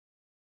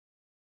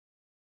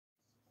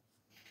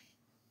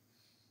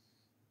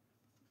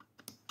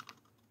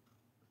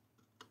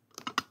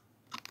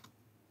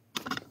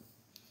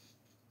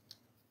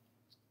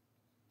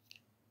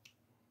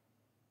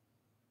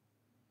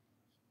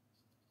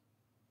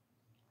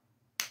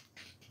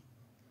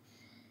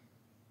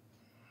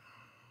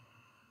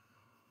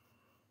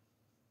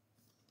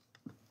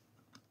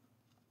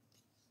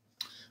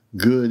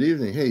Good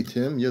evening. Hey,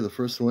 Tim, you're the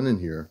first one in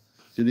here.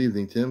 Good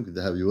evening, Tim. Good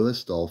to have you with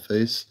us.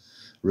 Dollface,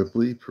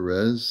 Ripley,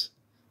 Perez,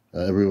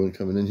 everyone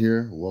coming in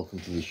here. Welcome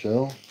to the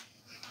show.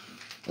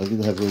 Good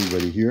to have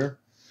everybody here.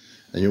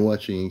 And you're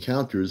watching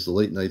Encounters, the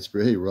late night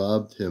spirit. Hey,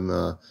 Rob, Tim,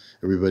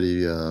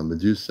 everybody,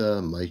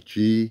 Medusa, Mike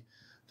G.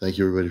 Thank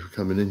you, everybody, for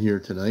coming in here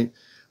tonight.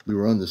 We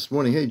were on this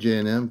morning. Hey,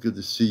 J&M, good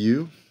to see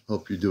you.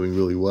 Hope you're doing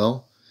really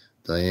well.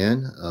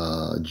 Diane,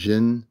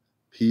 Jin,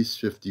 Peace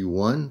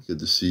 51, good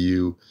to see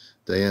you.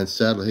 Diane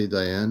Sadler, hey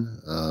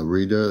Diane.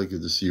 Rita,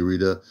 good to see you,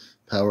 Rita.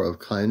 Power of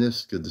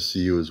Kindness, good to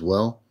see you as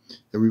well.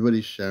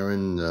 Everybody,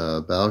 Sharon,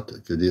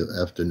 good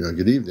afternoon,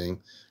 good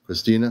evening.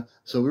 Christina.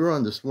 So we were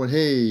on this morning.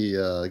 Hey,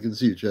 good to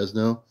see you,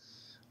 Chesno.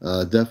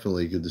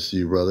 Definitely good to see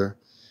you, brother.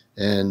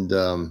 And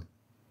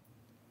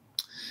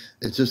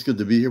it's just good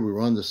to be here. We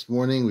were on this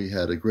morning. We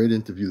had a great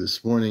interview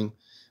this morning.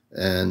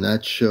 And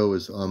that show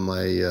is on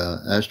my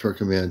Ashtar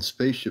Command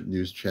Spaceship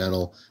News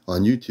channel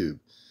on YouTube.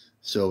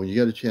 So when you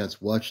get a chance,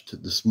 watch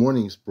this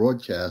morning's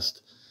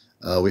broadcast.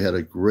 We had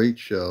a great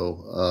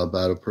show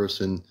about a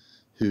person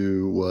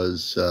who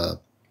was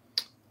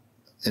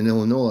in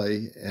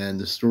Illinois, and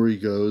the story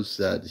goes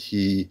that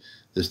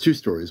there's two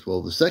stories.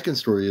 Well, the second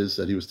story is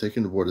that he was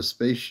taken aboard a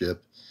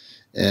spaceship,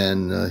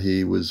 and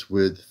he was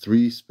with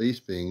three space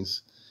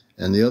beings.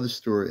 And the other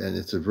story, and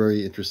it's a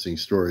very interesting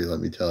story, let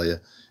me tell you.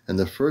 And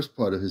the first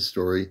part of his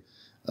story,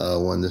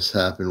 when this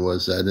happened,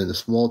 was that in a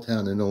small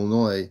town in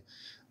Illinois,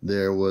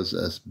 there was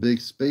a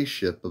big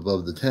spaceship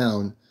above the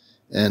town,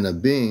 and a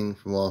being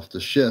from off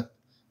the ship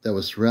that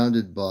was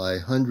surrounded by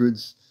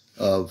hundreds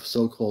of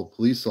so-called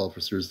police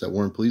officers that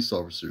weren't police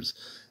officers.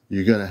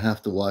 You're going to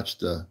have to watch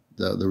the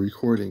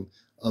recording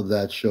of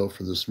that show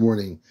from this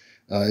morning.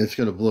 It's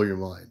going to blow your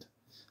mind.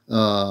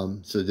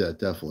 So yeah,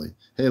 definitely.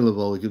 Hey,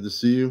 Lavola, good to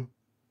see you.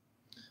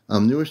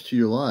 I'm newish to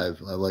your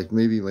live. I like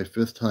maybe my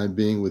fifth time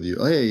being with you.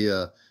 Oh, hey,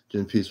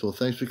 Jen Peaceful,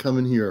 thanks for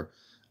coming here.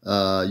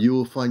 You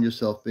will find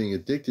yourself being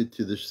addicted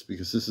to this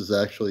because this is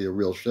actually a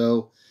real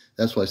show.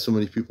 That's why so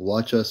many people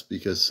watch us,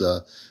 because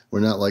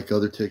we're not like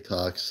other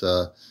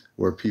TikToks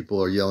where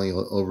people are yelling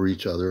over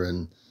each other,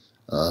 and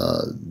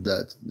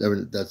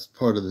that's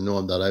part of the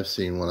norm that I've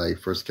seen when I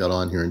first got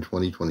on here in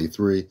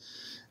 2023,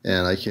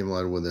 and I came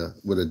on with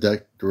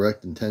a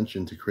direct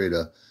intention to create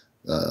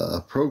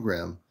a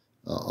program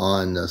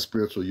on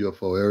spiritual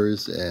UFO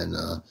areas and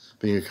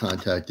being a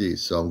contactee.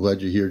 So I'm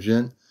glad you're here,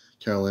 Jen.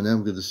 Carolyn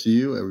M., good to see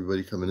you.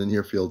 Everybody coming in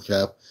here. Field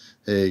Cap,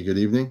 hey, good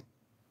evening.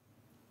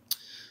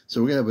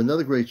 So we're going to have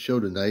another great show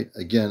tonight.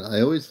 Again,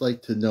 I always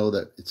like to know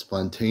that it's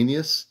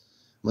spontaneous.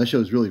 My show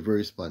is really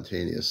very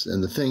spontaneous.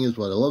 And the thing is,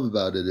 what I love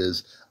about it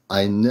is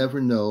I never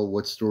know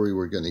what story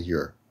we're going to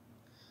hear.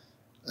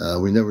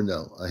 We never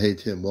know. Hey,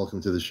 Tim,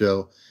 welcome to the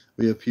show.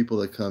 We have people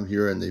that come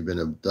here and they've been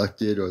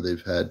abducted, or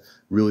they've had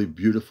really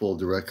beautiful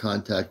direct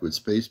contact with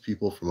space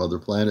people from other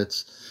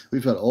planets.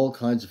 We've had all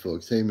kinds of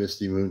folks. Hey,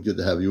 Misty Moon, good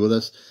to have you with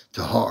us.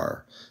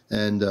 Tahar.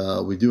 And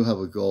we do have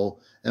a goal.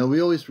 And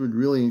we always would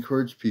really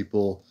encourage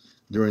people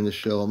during the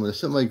show. I'm going to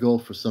set my goal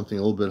for something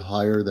a little bit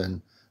higher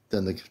than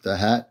the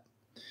hat.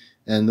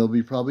 And there'll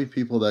be probably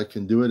people that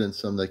can do it and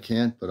some that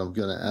can't. But I'm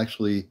going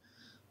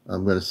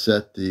to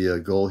set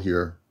the goal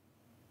here.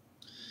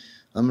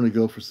 I'm going to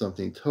go for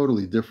something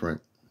totally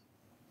different.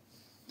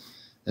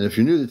 And if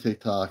you're new to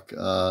TikTok,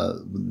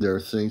 there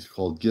are things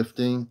called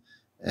gifting,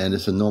 and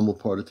it's a normal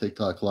part of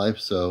TikTok life.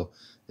 So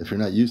if you're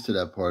not used to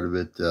that part of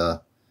it,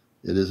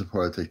 it is a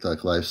part of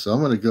TikTok life. So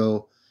I'm going to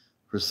go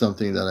for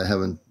something that I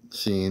haven't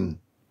seen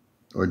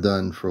or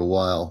done for a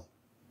while,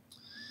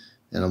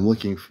 and I'm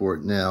looking for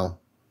it now.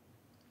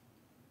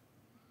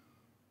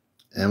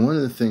 And one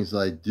of the things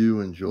I do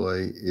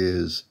enjoy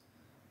is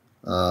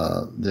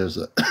there's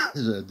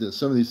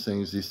some of these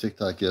things, these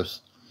TikTok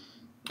gifts,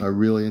 are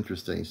really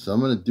interesting. So I'm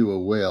going to do a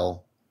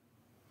whale,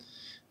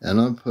 and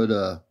I'm going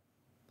to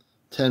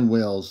put 10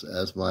 whales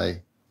as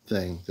my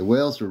thing. The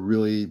whales are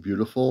really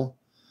beautiful,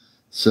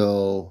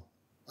 so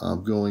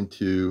I'm going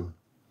to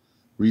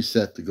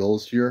reset the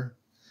goals here.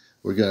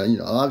 We're going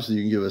to, obviously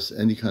you can give us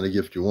any kind of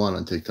gift you want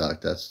on TikTok.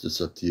 That's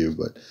just up to you,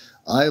 but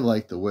I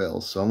like the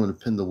whales, so I'm going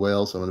to pin the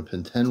whales. I'm going to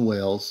pin 10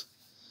 whales,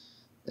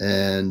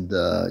 and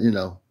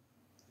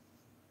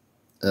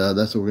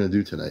that's what we're going to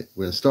do tonight.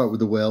 We're going to start with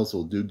the whales.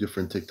 We'll do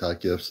different TikTok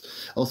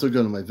gifts. Also,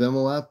 go to my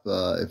Venmo app.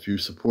 If you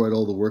support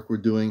all the work we're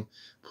doing,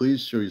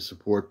 please show your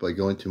support by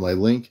going to my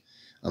link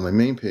on my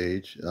main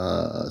page.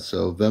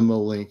 So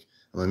Venmo link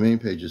on my main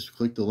page, just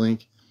click the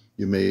link.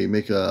 You may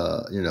make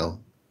a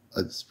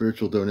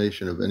spiritual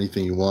donation of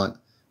anything you want,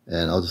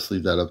 and I'll just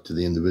leave that up to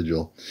the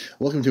individual.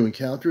 Welcome to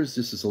Encounters.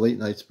 This is a late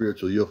night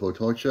spiritual UFO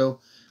talk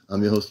show.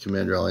 I'm your host,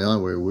 CmdrAleon.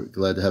 We're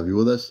glad to have you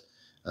with us.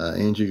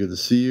 Angie, good to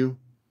see you.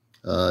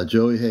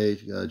 Joey, hey,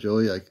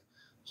 Joey,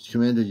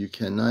 Commander, you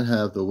cannot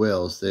have the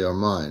whales. They are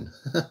mine.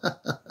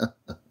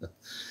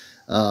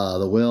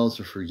 The whales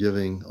are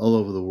forgiving all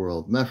over the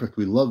world. Matter of fact,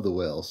 we love the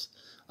whales.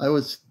 I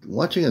was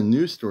watching a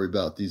news story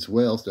about these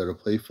whales that are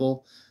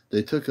playful.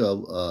 They took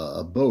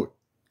a boat.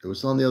 It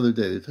was on the other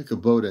day. They took a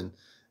boat and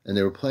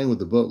they were playing with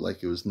the boat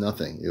like it was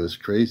nothing. It was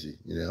crazy,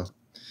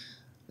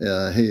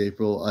 Hey,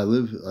 April, I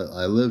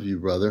live you,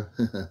 brother.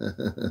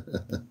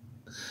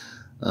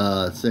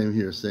 Same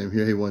here, same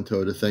here. Hey, One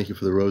Toda, thank you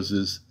for the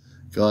roses.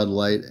 God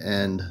Light,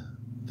 and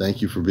thank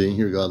you for being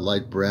here. God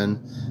Light,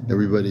 Bren,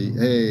 everybody.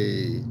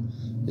 Hey,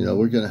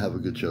 we're going to have a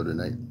good show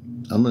tonight.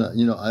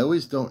 I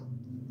always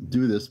don't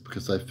do this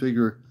because I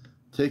figure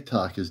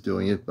TikTok is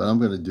doing it, but I'm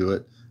going to do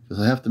it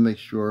because I have to make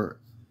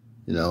sure,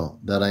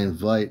 that I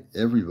invite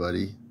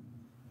everybody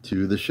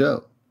to the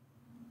show.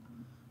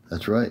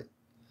 That's right.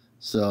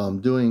 So I'm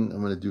going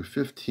to do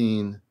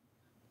 15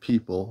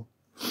 people,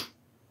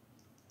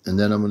 and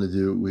then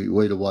we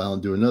wait a while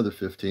and do another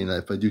 15.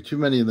 If I do too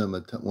many of them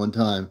at one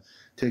time,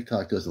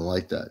 TikTok doesn't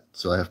like that.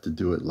 So I have to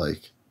do it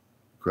like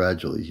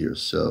gradually here.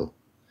 So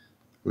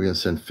we're going to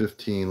send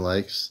 15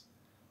 likes.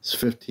 It's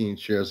 15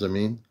 shares, I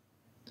mean.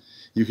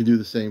 You can do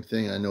the same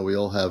thing. I know we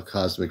all have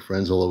cosmic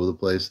friends all over the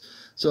place.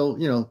 So,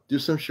 do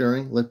some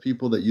sharing. Let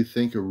people that you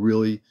think are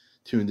really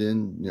tuned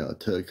in,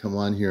 to come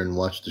on here and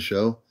watch the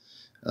show.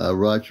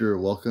 Roger,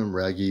 welcome.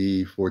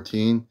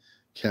 Raggy14.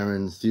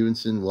 Karen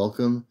Stevenson,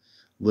 welcome.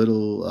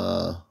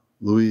 Little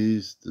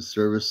Louise, the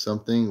service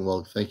something.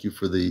 Well, thank you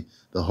for the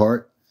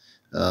heart.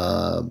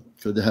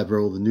 Good to have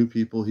all the new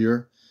people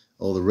here.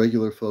 All the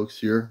regular folks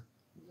here.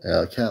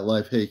 Cat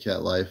Life, hey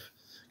Cat Life.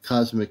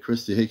 Cosmic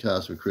Christie, hey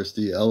Cosmic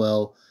Christie.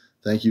 LL,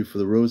 thank you for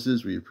the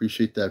roses. We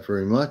appreciate that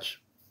very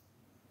much.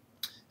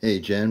 Hey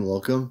Jen,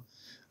 welcome.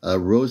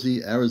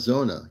 Rosie,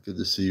 Arizona. Good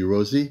to see you,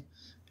 Rosie.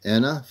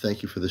 Anna,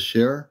 thank you for the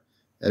share.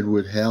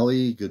 Edward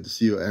Halley, good to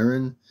see you,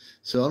 Aaron.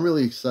 So I'm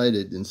really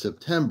excited. In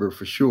September,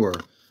 for sure,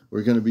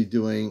 we're going to be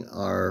doing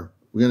a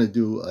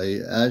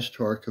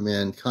Ashtar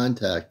Command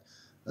contact,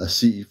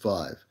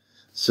 CE5.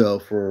 So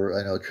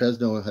I know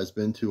Chesno has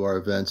been to our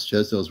events.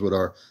 Chesno's with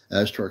our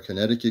Ashtar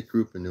Connecticut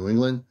group in New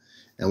England.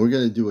 And we're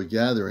going to do a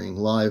gathering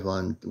we're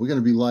going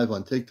to be live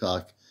on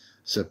TikTok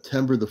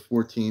September the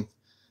 14th,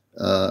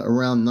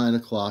 around 9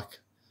 o'clock,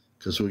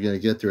 because we're going to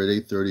get there at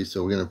 8:30.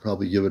 So we're going to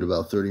probably give it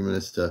about 30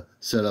 minutes to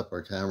set up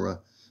our camera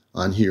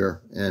on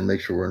here and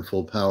make sure we're in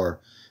full power.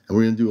 And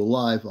we're going to do a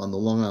live on the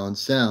Long Island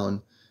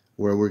Sound,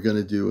 where we're going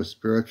to do a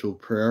spiritual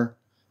prayer,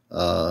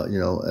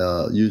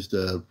 use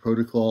the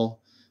protocol,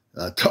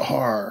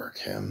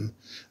 Tarkim.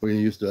 We're going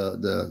to use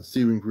the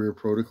Stephen Greer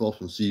protocol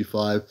from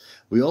CE5.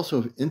 We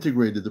also have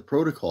integrated the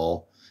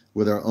protocol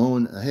with our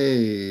own,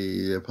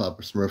 hey,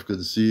 Papa Smurf, good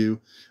to see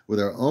you, with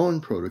our own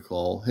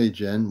protocol. Hey,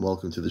 Jen,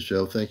 welcome to the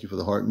show. Thank you for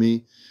the heart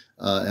me.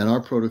 And our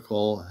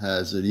protocol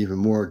has an even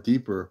more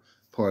deeper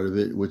part of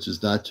it, which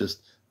is not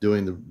just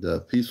doing the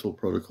peaceful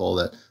protocol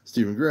that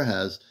Stephen Greer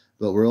has,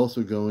 but we're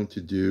also going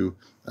to do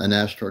an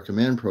Ashtar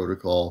Command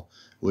protocol,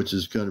 which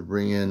is going to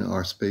bring in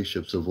our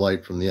spaceships of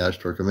light from the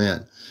Ashtar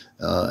Command.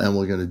 And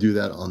we're going to do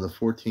that on the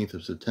 14th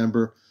of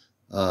September.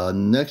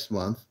 Next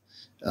month,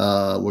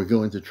 we're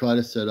going to try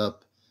to set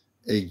up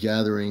a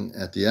gathering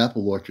at the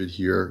Apple Orchard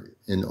here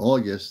in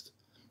August.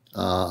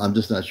 I'm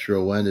just not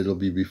sure when. It'll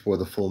be before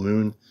the full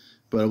moon.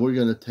 But we're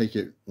going to take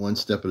it one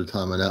step at a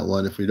time on that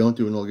one. If we don't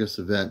do an August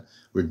event,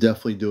 we're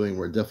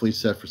definitely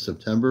set for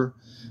September.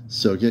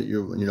 So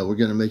we're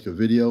going to make a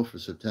video for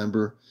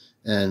September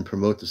and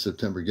promote the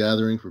September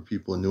gathering for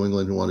people in New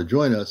England who want to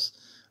join us.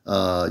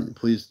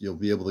 Please, you'll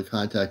be able to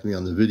contact me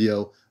on the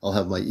video. I'll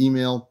have my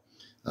email.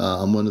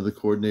 I'm one of the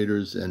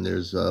coordinators, and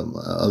there's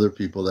other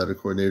people that are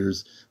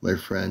coordinators, my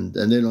friend,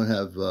 and they don't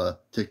have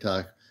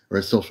TikTok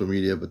or social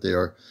media, but they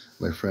are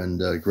my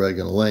friend Greg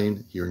and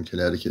Elaine here in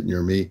Connecticut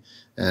near me,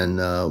 and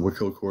we're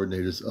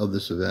co-coordinators of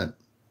this event.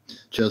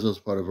 Chesno's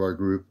part of our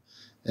group,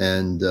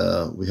 and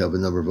we have a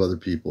number of other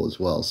people as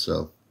well.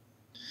 So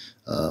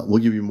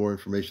we'll give you more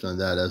information on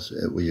that as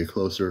we get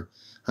closer.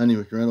 Honey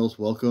McReynolds,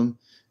 welcome.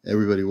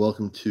 Everybody,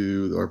 welcome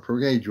to our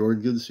program. Hey,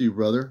 Jordan, good to see you,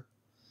 brother.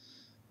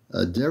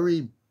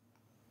 Derry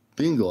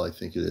Bingle, I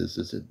think it is.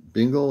 Is it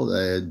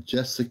Bingle?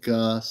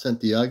 Jessica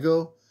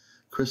Santiago.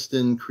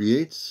 Kristen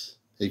Creates.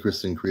 Hey,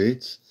 Kristen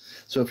Creates.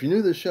 So if you're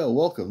new to the show,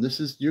 welcome.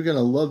 You're going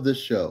to love this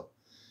show.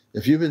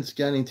 If you've been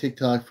scanning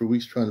TikTok for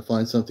weeks trying to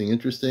find something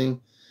interesting,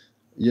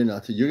 you're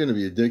going to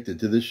be addicted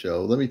to this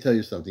show. Let me tell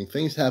you something.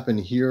 Things happen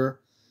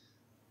here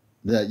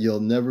that you'll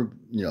never,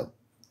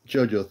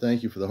 Jojo,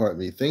 thank you for the heart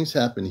me. Things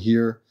happen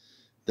here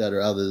that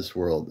are out of this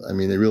world. I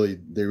mean, they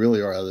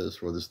really are out of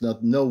this world. There's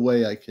no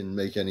way I can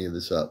make any of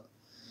this up.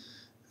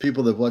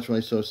 People that have watched my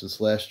show since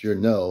last year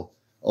know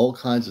all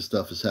kinds of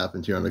stuff has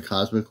happened here on the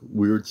Cosmic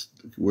Weird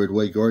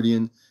Way.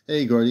 Guardian,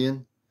 hey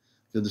Guardian,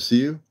 good to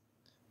see you.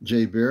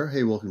 Jay Bear,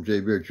 hey, welcome Jay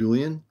Bear.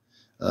 Julian,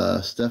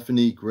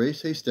 Stephanie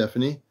Grace, hey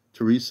Stephanie.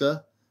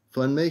 Teresa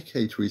Funmake,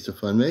 hey Teresa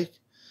Funmake.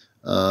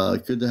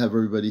 Good to have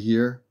everybody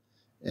here,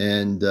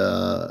 and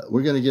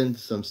we're going to get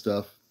into some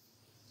stuff.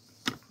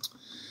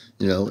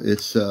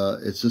 It's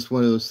just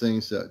one of those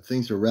things that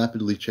things are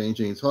rapidly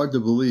changing. It's hard to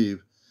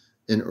believe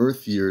in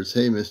Earth years.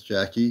 Hey, Miss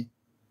Jackie,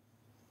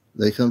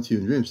 they come to you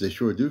in dreams. They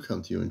sure do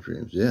come to you in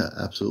dreams. Yeah,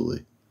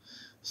 absolutely.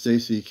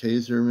 Stacy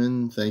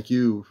Kaiserman, thank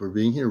you for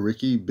being here.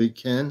 Ricky, Big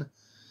Ken,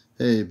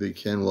 hey, Big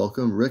Ken,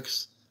 welcome.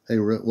 Rick's, hey,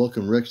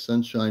 welcome. Rick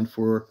Sunshine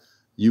for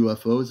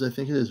UFOs, I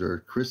think it is, or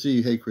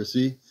Chrissy, hey,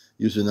 Chrissy,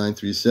 user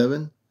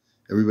 937.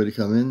 Everybody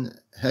come in.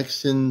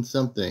 Hexen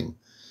something.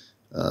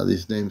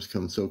 These names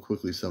come so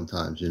quickly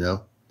sometimes, you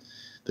know.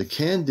 The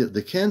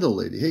Candle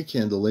Lady. Hey,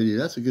 Candle Lady,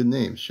 that's a good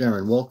name.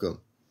 Sharon,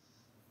 welcome.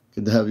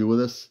 Good to have you with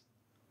us.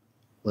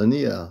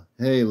 Linnea.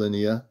 Hey,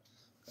 Linnea.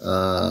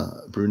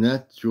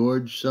 Brunette,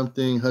 George,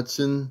 something,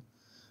 Hudson,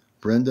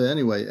 Brenda.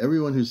 Anyway,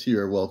 everyone who's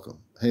here, welcome.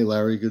 Hey,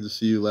 Larry, good to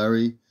see you,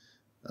 Larry.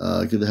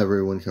 Good to have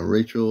everyone come.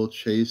 Rachel,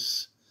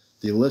 Chase.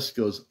 The list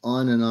goes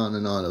on and on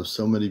and on of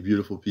so many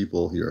beautiful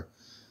people here.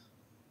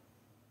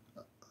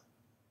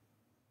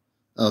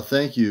 Oh,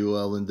 thank you,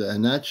 Linda.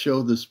 And that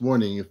show this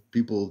morning, if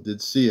people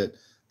did see it,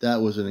 that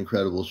was an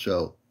incredible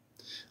show.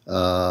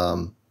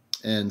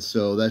 And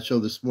so that show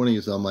this morning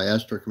is on my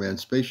Ashtar Command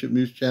Spaceship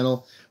News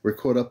channel. We're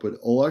caught up with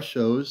all our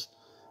shows.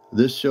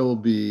 This show will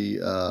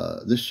be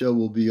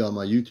on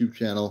my YouTube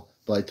channel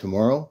by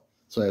tomorrow.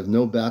 So I have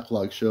no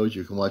backlog shows.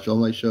 You can watch all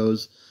my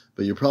shows,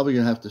 but you're probably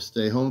going to have to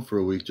stay home for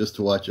a week just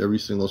to watch every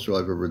single show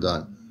I've ever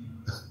done.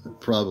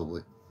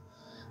 Probably.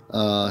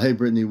 Hey,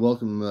 Brittany,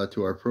 welcome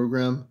to our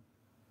program.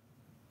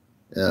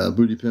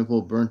 Booty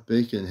Pimple, Burnt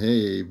Bacon.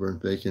 Hey,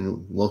 Burnt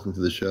Bacon, welcome to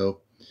the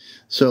show.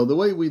 So the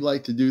way we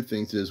like to do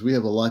things is we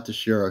have a lot to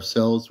share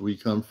ourselves. We're a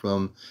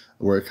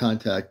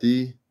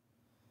contactee.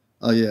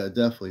 Oh, yeah,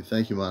 definitely.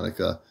 Thank you,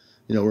 Monica.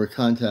 You know, we're a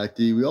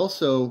contactee. We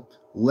also,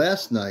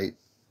 last night's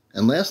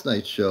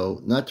show,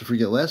 not to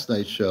forget last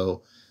night's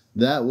show,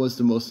 that was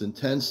the most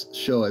intense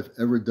show I've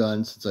ever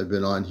done since I've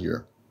been on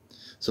here.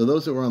 So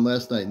those that were on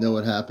last night know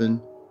what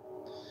happened.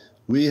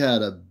 We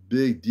had a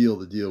big deal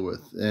to deal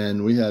with,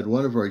 and we had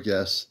one of our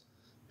guests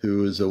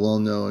who is a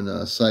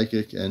well-known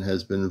psychic and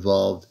has been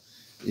involved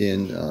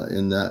in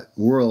that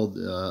world,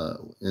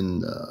 in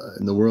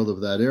the world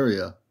of that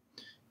area.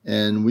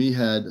 And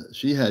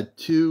she had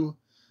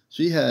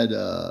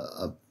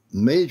a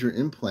major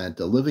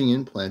implant, a living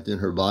implant in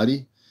her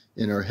body,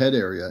 in her head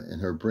area, in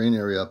her brain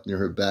area up near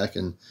her back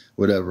and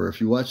whatever. If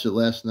you watched it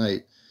last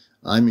night,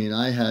 I mean,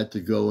 I had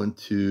to go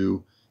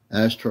into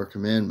Ashtar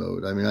Command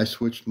mode. I mean, I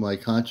switched my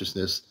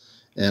consciousness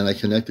and I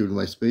connected with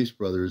my space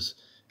brothers,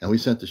 and we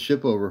sent the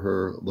ship over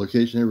her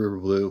location in River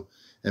Blue.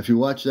 And if you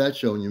watch that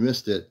show and you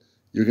missed it,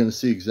 you're going to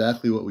see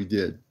exactly what we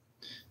did.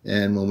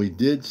 And when we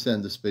did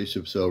send the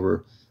spaceships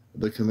over,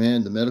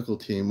 the medical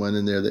team went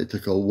in there. It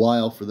took a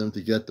while for them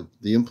to get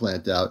the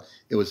implant out.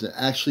 It was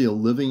actually a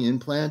living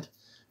implant.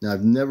 Now,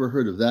 I've never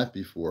heard of that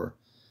before.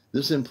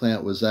 This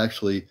implant was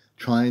actually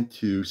trying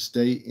to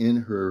stay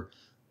into her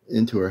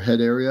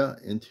head area,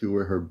 into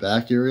her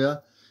back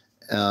area.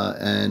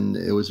 And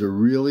it was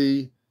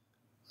it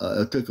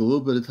took a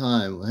little bit of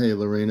time. Hey,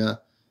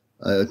 Lorena,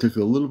 it took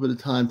a little bit of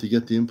time to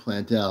get the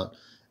implant out.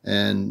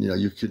 And, you know,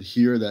 you could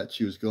hear that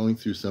she was going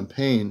through some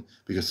pain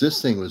because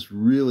this thing was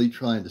really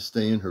trying to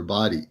stay in her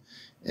body.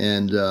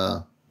 And,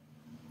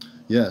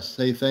 yes,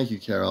 hey, thank you,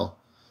 Carol.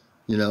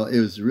 You know, it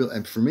was real.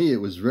 And for me,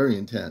 it was very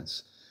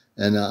intense.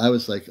 And I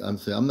was like, I'm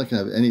not going to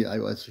have any, I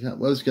was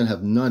going to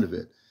have none of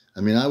it.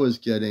 I mean, I was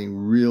getting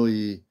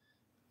really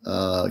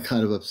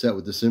kind of upset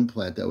with this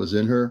implant that was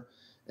in her.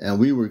 And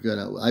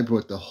I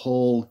brought the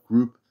whole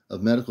group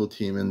of medical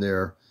team in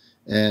there.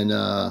 And,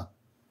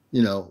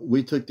 you know,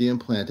 we took the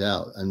implant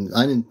out. And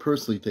I didn't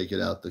personally take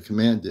it out. The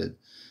command did.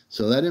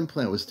 So that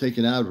implant was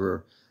taken out of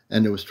her.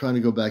 And it was trying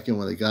to go back in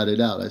when they got it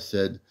out. I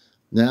said,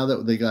 now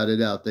that they got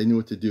it out, they knew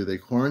what to do. They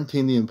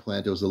quarantined the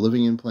implant. It was a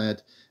living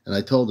implant. And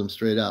I told them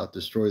straight out,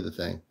 destroy the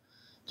thing.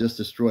 Just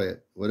destroy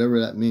it. Whatever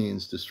that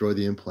means, destroy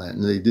the implant.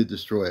 And they did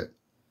destroy it.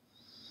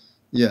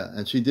 Yeah,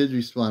 and she did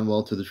respond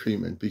well to the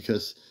treatment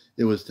because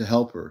it was to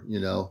help her, you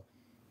know.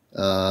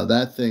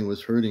 That thing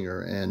was hurting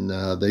her, and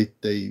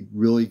they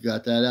really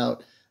got that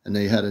out. And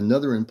they had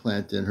another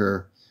implant in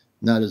her,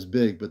 not as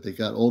big, but they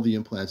got all the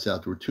implants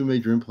out. There were 2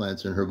 major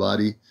implants in her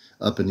body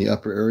up in the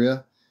upper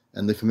area,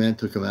 and the command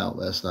took them out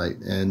last night.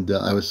 And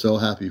I was so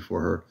happy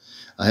for her.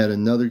 I had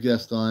another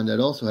guest on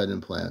that also had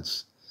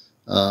implants.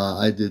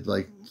 I did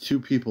like 2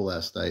 people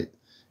last night,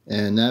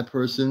 and that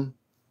person,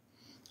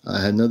 I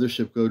had another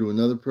ship go to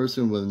another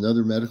person with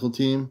another medical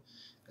team,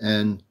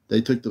 and they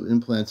took the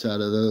implants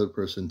out of the other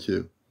person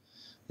too.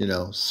 You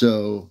know,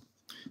 so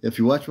if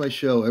you watch my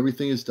show,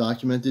 everything is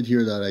documented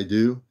here that I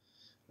do.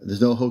 There's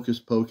no hocus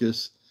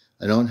pocus.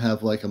 I don't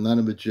have I'm not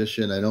a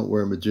magician. I don't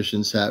wear a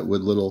magician's hat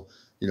with little,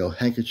 you know,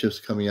 handkerchiefs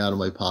coming out of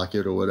my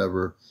pocket or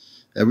whatever.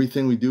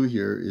 Everything we do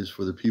here is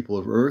for the people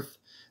of Earth.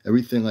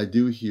 Everything I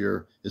do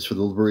here is for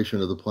the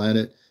liberation of the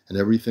planet. And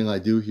everything I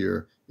do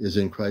here is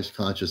in Christ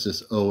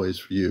consciousness, always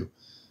for you.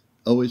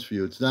 Always for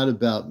you. It's not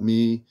about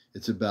me.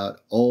 It's about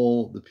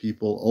all the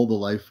people, all the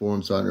life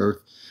forms on Earth.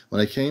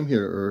 When I came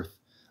here to Earth,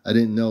 I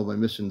didn't know my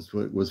mission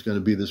was going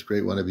to be this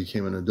great when I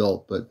became an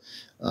adult, but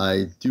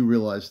I do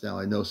realize now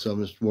I know so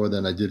much more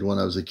than I did when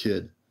I was a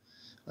kid.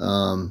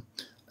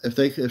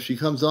 If she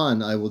comes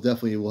on, I will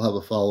definitely have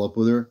a follow-up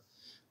with her.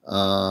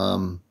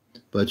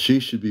 But she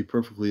should be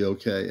perfectly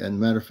okay. And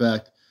matter of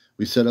fact,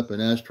 we set up an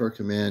Ashtar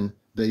Command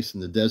base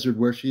in the desert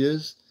where she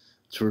is.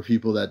 It's for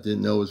people that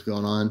didn't know what was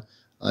going on.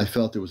 I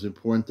felt it was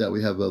important that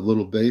we have a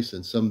little base,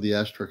 and some of the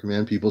Ashtar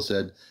Command people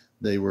said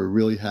they were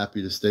really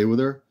happy to stay with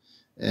her.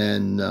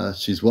 and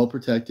she's well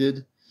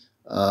protected.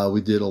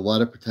 We did a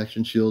lot of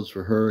protection shields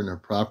for her and her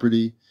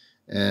property,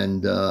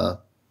 and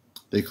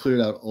they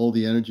cleared out all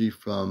the energy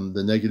from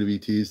the negative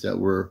ETs that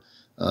were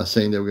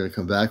saying they were going to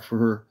come back for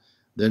her.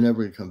 They're never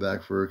going to come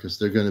back for her because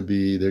they're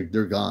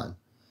gone.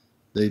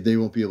 They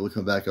won't be able to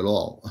come back at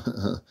all.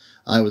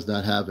 I was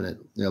not having it,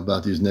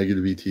 about these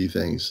negative ET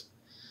things.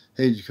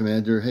 Hey,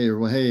 Commander. Hey,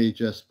 everyone. Hey,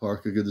 Jess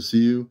Parker. Good to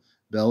see you.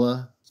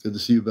 Bella. Good to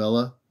see you,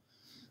 Bella.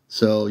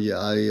 So, yeah,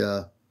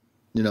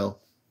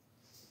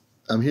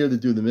 I'm here to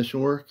do the mission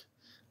work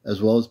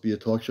as well as be a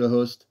talk show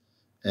host.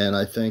 And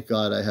I thank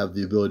God I have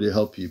the ability to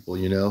help people,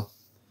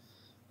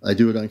 I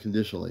do it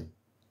unconditionally.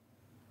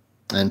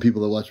 And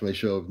people that watch my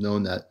show have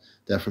known that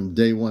from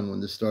day one, when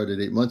this started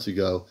 8 months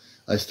ago,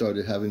 I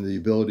started having the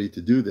ability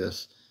to do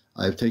this.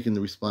 I've taken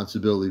the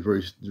responsibility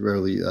very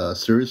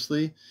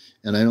seriously,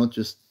 and I don't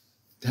just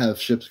have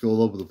ships go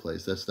all over the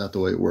place. That's not the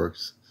way it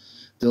works.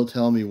 They'll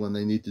tell me when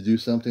they need to do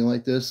something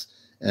like this,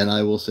 and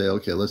I will say,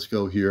 okay, let's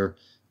go here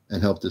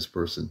and help this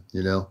person,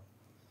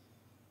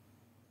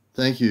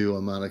 Thank you,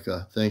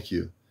 Monica. Thank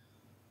you.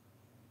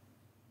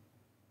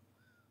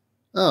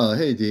 Oh,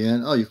 hey,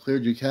 Deanne. Oh, you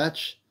cleared your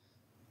catch?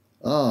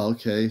 Oh,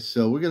 okay.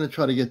 So we're going to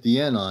try to get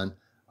Deanne on.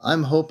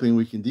 I'm hoping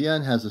we can.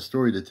 Deanne has a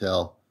story to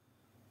tell.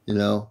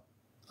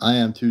 I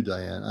am too,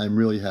 Diane. I'm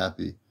really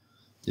happy.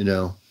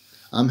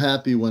 I'm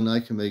happy when I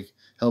can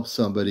help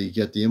somebody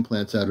get the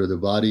implants out of their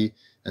body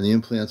and the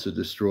implants are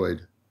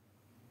destroyed.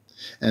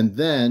 And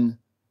then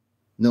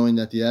knowing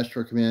that the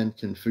Ashtar Command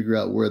can figure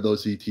out where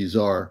those ETs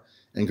are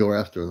and go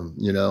after them,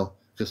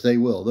 because they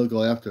will. They'll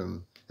go after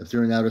them. If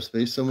they're in outer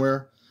space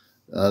somewhere,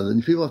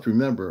 then people have to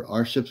remember,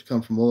 our ships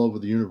come from all over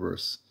the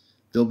universe.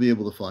 They'll be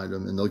able to find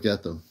them and they'll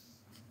get them.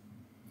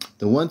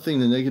 The one thing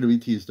the negative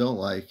ETs don't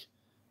like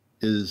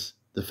is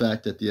the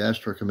fact that the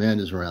Ashtar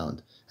Command is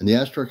around. And the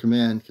Ashtar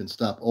Command can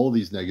stop all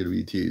these negative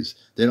ETs.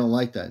 They don't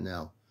like that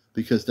now,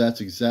 because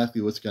that's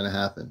exactly what's going to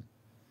happen.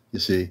 You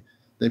see,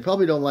 they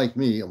probably don't like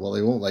me. Well,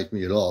 they won't like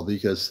me at all,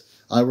 because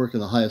I work in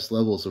the highest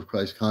levels of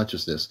Christ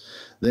consciousness.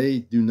 They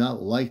do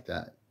not like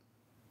that,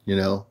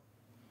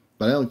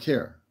 but I don't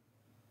care,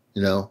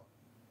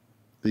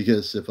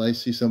 because if I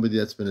see somebody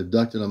that's been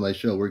abducted on my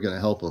show, we're going to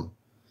help them.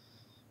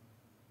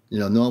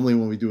 Normally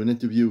when we do an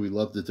interview, we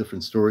love the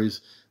different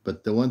stories,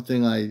 but the one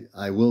thing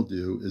I will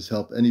do is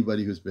help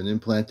anybody who's been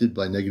implanted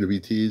by negative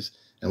ETs,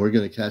 and we're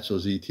going to catch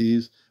those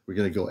ETs. We're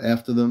going to go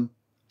after them,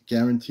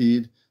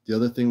 guaranteed. The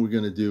other thing we're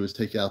going to do is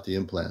take out the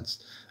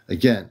implants.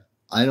 Again,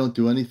 I don't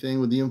do anything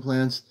with the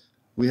implants.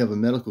 We have a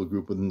medical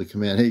group within the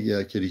command. Hey,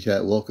 Kitty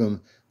Cat,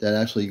 welcome. That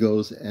actually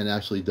goes and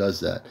actually does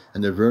that.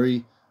 And they're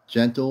very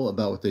gentle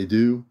about what they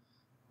do.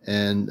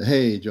 And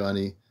hey,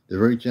 Johnny, they're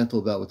very gentle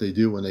about what they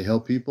do when they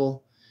help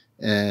people.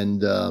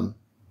 And I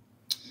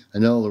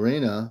know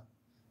Lorena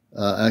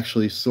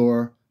actually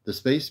saw the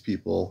space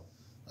people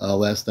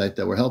last night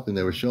that were helping.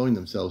 They were showing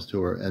themselves to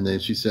her, and then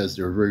she says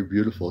they were very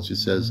beautiful. She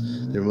says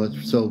they're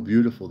so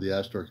beautiful, the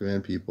Ashtar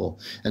Command people,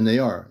 and they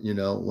are.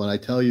 When I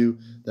tell you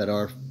that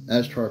our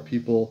Ashtar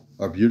people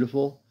are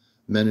beautiful,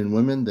 men and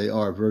women, they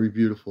are very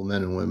beautiful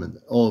men and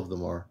women. All of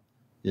them are.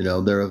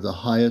 They're of the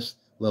highest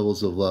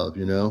levels of love.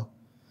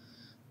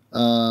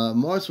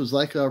 Mars was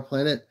like our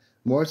planet.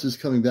 Mars is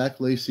coming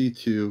back, Lacey,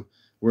 to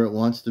where it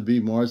wants to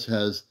be. Mars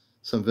has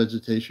some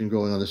vegetation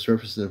growing on the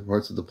surface of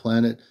parts of the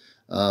planet.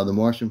 The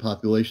Martian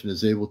population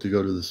is able to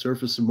go to the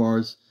surface of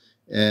Mars,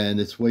 and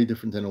it's way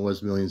different than it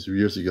was millions of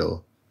years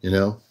ago,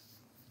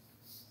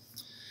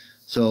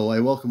 So I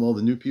welcome all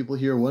the new people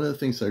here. One of the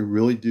things I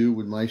really do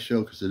with my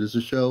show, because it is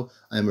a show,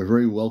 I am a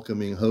very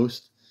welcoming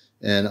host,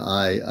 and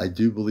I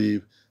do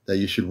believe that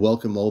you should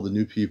welcome all the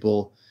new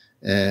people,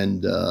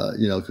 and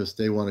because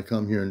they want to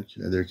come here, and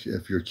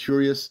if you're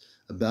curious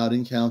about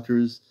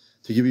encounters,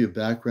 to give you a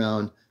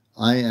background,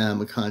 I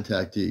am a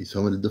contactee. So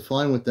I'm going to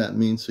define what that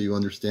means so you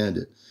understand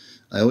it.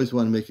 I always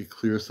want to make it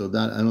clear so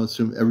that I don't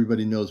assume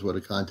everybody knows what a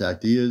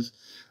contactee is.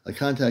 A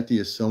contactee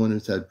is someone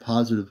who's had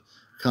positive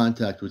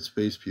contact with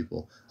space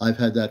people. I've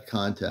had that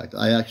contact.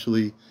 I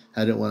actually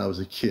had it when I was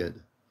a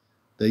kid.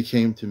 They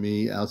came to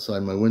me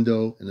outside my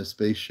window in a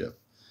spaceship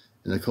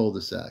in a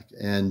cul-de-sac.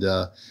 And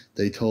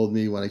they told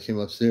me when I came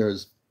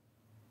upstairs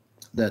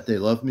that they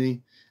loved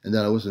me and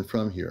that I wasn't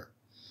from here.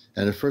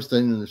 And at first I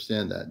didn't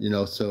understand that,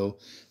 so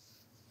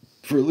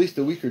for at least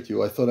a week or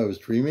two, I thought I was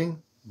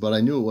dreaming, but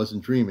I knew it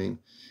wasn't dreaming.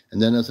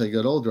 And then as I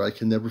got older, I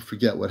can never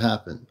forget what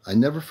happened. I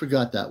never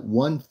forgot that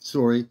one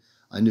story.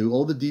 I knew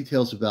all the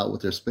details about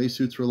what their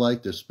spacesuits were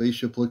like, their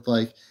spaceship looked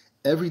like,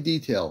 every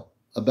detail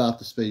about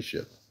the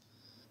spaceship.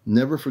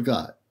 Never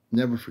forgot,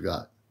 never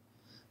forgot.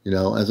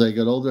 As I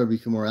got older, I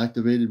became more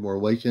activated, more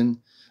awakened.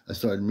 I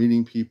started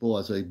meeting people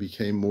as I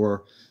became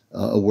more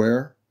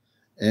aware.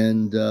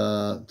 And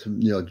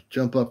to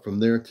jump up from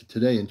there to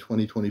today in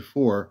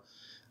 2024,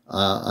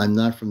 I'm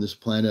not from this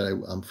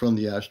planet. I'm from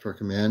the Ashtar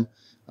Command.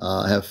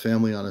 I have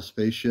family on a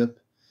spaceship.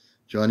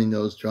 Johnny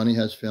knows Johnny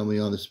has family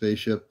on the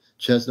spaceship.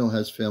 Chesno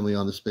has family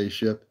on the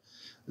spaceship.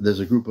 There's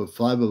a group of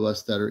 5 of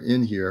us that are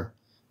in here,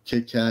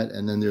 Kit Kat,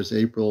 and then there's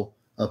April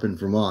up in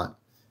Vermont.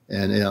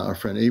 And our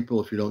friend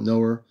April, if you don't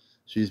know her,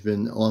 she's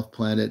been off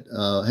planet,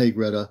 hey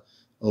Greta,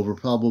 over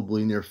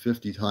probably near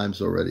 50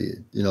 times already,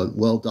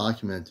 well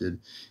documented.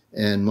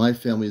 And my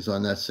family is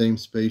on that same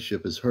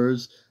spaceship as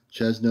hers,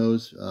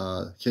 Chesno's,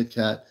 Kit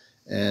Kat,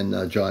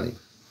 and Johnny.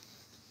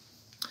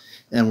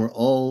 And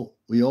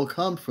we all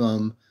come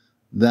from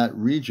that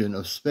region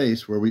of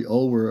space where we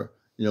all were,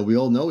 we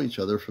all know each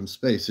other from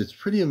space. It's a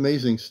pretty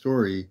amazing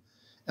story.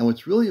 And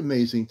what's really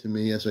amazing to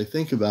me as I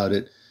think about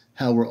it,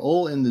 how we're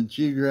all in the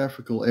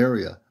geographical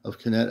area of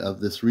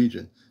this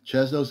region.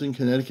 Chesno's in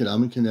Connecticut,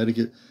 I'm in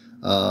Connecticut,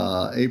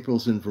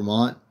 April's in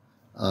Vermont,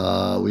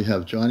 we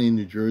have Johnny in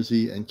New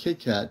Jersey, and Kit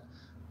Kat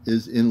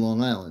is in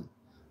Long Island.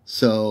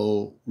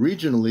 So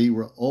regionally,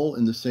 we're all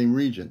in the same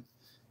region.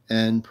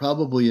 And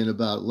probably in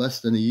about less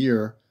than a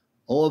year,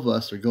 all of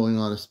us are going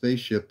on a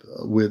spaceship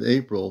with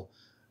April,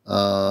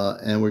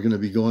 and we're going to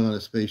be going on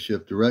a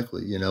spaceship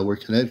directly. We're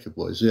Connecticut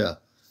boys, yeah.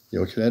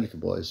 We're Connecticut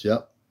boys,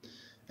 yep.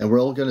 And we're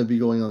all going to be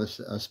going on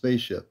a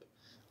spaceship.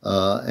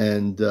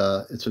 And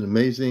it's an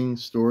amazing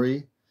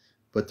story,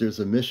 but there's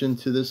a mission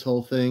to this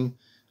whole thing.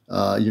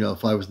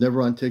 If I was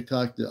never on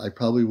TikTok, I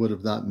probably would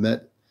have not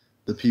met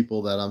the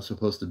people that I'm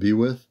supposed to be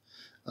with.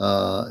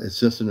 It's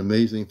just an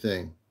amazing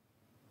thing.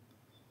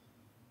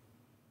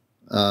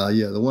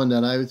 The one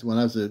that when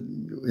I was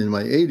in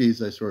my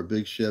 80s, I saw a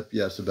big ship,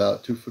 yes,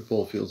 about 2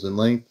 football fields in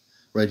length,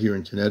 right here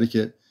in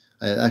Connecticut.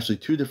 Actually,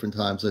 2 different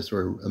times I saw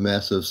a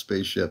massive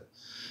spaceship.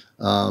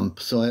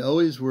 So I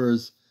always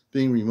was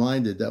being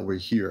reminded that we're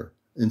here.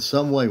 In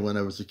some way, when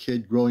I was a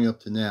kid growing up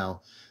to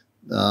now,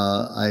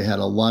 I had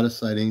a lot of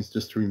sightings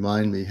just to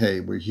remind me, hey,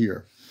 we're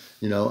here.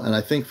 And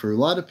I think for a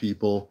lot of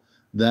people,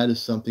 that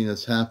is something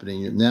that's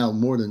happening. Now,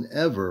 more than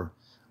ever,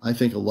 I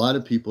think a lot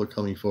of people are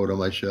coming forward on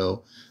my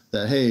show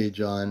that, hey,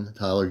 John,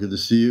 Tyler, good to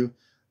see you,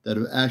 that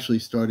are actually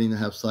starting to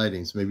have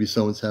sightings. Maybe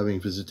someone's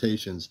having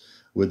visitations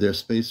with their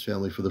space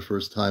family for the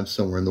first time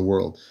somewhere in the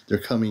world. They're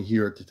coming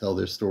here to tell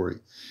their story.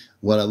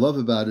 What I love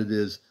about it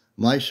is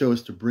my show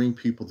is to bring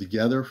people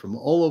together from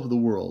all over the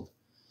world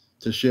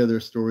to share their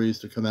stories,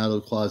 to come out of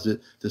the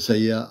closet, to say,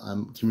 yeah,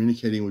 I'm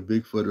communicating with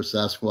Bigfoot or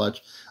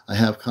Sasquatch. I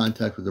have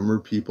contact with the mer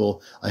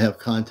people. I have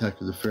contact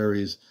with the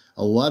fairies.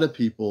 A lot of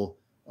people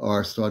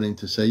are starting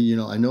to say,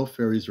 I know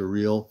fairies are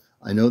real.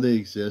 I know they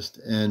exist.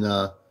 And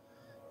are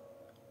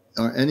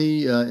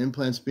any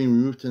implants being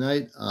removed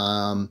tonight?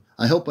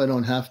 I hope I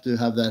don't have to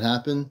have that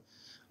happen.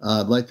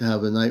 I'd like to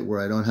have a night where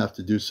I don't have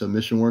to do some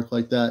mission work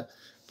like that,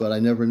 but I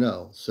never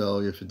know. So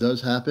if it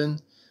does happen,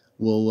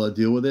 we'll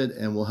deal with it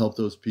and we'll help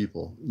those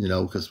people,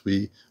 because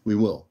we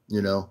will,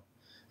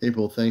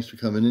 April, thanks for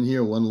coming in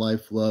here. One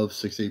Life Love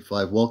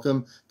 685,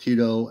 welcome.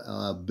 Tito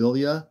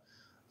Bilia,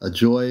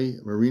 Joy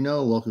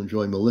Marino, welcome.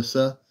 Joy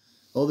Melissa,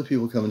 all the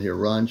people coming here.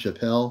 Ron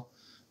Chappelle,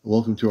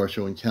 welcome to our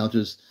show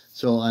Encounters.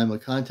 So I'm a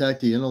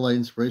contactee, Inner Light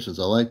Inspirations.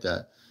 I like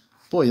that.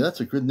 Boy, that's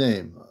a good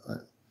name.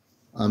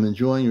 I'm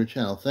enjoying your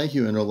channel. Thank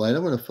you, Inner Light.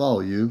 I'm going to follow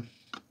you.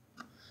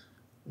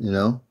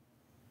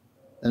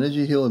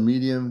 Energy healer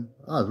medium.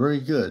 Ah, very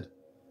good.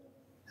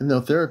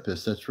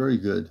 Hypnotherapist. That's very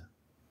good.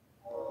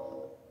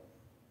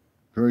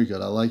 Very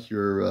good. I like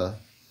your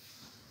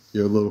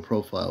little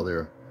profile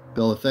there.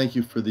 Bella, thank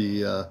you for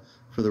the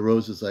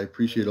roses. I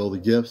appreciate all the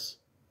gifts.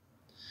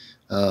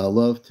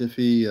 Love,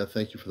 Tiffy,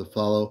 thank you for the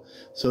follow.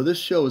 So this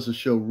show is a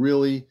show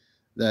really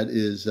that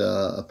is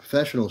a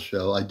professional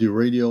show. I do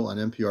radio on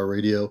NPR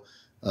radio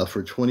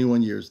for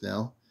 21 years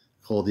now,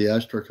 called the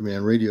Ashtar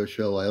Command radio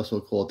show. I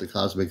also call it the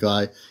Cosmic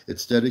Eye.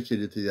 It's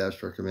dedicated to the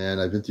Ashtar Command.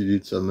 I've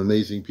interviewed some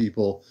amazing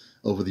people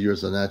over the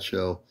years on that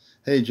show.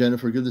 Hey,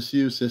 Jennifer, good to see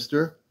you,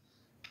 sister.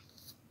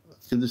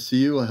 Good to see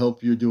you. I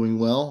hope you're doing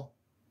well.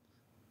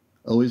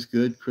 Always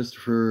good.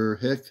 Christopher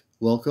Hick,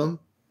 welcome.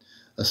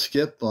 A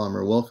Skip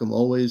Bomber, welcome.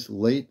 Always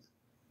late.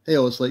 Hey,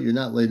 always late. You're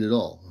not late at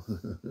all.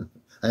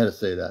 I had to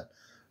say that.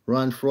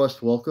 Ron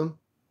Frost, welcome.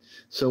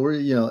 So we're,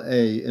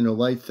 Inner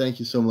Light, thank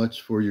you so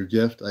much for your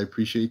gift. I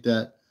appreciate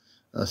that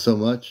so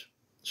much.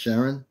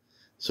 Sharon.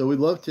 So we'd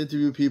love to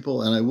interview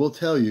people, and I will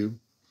tell you,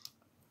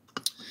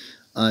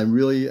 I'm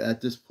really, at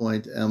this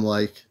point, am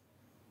like,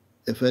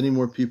 if any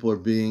more people are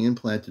being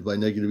implanted by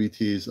negative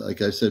ETs,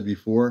 like I said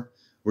before,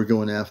 we're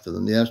going after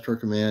them. The Ashtar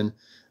Command,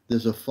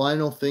 there's a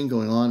final thing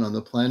going on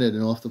the planet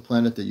and off the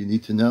planet that you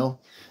need to know.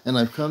 And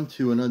I've come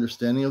to an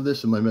understanding of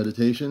this in my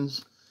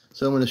meditations.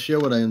 So I'm going to share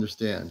what I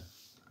understand.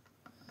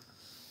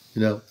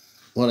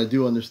 What I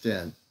do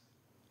understand.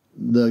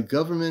 The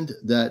government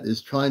that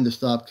is trying to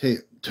stop,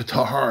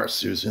 Tahar,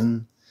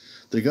 Susan,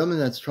 the government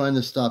that's trying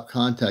to stop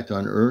contact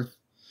on Earth,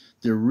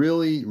 they're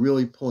really,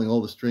 really pulling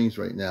all the strings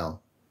right now.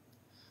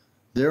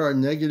 There are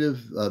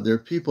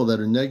people that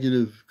are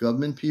negative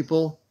government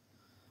people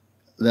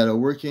that are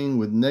working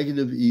with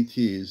negative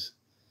ETs,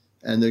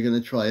 and they're going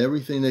to try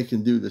everything they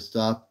can do to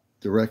stop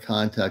direct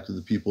contact with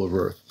the people of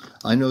Earth.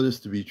 I know this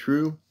to be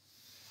true.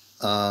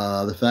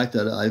 The fact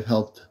that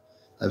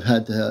I've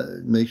had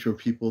to make sure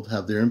people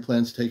have their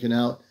implants taken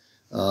out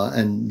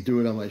and do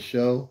it on my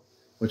show,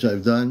 which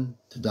I've done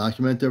to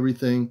document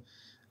everything.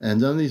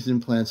 And none of these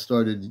implants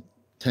started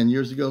 10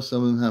 years ago.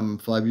 Some of them have them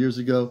 5 years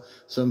ago.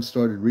 Some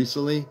started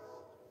recently.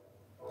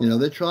 You know,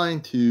 they're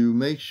trying to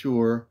make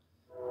sure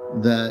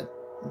that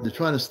they're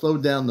trying to slow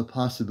down the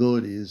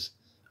possibilities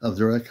of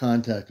direct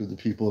contact with the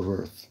people of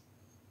Earth.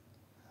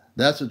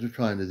 That's what they're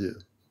trying to do.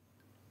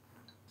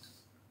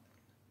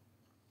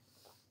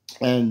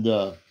 And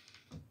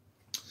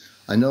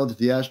I know that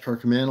the Ashtar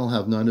Command will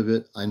have none of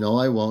it. I know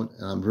I won't,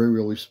 and I'm very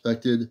well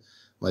respected.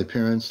 My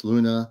parents,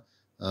 Luna,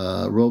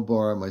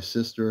 Robar, my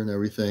sister, and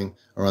everything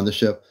are on the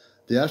ship.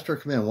 The Ashtar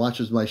Command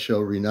watches my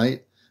show every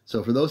night.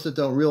 So for those that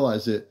don't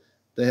realize it,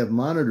 they have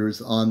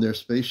monitors on their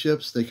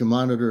spaceships. They can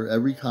monitor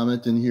every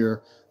comment in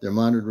here. They're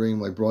monitoring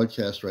my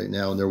broadcast right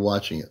now, and they're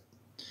watching it.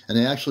 And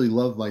they actually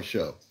love my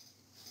show.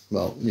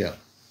 Well, yeah.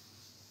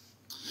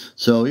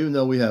 So even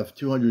though we have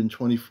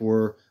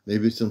 224,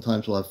 maybe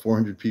sometimes we'll have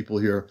 400 people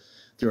here,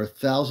 there are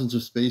thousands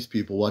of space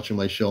people watching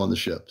my show on the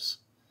ships.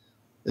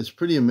 It's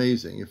pretty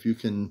amazing if you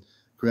can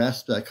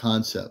grasp that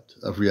concept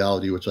of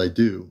reality, which I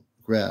do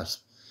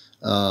grasp.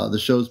 The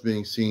show's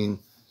being seen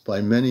by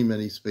many,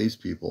 many space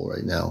people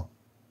right now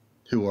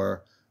who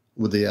are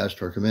with the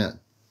Ashtar Command.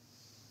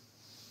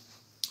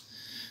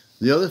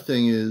 The other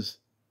thing is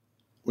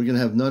we're going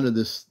to have none of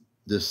this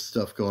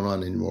stuff going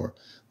on anymore.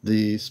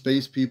 The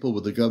space people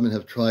with the government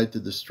have tried to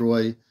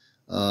destroy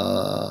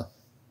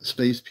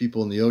space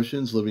people in the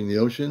oceans, living in the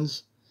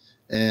oceans.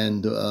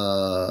 And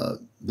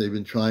they've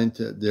been trying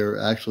to,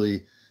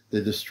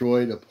 they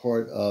destroyed a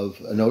part of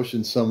an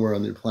ocean somewhere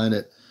on the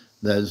planet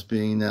that is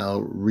being now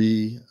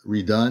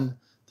redone.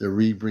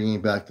 They're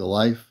bringing back the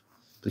life.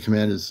 The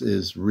command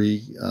is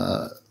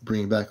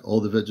bringing back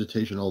all the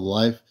vegetation, all the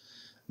life.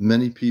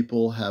 Many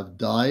people have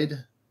died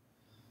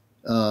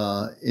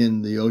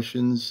in the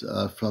oceans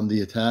from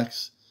the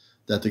attacks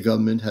that the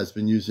government has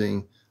been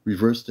using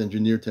reverse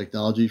engineer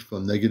technology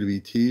from negative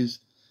ETs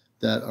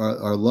that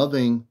are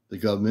loving the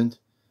government,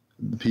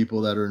 the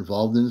people that are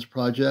involved in this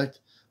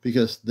project,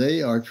 because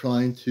they are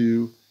trying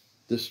to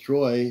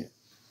destroy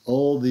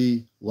all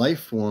the life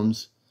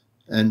forms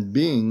and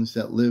beings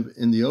that live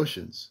in the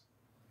oceans.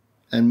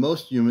 And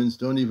most humans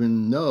don't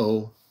even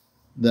know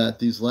that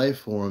these life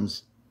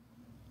forms,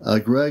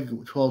 Greg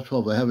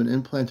 1212, I have an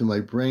implant in my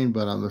brain,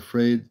 but I'm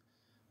afraid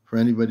for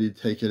anybody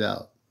to take it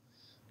out.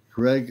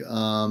 Greg,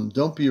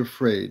 don't be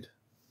afraid.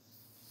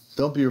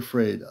 Don't be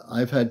afraid.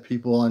 I've had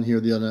people on here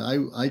the other night.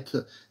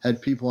 I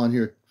had people on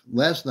here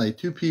last night,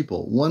 2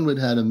 people. One would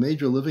had a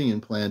major living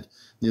implant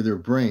near their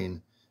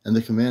brain, and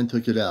the command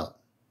took it out.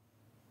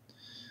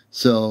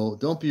 So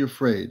don't be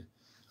afraid.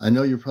 I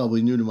know you're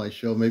probably new to my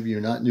show. Maybe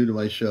you're not new to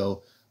my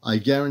show. I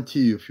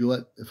guarantee you,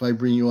 if I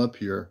bring you up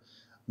here,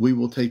 we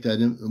will take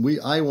that.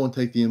 I won't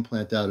take the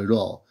implant out at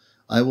all.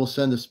 I will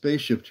send a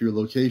spaceship to your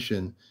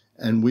location,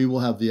 and we will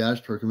have the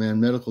Ashtar Command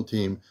medical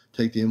team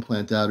take the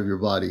implant out of your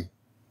body.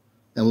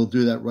 And we'll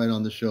do that right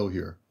on the show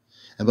here.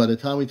 And by the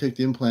time we take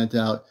the implant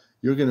out,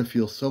 you're going to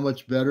feel so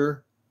much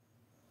better.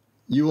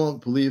 You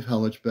won't believe how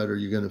much better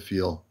you're going to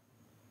feel.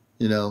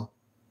 You know,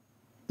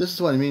 this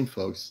is what I mean,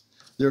 folks.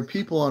 There are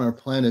people on our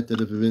planet that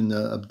have been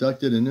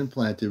abducted and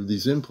implanted with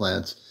these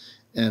implants,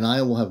 and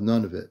I will have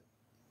none of it.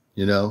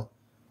 You know,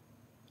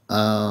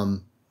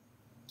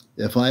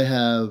 if I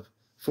have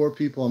 4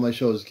 people on my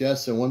show as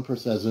guests and 1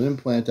 person has an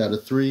implant out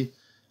of 3,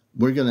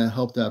 we're going to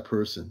help that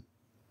person.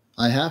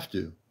 I have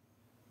to.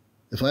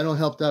 If I don't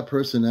help that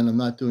person, then I'm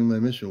not doing my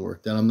mission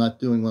work. Then I'm not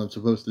doing what I'm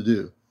supposed to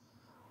do.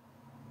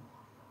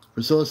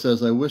 Priscilla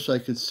says, I wish I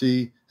could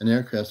see an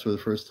aircraft for the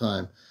first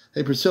time.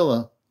 Hey,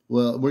 Priscilla,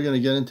 well, we're going to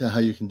get into how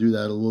you can do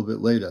that a little bit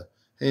later.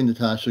 Hey,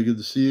 Natasha, good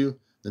to see you.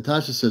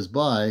 Natasha says,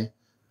 bye.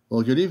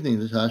 Well, good evening,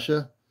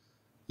 Natasha.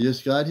 You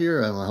just got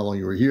here? I don't know how long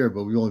you were here,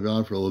 but we've only been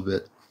on for a little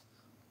bit.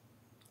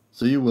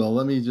 So you will.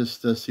 Let me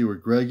just see where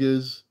Greg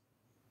is.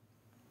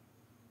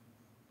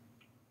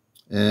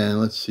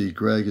 And let's see,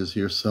 Greg is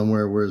here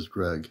somewhere. Where's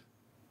Greg?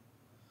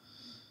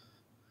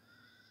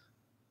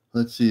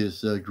 Let's see,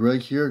 is Greg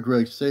here?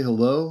 Greg, say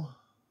hello.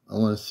 I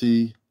want to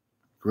see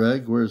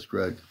Greg. Where's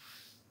Greg?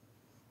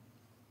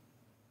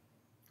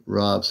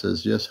 Rob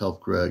says, yes, help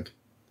Greg.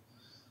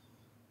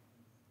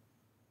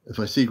 If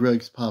I see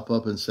Greg's pop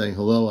up and saying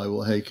hello, I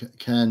will, hey,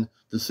 can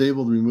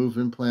disabled remove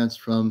implants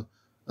from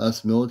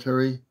us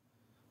military?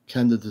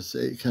 Can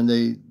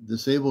they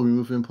disable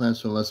remove implants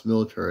from us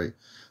military?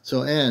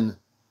 So, Anne,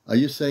 are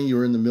you saying you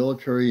were in the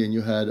military and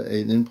you had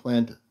an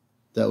implant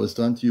that was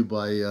done to you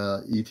by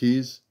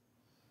ETs?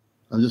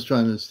 I'm just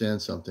trying to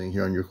understand something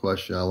here on your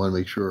question. I want to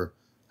make sure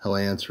how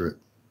I answer it.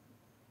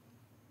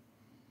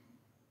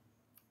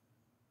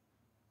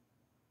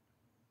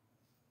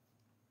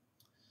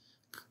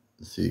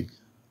 Let's see.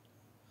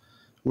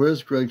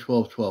 Where's Greg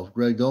 1212?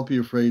 Greg, don't be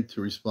afraid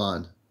to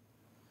respond.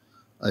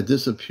 I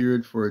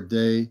disappeared for a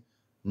day.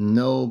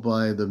 No,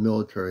 by the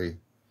military.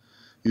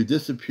 You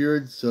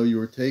disappeared, so you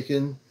were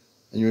taken,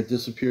 and you were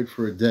disappeared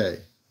for a day.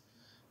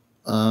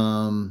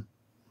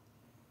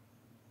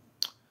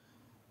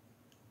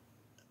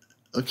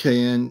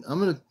 Okay, and I'm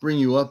going to bring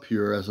you up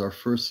here as our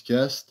first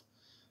guest.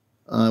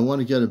 I want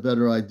to get a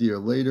better idea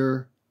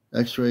later.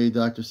 X-ray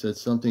doctor said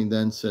something,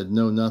 then said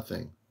no,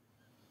 nothing.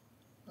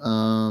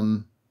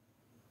 Um,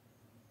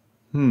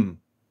 I'm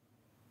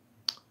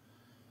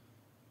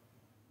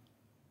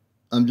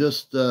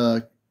just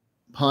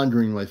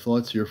pondering my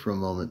thoughts here for a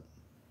moment.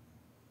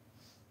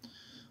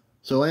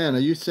 So, Anne, are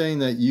you saying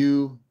that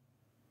you...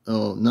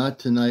 Oh, not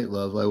tonight,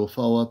 love. I will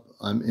follow up.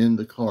 I'm in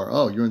the car.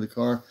 Oh, you're in the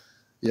car?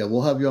 Yeah,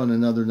 we'll have you on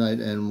another night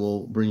and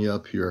we'll bring you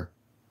up here.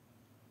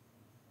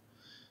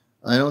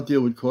 I don't deal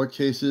with court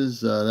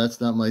cases.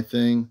 That's not my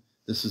thing.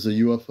 This is a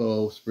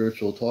UFO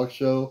spiritual talk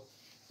show.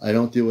 I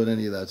don't deal with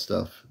any of that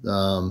stuff.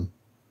 No,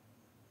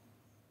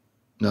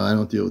 I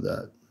don't deal with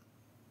that.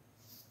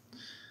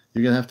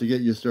 You're going to have to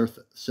get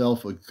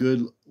yourself a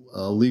good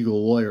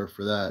legal lawyer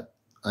for that.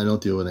 I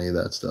don't deal with any of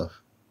that stuff.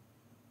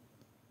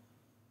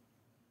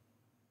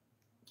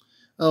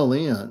 Oh,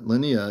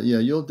 Linnea, yeah,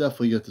 you'll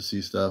definitely get to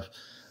see stuff.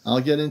 I'll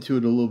get into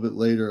it a little bit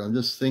later. I'm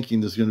just thinking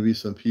there's going to be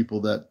some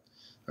people that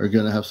are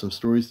going to have some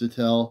stories to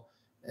tell.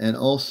 And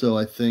also,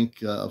 I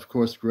think, of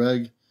course,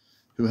 Greg,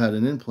 who had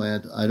an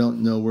implant, I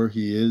don't know where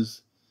he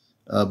is,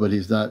 but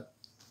he's not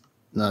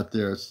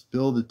there.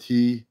 Spill the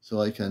tea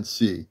so I can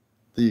see.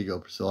 There you go,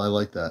 Priscilla. I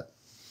like that.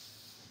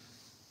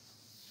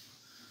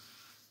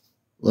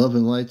 Love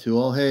and light to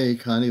all. Hey,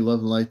 Connie,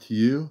 love and light to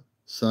you.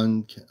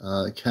 Son,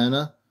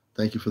 Canna,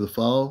 thank you for the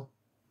follow.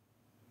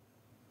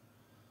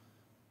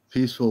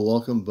 Peaceful,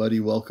 welcome,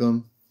 buddy,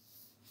 welcome.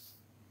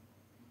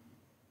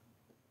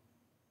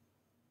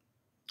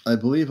 I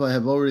believe I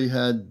have already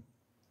had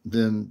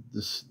them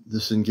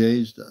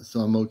disengaged, so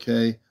I'm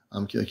okay.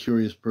 I'm a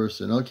curious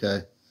person.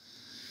 Okay.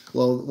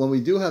 Well, when we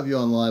do have you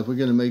on live, we're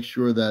going to make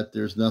sure that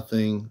there's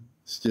nothing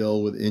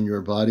still within your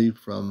body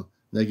from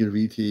negative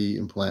ET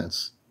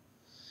implants.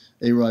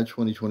 A-Rod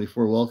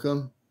 2024,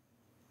 welcome.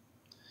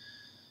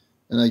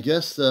 And I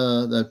guess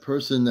that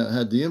person that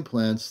had the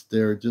implants,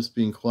 they're just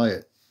being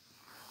quiet.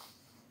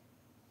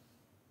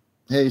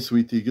 Hey,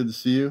 sweetie, good to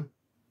see you.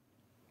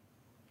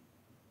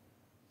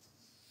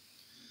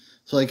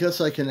 So I guess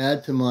I can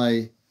add to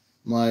my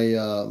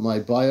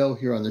bio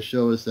here on the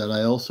show is that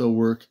I also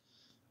work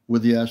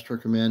with the Ashtar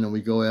Command, and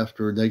we go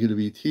after negative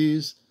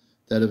ETs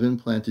that have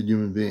implanted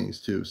human beings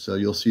too. So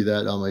you'll see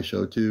that on my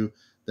show too,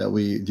 that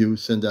we do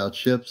send out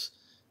ships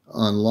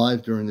on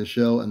live during the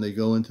show, and they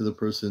go into the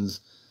person's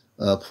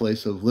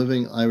place of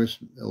living. Irish,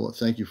 well,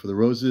 thank you for the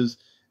roses,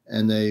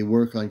 and they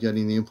work on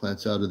getting the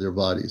implants out of their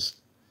bodies.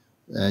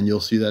 And you'll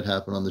see that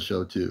happen on the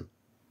show too.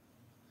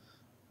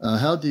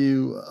 How do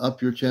you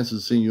up your chances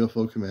of seeing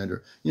UFO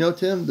Commander? You know,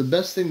 Tim, the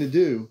best thing to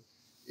do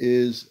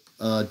is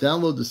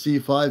download the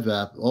C5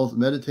 app.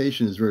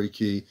 Meditation is very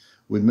key.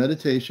 With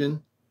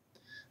meditation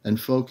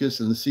and focus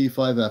and the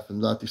C5 app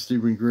from Dr.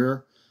 Stephen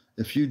Greer,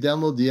 if you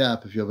download the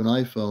app, if you have an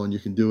iPhone, you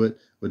can do it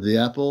with the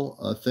Apple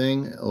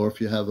thing, or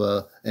if you have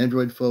an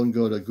Android phone,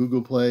 go to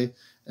Google Play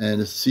and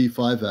the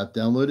C5 app,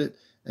 download it,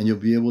 and you'll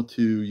be able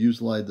to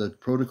utilize the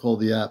protocol of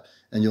the app,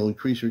 and you'll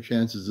increase your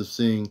chances of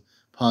seeing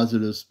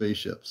positive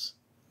spaceships.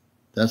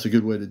 That's a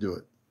good way to do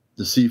it.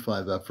 The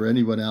C5 app for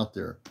anyone out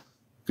there.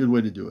 Good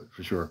way to do it,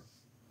 for sure.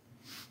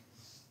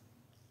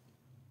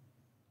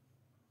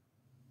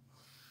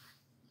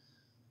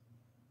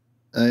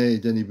 Hey,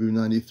 Denny Boo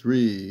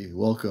 93,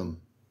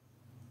 welcome.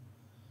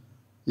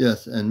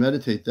 Yes, and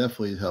meditate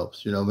definitely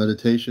helps. You know,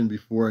 meditation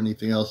before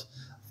anything else.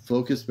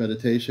 Focused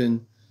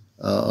meditation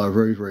are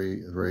very,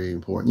 very, very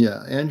important.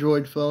 Yeah,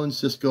 Android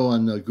phones, just go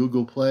on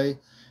Google Play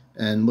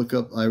and look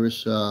up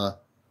Irish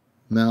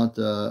Mount.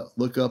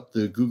 Look up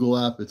the Google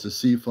app. It's a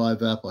C5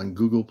 app on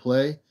Google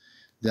Play.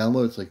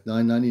 Download. It's like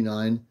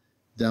 $9.99.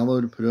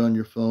 Download it, put it on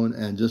your phone,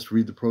 and just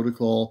read the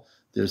protocol.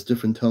 There's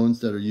different tones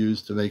that are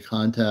used to make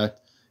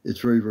contact. It's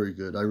very, very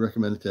good. I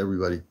recommend it to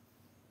everybody.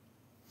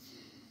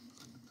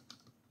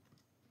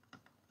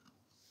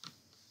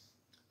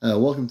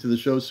 Welcome to the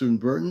show, Susan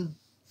Burton.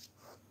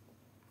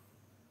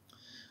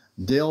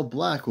 Dale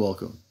Black,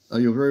 welcome.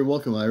 You're very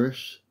welcome,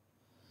 Irish.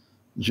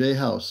 J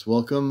House,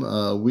 welcome.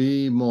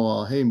 We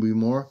More, hey, We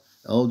More.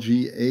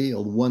 LGA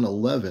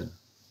 111.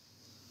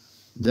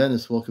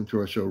 Dennis, welcome to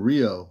our show.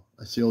 Rio,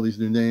 I see all these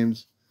new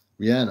names.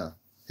 Rihanna,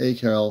 hey,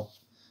 Carol.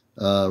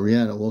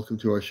 Rihanna, welcome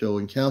to our show.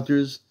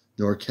 Encounters,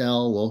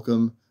 NorCal,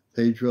 welcome.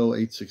 Pedro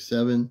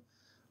 867.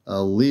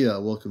 Leah,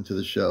 welcome to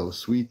the show.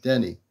 Sweet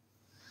Denny.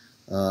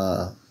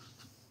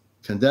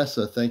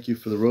 Condessa, thank you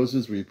for the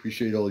roses. We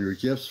appreciate all your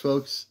gifts,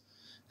 folks.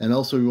 And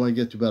also, we want to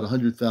get to about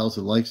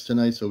 100,000 likes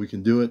tonight so we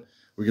can do it.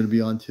 We're going to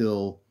be on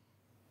till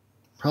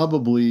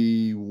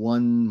probably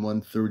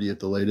 1:30 at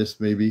the latest,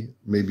 maybe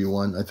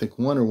 1. I think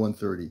 1 or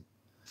 1:30.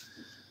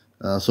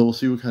 So we'll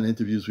see what kind of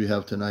interviews we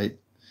have tonight.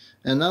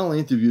 And not only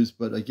interviews,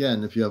 but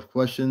again, if you have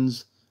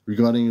questions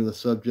regarding the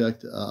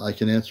subject, I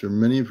can answer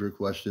many of your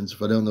questions.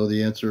 If I don't know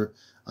the answer,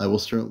 I will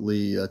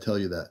certainly tell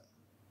you that.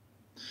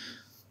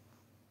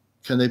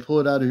 Can they pull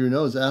it out of your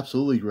nose?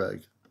 Absolutely,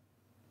 Greg.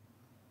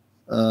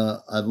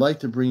 I'd like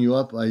to bring you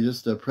up. I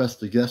just pressed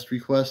the guest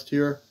request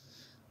here.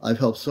 I've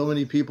helped so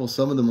many people.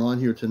 Some of them are on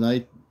here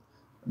tonight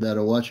that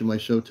are watching my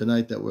show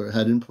tonight that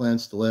had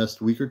implants the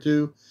last week or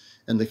two,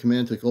 and the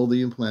command took all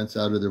the implants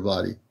out of their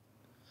body.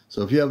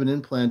 So if you have an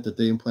implant that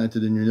they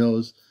implanted in your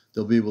nose,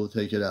 they'll be able to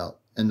take it out.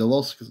 and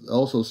they'll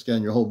also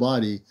scan your whole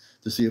body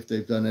to see if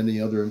they've done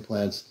any other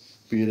implants,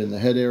 be it in the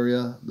head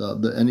area,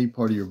 any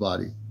part of your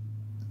body.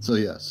 So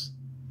yes.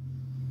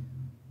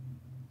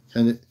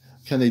 Can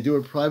they do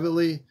it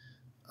privately?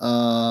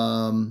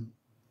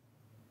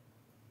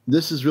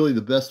 This is really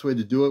the best way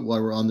to do it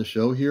while we're on the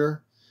show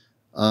here.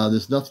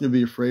 There's nothing to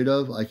be afraid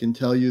of. I can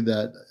tell you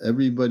that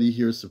everybody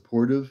here is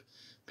supportive.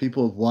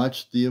 People have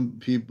watched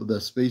the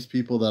space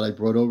people that I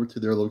brought over to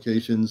their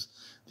locations,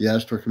 the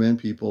Ashtar Command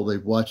people.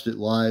 They've watched it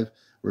live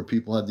where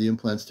people had the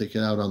implants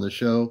taken out on the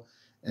show.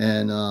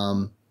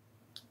 And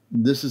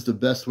this is the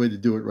best way to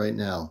do it right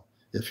now.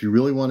 If you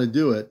really want to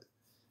do it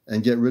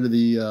and get rid of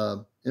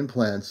the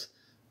implants,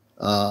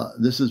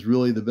 this is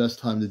really the best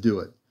time to do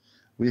it.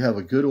 We have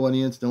a good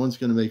audience. No one's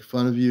going to make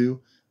fun of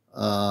you.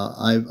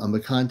 I'm a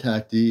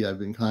contactee. I've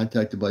been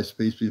contacted by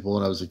space people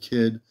when I was a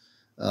kid.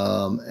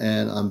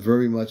 And I'm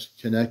very much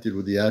connected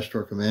with the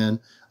Ashtar Command.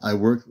 I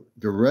work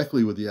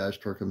directly with the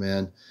Ashtar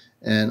Command,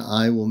 and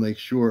I will make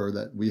sure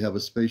that we have a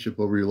spaceship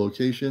over your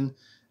location.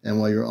 And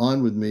while you're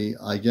on with me,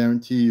 I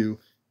guarantee you,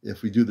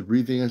 if we do the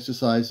breathing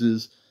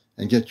exercises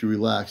and get you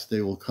relaxed,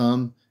 they will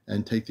come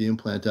and take the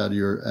implant out of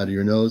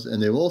your nose,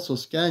 and they will also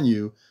scan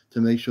you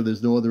to make sure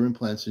there's no other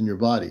implants in your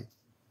body.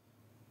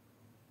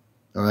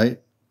 All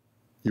right?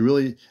 You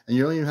don't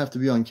even have to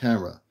be on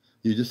camera.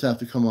 You just have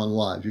to come on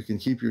live. You can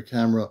keep your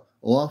camera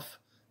off,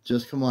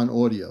 just come on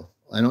audio.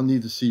 I don't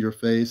need to see your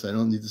face. I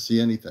don't need to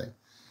see anything.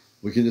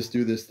 We can just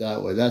do this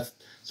that way.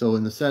 So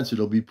in the sense,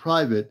 it'll be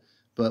private,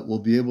 but we'll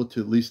be able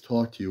to at least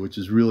talk to you, which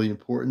is really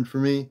important for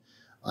me.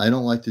 I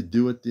don't like to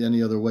do it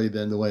any other way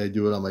than the way I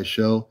do it on my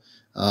show.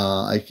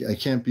 I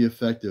can't be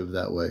effective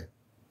that way.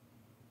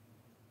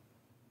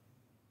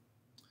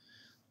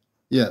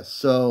 Yes,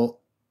 so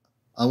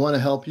I want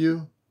to help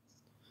you.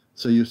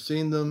 So you've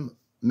seen them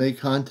make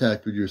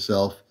contact with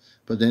yourself,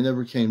 but they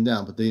never came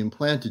down, but they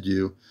implanted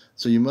you.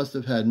 So you must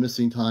have had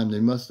missing time. They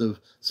must have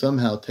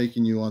somehow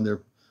taken you on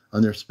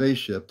their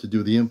spaceship to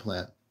do the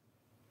implant.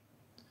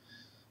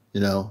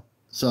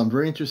 So I'm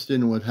very interested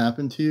in what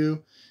happened to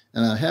you.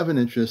 And I have an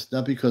interest,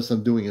 not because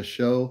I'm doing a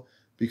show,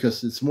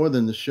 because it's more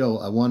than the show.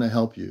 I want to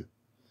help you.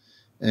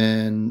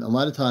 And a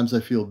lot of times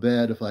I feel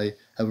bad if I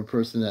have a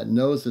person that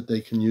knows that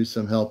they can use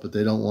some help, but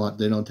they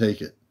don't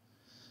take it.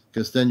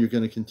 Because then you're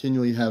going to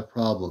continually have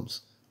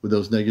problems with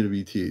those negative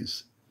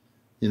ETs,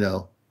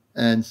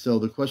 And so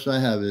the question I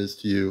have is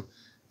to you,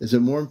 is it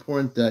more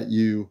important that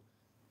you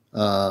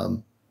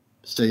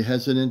stay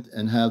hesitant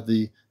and have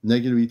the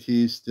negative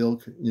ETs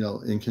still,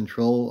 in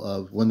control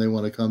of when they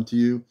want to come to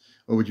you?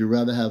 Or would you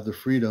rather have the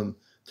freedom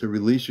to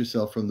release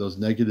yourself from those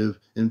negative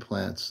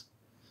implants?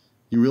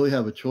 You really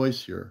have a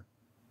choice here,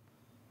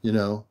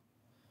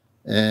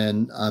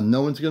 And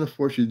no one's going to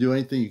force you to do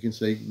anything. You can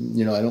say,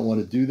 I don't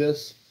want to do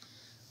this.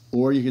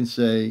 Or you can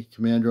say,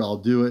 Commander, I'll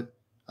do it.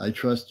 I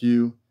trust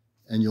you,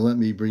 and you'll let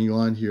me bring you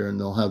on here, and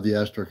they'll have the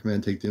Ashtar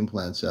Command take the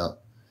implants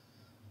out.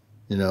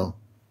 No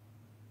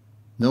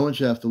one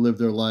should have to live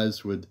their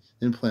lives with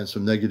implants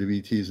from negative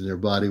ETs in their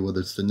body, whether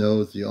it's the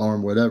nose, the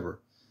arm,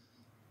 whatever.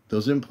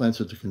 Those implants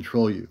are to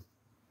control you.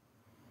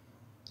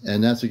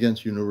 And that's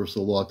against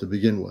universal law to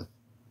begin with.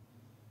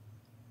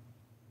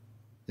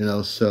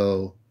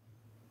 So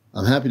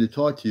I'm happy to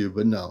talk to you,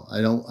 but no,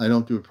 I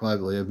don't do it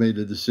privately. I've made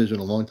a decision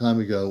a long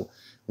time ago.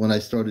 When I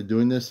started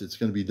doing this, it's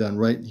going to be done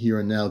right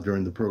here and now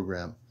during the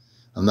program.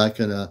 I'm not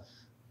going to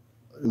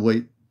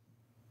wait,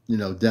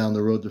 down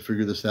the road to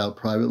figure this out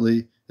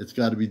privately. It's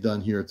got to be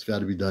done here. It's got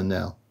to be done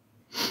now.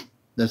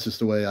 That's just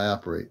the way I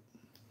operate.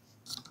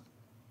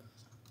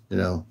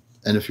 And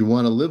if you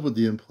want to live with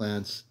the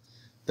implants,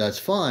 that's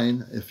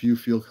fine. If you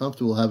feel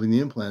comfortable having the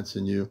implants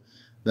in you,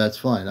 that's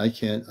fine. I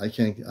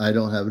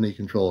don't have any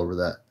control over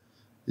that.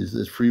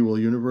 It's free will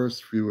universe,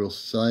 free will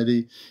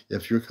society.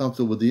 If you're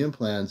comfortable with the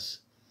implants,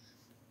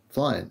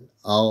 fine.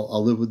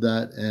 I'll live with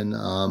that, and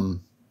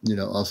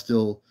I'll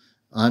still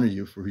honor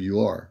you for who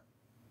you are.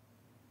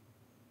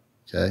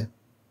 Okay.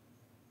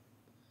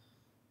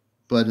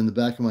 But in the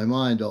back of my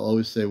mind, I'll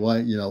always say, why,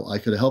 I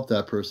could have helped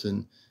that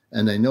person,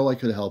 and they know I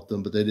could have helped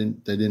them, but they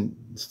didn't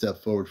step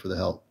forward for the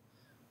help,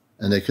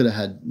 and they could have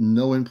had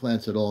no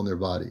implants at all in their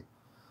body.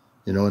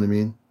 You know what I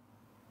mean?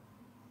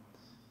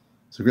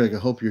 So, Greg, I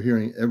hope you're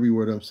hearing every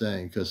word I'm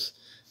saying, because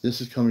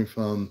this is coming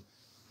from,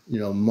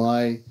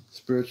 my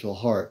spiritual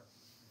heart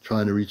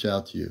trying to reach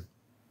out to you.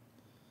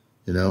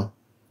 And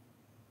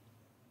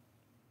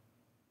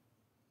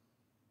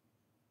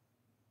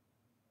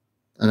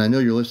I know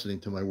you're listening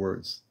to my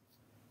words.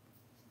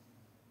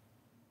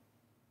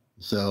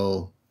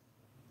 So,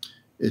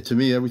 to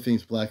me,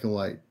 everything's black and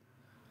white.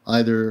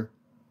 Either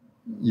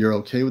you're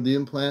okay with the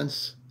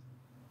implants,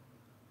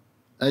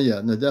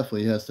 and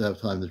definitely he has to have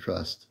time to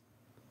trust,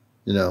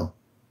 And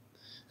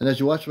as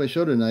you watch my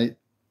show tonight,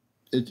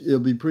 it'll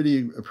be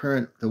pretty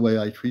apparent the way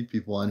I treat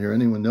people on here.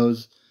 Anyone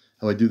knows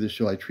how I do this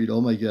show. I treat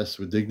all my guests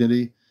with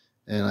dignity,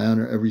 and I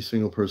honor every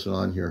single person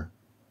on here.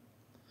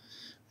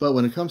 But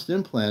when it comes to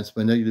implants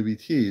by negative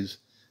ETs,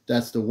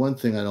 that's the one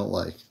thing I don't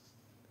like.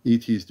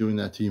 ETs doing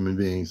that to human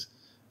beings.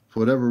 For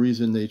whatever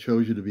reason they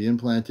chose you to be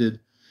implanted,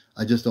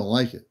 I just don't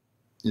like it.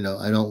 You know,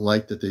 I don't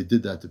like that they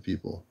did that to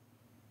people.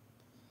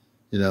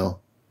 You know,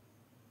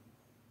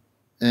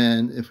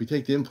 and if we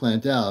take the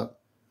implant out,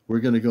 we're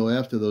going to go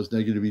after those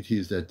negative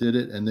ETs that did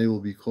it, and they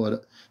will be caught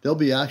up. They'll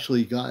be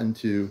actually gotten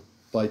to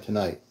by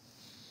tonight.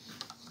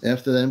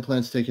 After the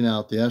implant's taken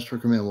out, the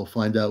Ashtar Command will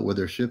find out where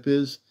their ship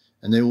is,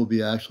 and they will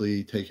be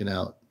actually taken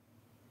out.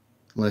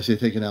 When I say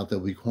taken out, they'll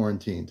be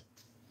quarantined.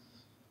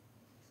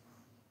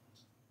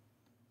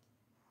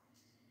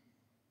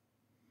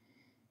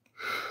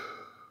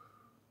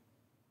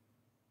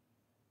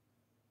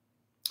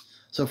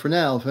 So for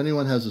now, if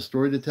anyone has a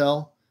story to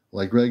tell,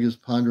 like Greg is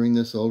pondering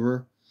this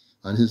over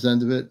on his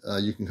end of it,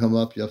 you can come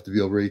up. You have to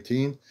be over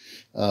 18.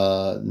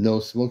 No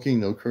smoking,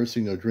 no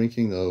cursing, no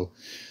drinking, no,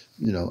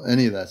 you know,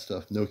 any of that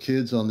stuff. No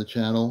kids on the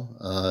channel.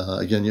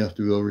 Again, you have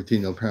to be over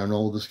 18. No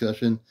paranormal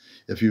discussion.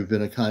 If you've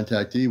been a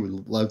contactee,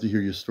 we'd love to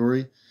hear your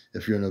story.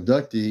 If you're an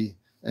abductee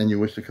and you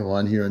wish to come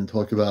on here and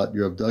talk about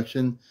your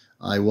abduction,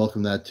 I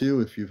welcome that too.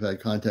 If you've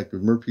had contact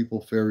with mer people,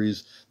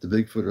 fairies, the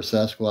Bigfoot or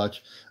Sasquatch,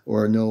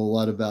 or know a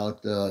lot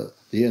about the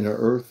Inner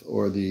Earth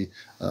or the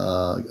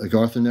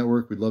Agartha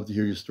Network, we'd love to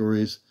hear your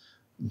stories.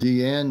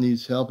 Deanne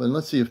needs help, and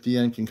let's see if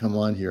Deanne can come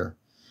on here.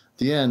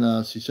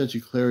 Deanne, she said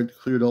she cleared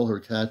all her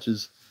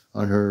caches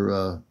on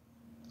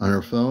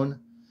her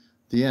phone.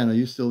 Deanne, are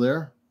you still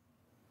there?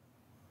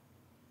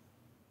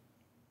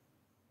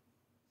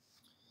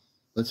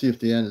 Let's see if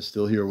Deanne is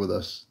still here with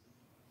us.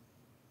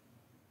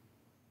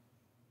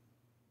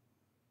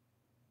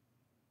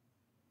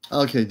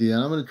 Okay,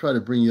 Deanne, I'm going to try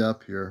to bring you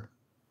up here.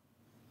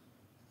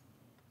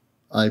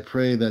 I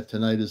pray that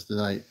tonight is the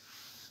night.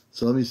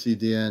 So let me see,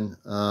 Deanne.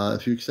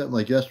 If you accept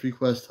my guest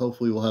request,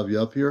 hopefully we'll have you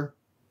up here.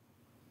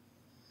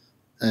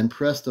 And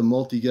press the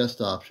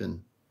multi-guest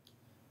option.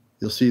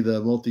 You'll see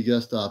the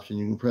multi-guest option.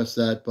 You can press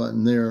that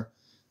button there,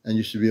 and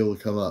you should be able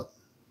to come up.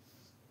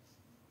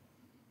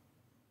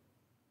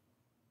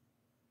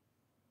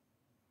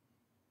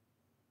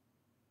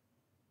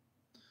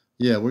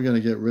 Yeah, we're going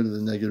to get rid of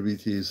the negative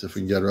ETs if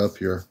we can get her up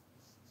here.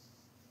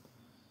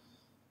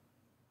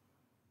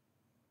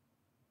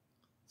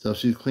 So if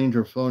she's cleaned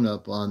her phone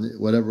up on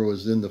whatever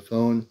was in the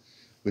phone,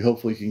 we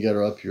hopefully can get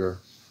her up here.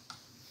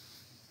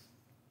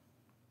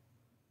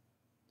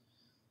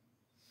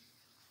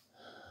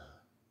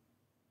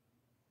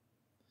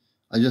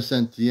 I just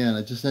sent Deanne,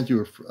 I just sent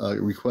you a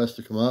request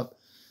to come up.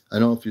 I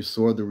don't know if you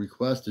saw the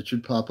request. It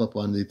should pop up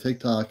on the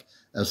TikTok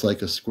as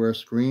like a square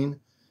screen,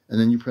 and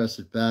then you press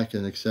it back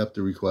and accept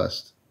the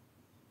request.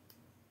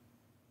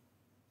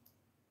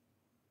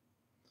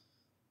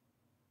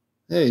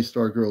 Hey,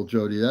 Stargirl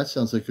Jody, that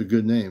sounds like a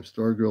good name.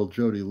 Stargirl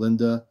Jody,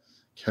 Linda,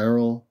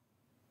 Carol,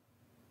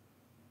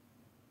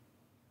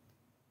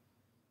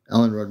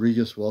 Alan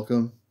Rodriguez,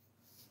 welcome.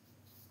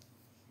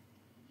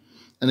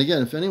 And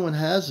again, if anyone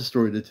has a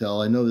story to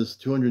tell, I know there's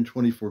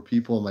 224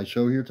 people on my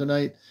show here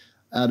tonight.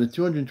 Out of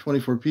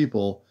 224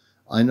 people,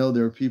 I know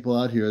there are people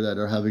out here that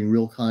are having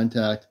real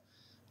contact,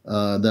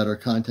 that are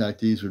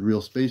contactees with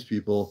real space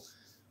people.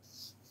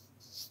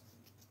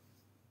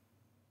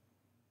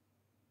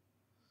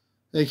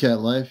 Hey, Cat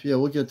Life. Yeah,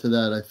 we'll get to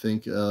that, I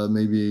think,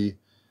 maybe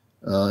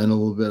in a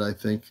little bit, I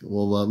think.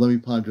 Well, let me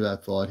ponder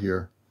that thought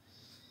here.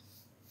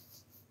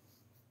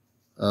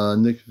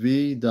 Nick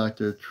V,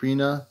 Dr.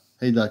 Trina.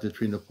 Hey, Dr.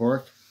 Trina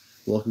Park.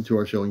 Welcome to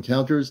our show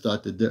Encounters.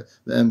 Dr.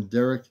 M.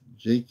 Derek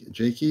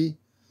Jakey.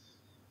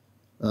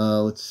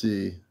 Let's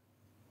see.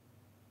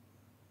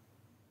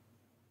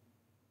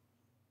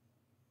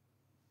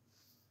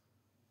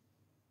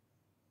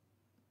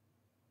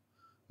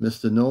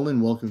 Mr.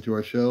 Nolan, welcome to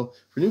our show.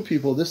 For new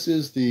people, this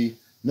is the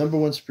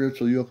 #1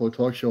 spiritual UFO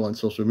talk show on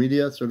social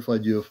media.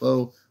 Certified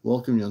UFO.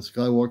 Welcome, Young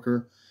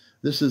Skywalker.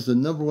 This is the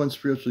 #1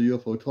 spiritual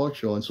UFO talk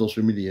show on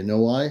social media. You know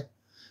why?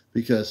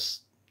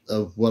 Because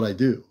of what I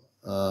do.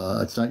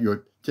 It's not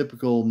your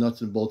typical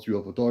nuts and bolts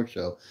UFO talk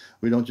show.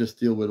 We don't just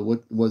deal with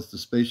what was the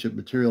spaceship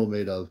material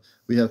made of.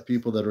 We have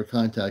people that are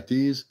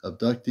contactees,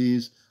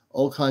 abductees,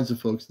 all kinds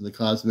of folks in the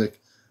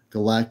cosmic,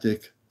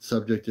 galactic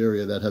subject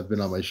area that have been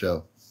on my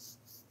show.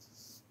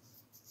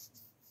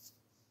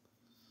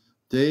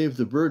 Dave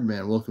the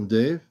Birdman. Welcome,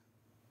 Dave.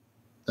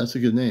 That's a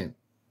good name.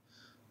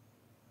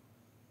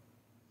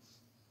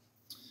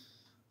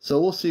 So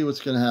we'll see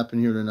what's going to happen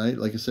here tonight.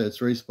 Like I said, it's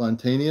very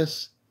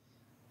spontaneous,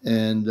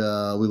 and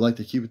we like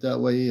to keep it that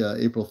way.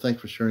 April,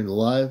 thanks for sharing the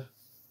live.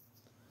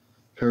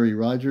 Perry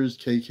Rogers,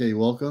 KK,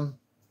 welcome.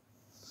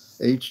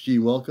 HG,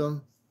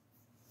 welcome.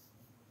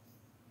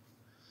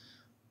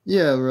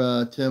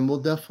 Yeah, Tim,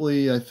 we'll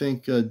definitely, I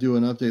think, do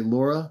an update.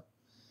 Laura,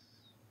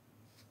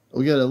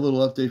 we got a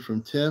little update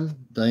from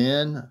Tim.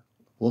 Diane,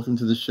 welcome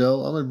to the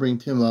show. I'm going to bring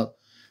Tim up.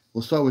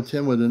 We'll start with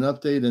Tim with an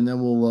update, and then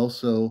we'll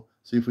also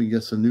see if we can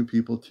get some new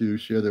people to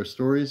share their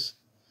stories.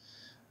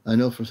 I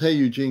know from, hey,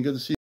 Eugene, good to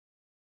see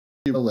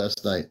you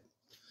last night.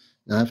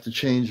 Now I have to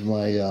change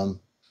my,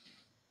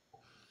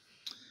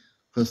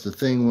 because the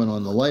thing went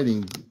on the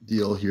lighting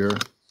deal here.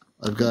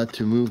 I've got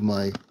to move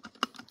my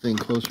thing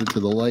closer to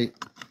the light.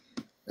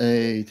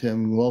 Hey,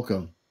 Tim,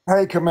 welcome.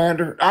 Hey,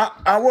 Commander.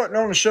 I wasn't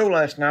on the show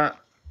last night.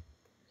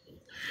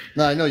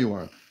 No, I know you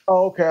weren't.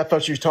 Oh, okay. I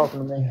thought you was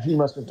talking to me. You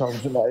must have been talking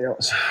to somebody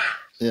else.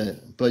 Yeah,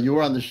 but you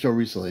were on the show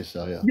recently,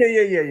 so yeah.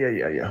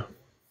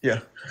 Yeah.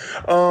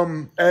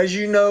 As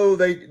you know,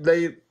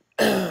 they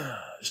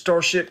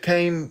Starship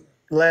came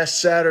last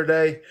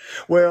Saturday.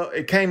 Well,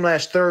 it came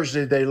last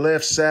Thursday. They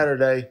left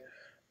Saturday,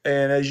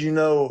 and as you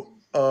know,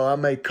 I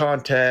made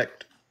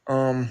contact.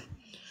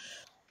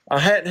 I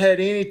hadn't had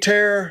any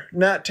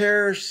night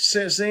terrors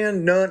since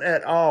then, none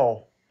at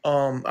all.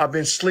 I've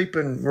been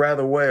sleeping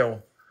rather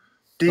well, Oh,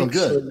 deep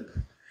good. sleep.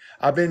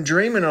 I've been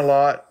dreaming a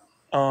lot.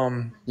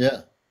 Um,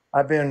 Yeah.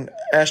 I've been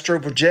astro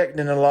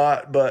projecting a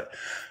lot, but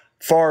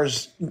far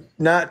as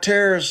night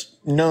terrors,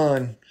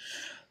 none.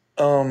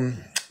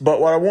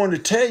 But what I wanted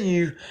to tell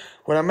you,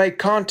 when I made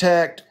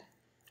contact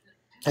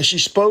and she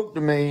spoke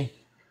to me,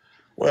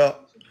 well,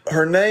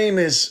 her name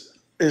is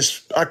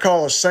I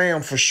call her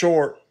Sam for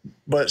short,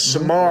 but Mm-hmm.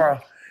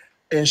 Samara,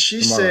 and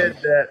she Tomorrow. said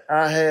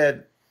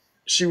that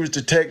she was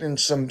detecting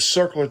some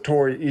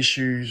circulatory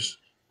issues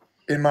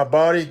in my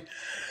body.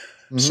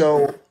 Mm-hmm.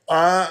 So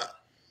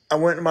I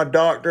went to my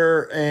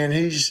doctor and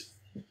he's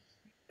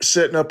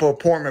setting up an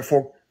appointment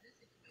for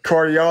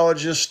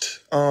cardiologist.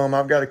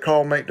 I've got to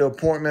call, make the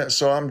appointment.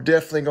 So I'm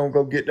definitely going to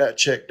go get that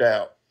checked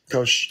out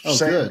because Oh,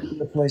 Sam good.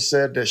 definitely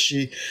said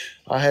that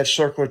I had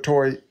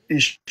circulatory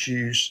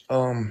issues.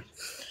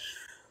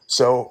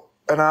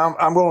 And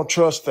I'm going to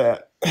trust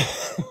that.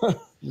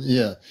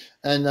 Yeah.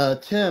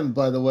 And Tim,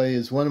 by the way,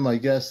 is one of my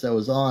guests that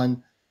was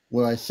on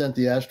where I sent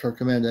the Ashtar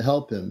Command to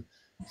help him.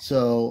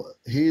 So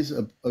he's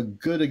a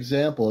good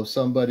example of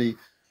somebody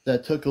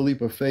that took a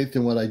leap of faith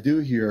in what I do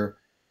here.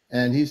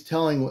 And he's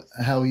telling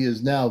how he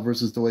is now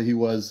versus the way he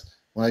was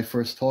when I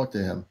first talked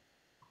to him.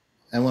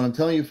 And what I'm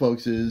telling you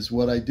folks is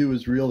what I do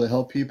is real to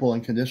help people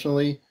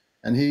unconditionally.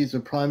 And he's a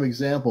prime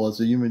example as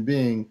a human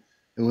being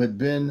who had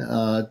been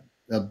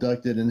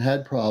abducted and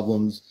had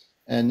problems.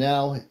 And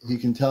now he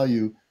can tell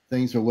you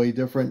things are way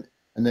different.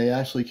 And they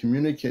actually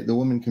communicate, the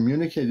woman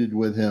communicated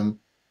with him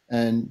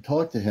and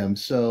talked to him.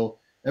 So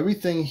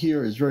everything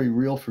here is very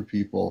real for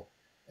people.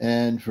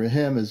 And for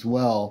him as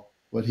well,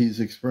 what he's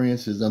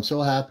experienced is I'm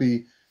so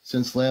happy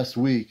since last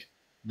week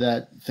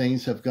that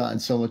things have gotten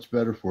so much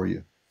better for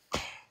you.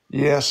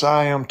 Yes,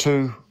 I am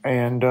too.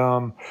 And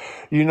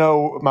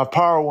my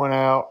power went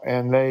out,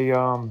 and they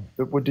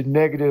with the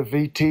negative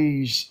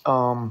VTs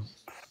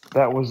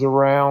that was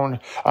around.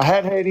 I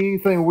hadn't had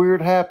anything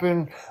weird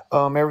happen.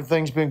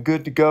 Everything's been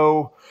good to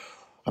go.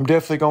 I'm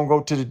definitely gonna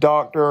go to the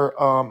doctor.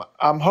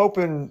 I'm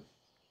hoping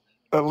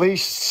at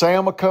least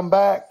Sam will come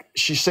back.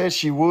 She said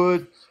she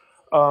would,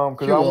 because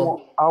She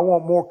will. I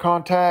want more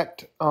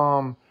contact.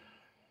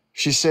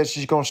 She said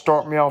she's going to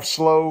start me off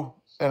slow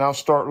and I'll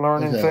start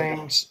learning Okay.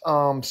 things.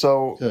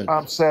 So Good.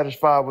 I'm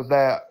satisfied with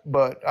that.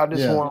 But I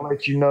just Yeah. want to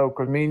let you know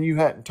because me and you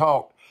hadn't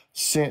talked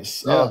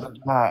since Yeah. the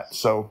night.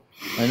 So,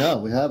 I know.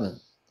 We haven't.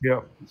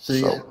 yep.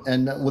 See, So,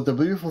 and what the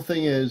beautiful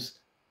thing is,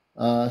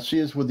 she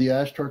is with the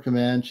Ashtar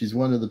Command. She's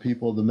one of the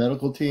people of the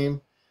medical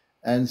team.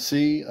 And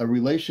see, a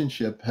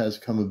relationship has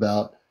come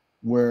about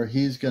where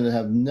he's going to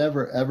have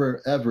never,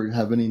 ever, ever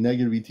have any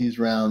negative ETs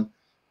around.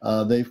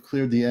 They've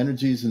cleared the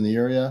energies in the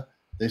area.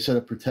 They set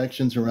up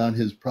protections around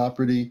his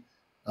property,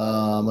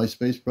 my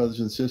space brothers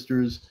and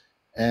sisters,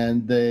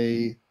 and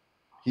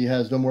he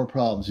has no more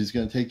problems. He's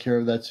going to take care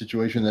of that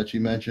situation that you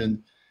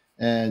mentioned,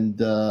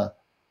 and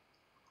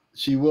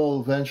she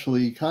will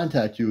eventually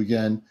contact you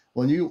again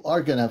when you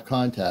are going to have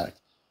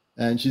contact,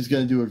 and she's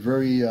going to do it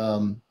very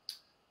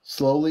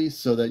slowly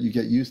so that you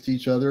get used to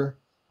each other.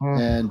 mm.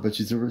 And but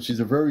she's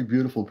a very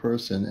beautiful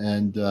person,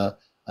 and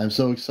I'm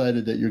so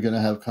excited that you're going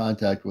to have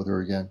contact with her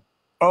again.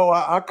 Oh,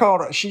 I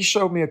called her. She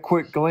showed me a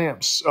quick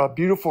glimpse. A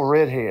beautiful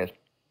redhead.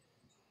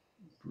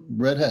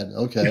 Redhead,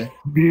 okay.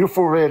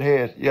 Beautiful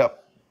redhead.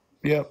 Yep.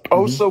 Yep.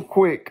 Oh, Hmm. so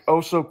quick.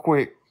 Oh, so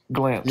quick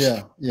glimpse.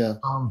 Yeah, yeah,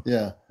 Um,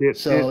 yeah. it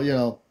So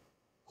split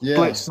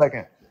yeah,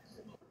 second.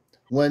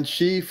 when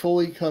she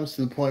fully comes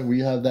to the point where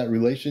you have that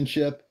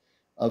relationship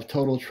of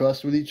total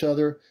trust with each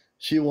other,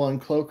 she will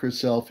uncloak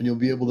herself and you'll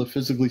be able to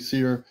physically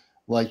see her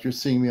like you're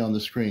seeing me on the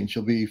screen.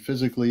 She'll be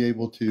physically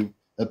able to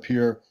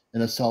appear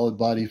in a solid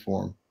body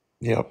form.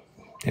 Yep.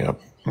 Yep.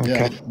 Yeah,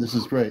 Okay. this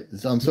is great.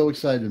 I'm so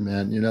excited,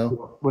 man, you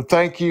know? Well,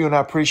 thank you, and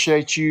I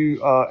appreciate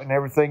you and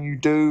everything you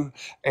do.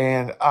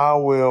 And I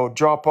will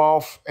drop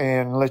off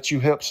and let you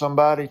help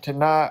somebody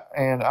tonight,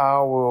 and I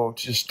will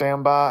just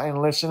stand by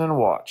and listen and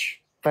watch.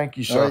 Thank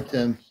you, All sir. right,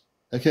 Tim.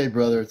 Okay,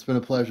 brother, it's been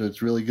a pleasure.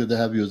 It's really good to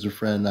have you as a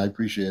friend. I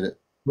appreciate it.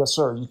 Yes,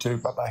 sir. You too.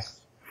 Bye bye.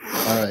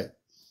 All right.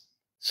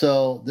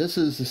 So this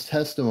is this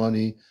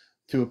testimony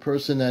to a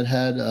person that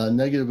had a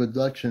negative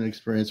abduction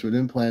experience with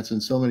implants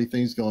and so many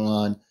things going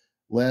on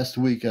last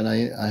week. And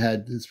I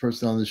had this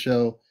person on the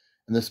show,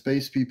 and the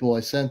space people I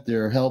sent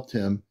there helped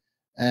him.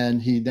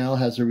 And he now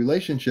has a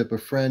relationship, a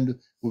friend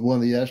with one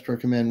of the Astro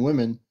Command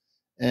women,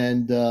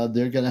 and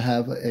they're going to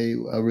have a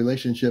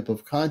relationship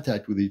of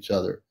contact with each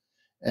other.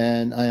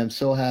 And I am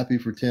so happy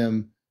for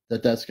Tim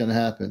that that's going to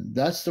happen.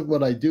 That's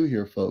what I do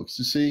here, folks.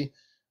 You see,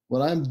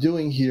 what I'm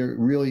doing here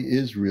really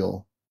is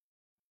real.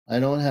 I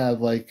don't have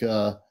like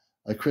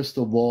a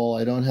crystal ball.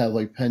 I don't have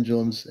like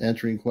pendulums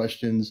answering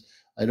questions.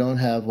 I don't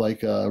have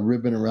like a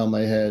ribbon around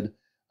my head.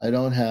 I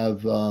don't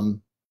have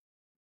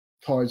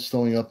cards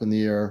throwing up in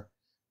the air.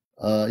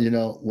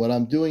 What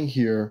I'm doing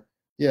here,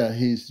 yeah,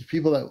 he's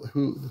people that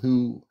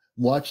who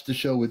watched the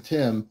show with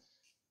Tim.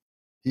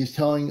 He's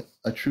telling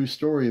a true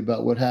story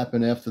about what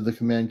happened after the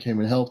command came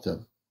and helped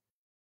him.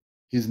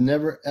 He's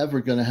never ever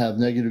going to have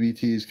negative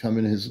ETs come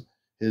in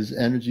his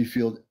energy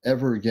field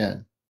ever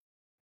again.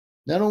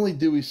 Not only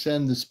do we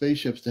send the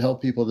spaceships to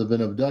help people that have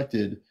been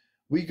abducted,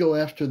 we go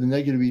after the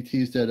negative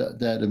ETs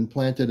that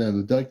implanted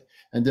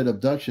and did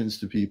abductions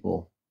to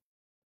people.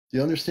 Do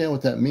you understand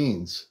what that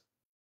means?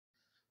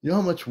 You know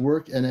how much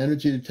work and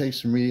energy it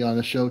takes for me on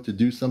a show to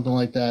do something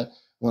like that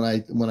when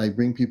I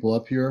bring people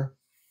up here?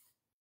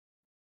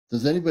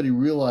 Does anybody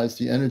realize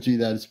the energy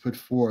that is put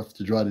forth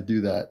to try to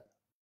do that?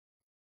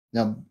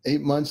 Now,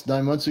 9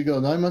 months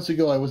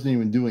ago, I wasn't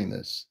even doing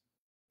this.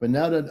 But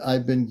now that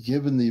I've been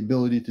given the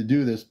ability to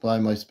do this by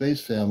my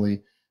space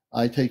family,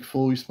 I take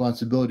full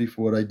responsibility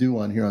for what I do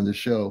on here on the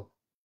show.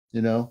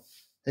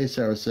 Hey,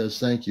 Sarah says,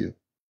 thank you.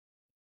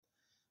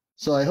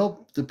 So I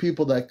hope the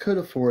people that could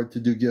afford to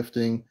do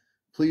gifting,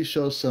 please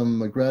show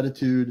some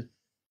gratitude,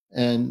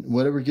 and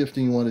whatever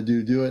gifting you want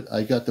to do it.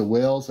 I got the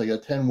whales. I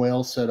got 10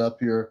 whales set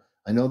up here.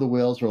 I know the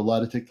whales are a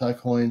lot of TikTok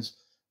coins,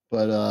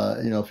 but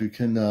if you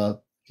can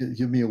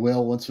give me a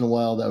whale once in a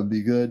while, that would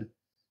be good.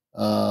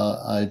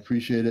 I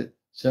appreciate it.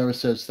 Sarah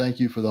says, thank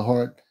you for the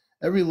heart.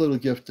 Every little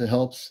gift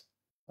helps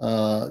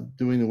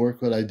doing the work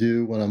that I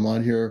do when I'm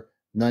on here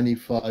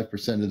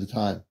 95% of the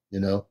time.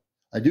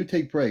 I do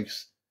take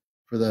breaks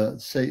for the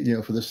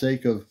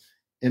sake of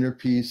inner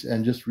peace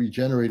and just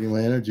regenerating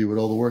my energy with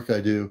all the work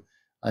I do.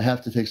 I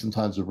have to take some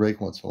time to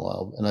break once in a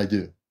while, and I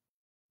do.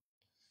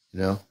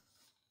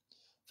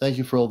 Thank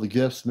you for all the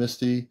gifts,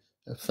 Misty.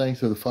 Thanks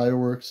for the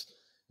fireworks.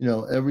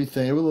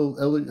 Everything,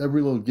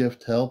 every little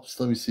gift helps.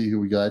 Let me see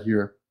who we got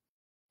here.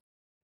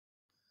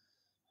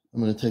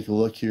 I'm going to take a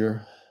look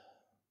here.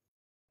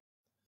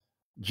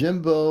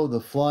 Jimbo, the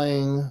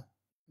flying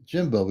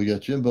Jimbo. We got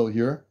Jimbo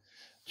here.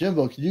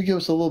 Jimbo, could you give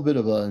us a little bit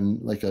of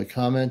a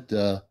comment?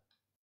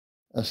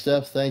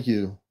 Steph, thank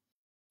you.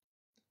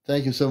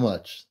 Thank you so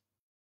much.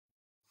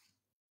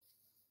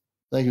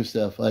 Thank you,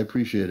 Steph. I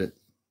appreciate it.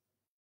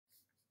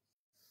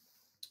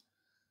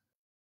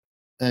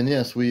 And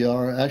yes, we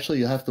are.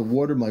 Actually, I have to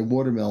water my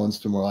watermelons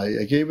tomorrow.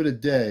 I gave it a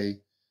day.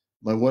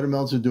 My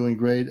watermelons are doing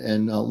great.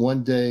 And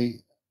one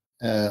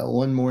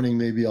morning,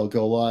 maybe I'll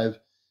go live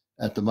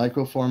at the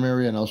microfarm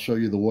area, and I'll show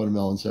you the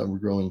watermelons that we're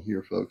growing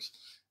here, folks.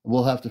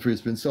 We'll have to figure.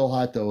 It's been so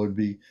hot, though. It would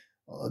be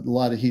a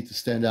lot of heat to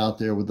stand out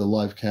there with the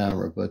live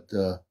camera. But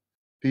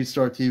Pete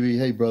Star TV,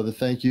 hey, brother,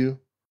 thank you.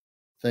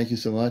 Thank you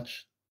so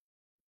much.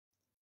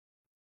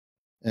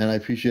 And I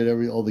appreciate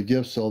all the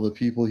gifts, all the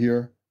people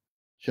here.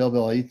 Shelby,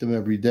 I eat them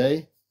every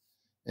day.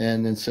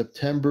 And in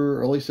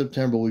early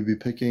September, we'll be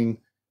picking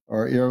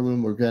our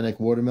heirloom organic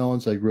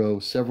watermelons. I grow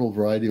several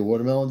variety of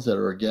watermelons that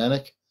are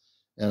organic,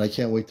 and I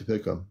can't wait to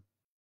pick them.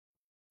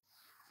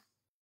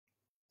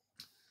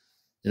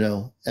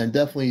 And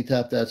definitely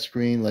tap that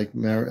screen like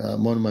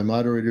one of my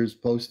moderators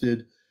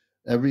posted.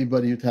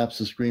 Everybody who taps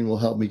the screen will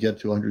help me get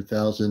to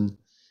 100,000.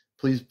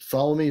 Please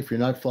follow me if you're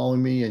not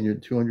following me, and you're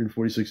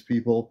 246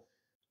 people.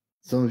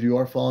 Some of you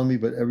are following me,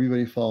 but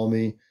everybody follow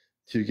me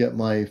to get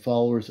my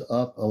followers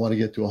up. I want to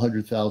get to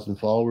 100,000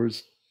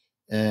 followers,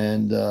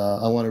 and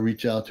I want to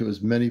reach out to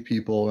as many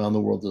people around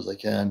the world as I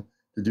can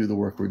to do the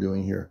work we're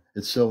doing here.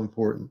 It's so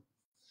important.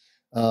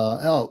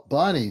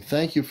 Bonnie,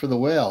 thank you for the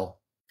whale.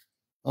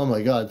 Oh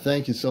my God,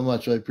 thank you so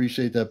much. I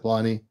appreciate that,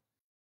 Bonnie.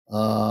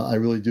 I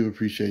really do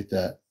appreciate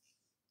that.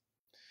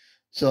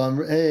 So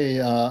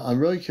I'm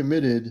really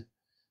committed,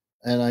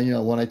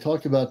 and when I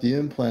talk about the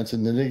implants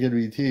and the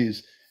negative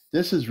ETs,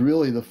 this is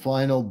really the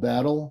final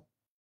battle.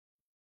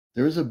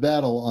 There is a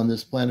battle on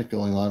this planet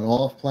going on.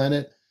 Off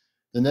planet,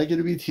 the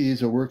negative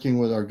ETs are working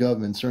with our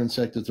government, certain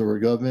sectors of our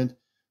government,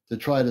 to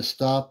try to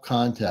stop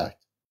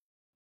contact.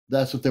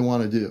 That's what they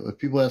want to do. If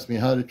people ask me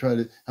how are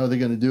they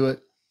going to do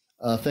it?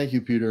 Thank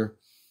you, Peter.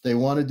 They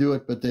want to do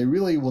it, but they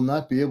really will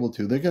not be able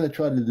to. They're going to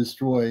try to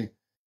destroy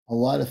a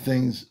lot of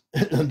things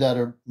that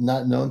are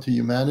not known to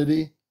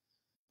humanity.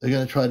 They're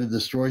going to try to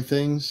destroy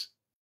things.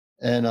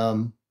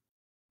 And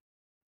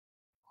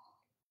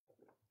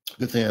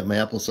good thing I have my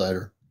apple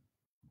cider.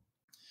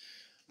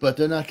 But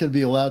they're not going to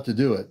be allowed to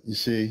do it, you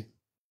see.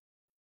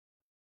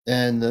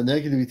 And the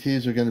negative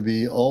ETs are going to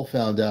be all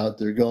found out.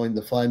 They're going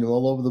to find them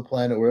all over the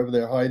planet, wherever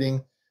they're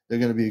hiding. They're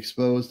going to be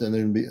exposed, and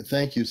they're going to be.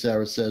 Thank you,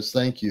 Sarah says.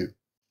 Thank you.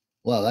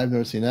 Wow, I've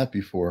never seen that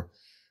before.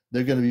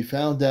 They're going to be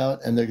found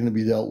out, and they're going to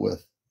be dealt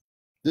with.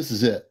 This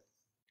is it.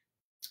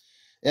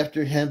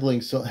 After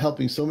helping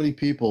so many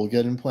people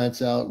get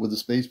implants out with the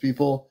space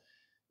people,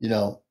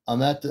 I'm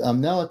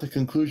now at the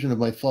conclusion of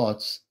my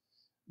thoughts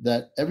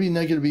that every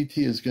negative ET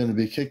is going to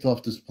be kicked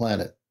off this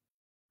planet.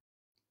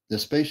 The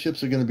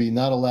spaceships are going to be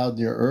not allowed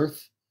near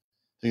Earth.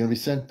 They're going to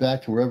be sent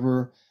back to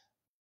wherever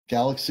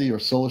galaxy or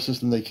solar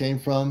system they came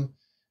from,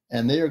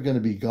 and they are going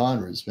to be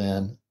goners,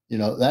 man.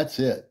 That's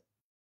it.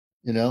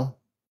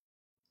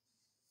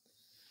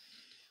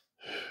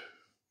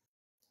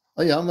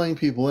 Oh yeah, I'm letting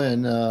people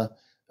in.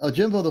 Oh,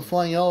 Jimbo the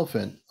Flying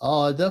Elephant.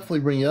 Oh, I'll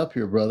definitely bring you up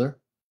here, brother.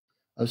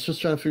 I was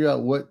just trying to figure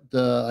out what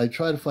I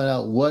try to find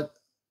out what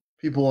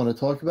people want to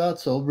talk about,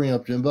 so I'll bring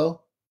up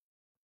Jimbo.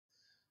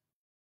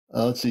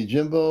 Let's see,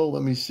 Jimbo.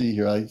 Let me see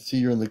here. I see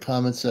you're in the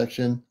comment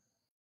section.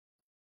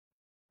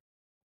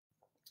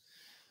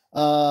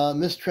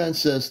 Miss Trent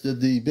says,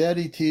 did the bad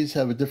ETs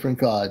have a different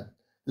God?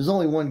 There's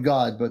only one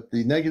God, but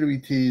the negative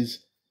ETs,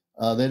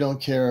 they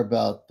don't care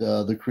about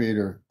the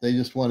creator. They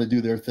just want to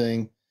do their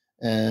thing,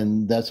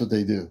 and that's what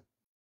they do.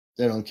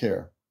 They don't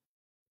care.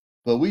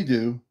 But we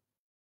do.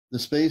 The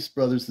space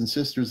brothers and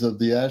sisters of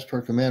the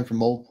Ashtar Command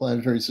from old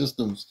planetary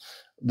systems,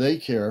 they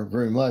care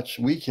very much.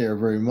 We care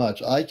very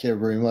much. I care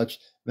very much.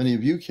 Many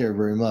of you care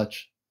very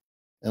much.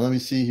 And let me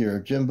see here.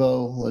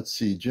 Jimbo, let's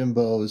see.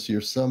 Jimbo is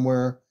here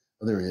somewhere.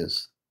 Oh, there he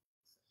is.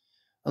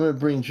 I'm going to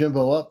bring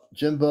Jimbo up.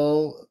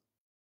 Jimbo,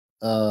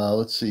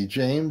 let's see.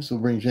 James, we'll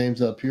bring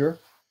James up here.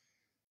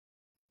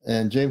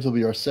 And James will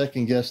be our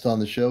second guest on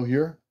the show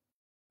here.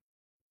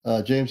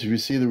 James, if you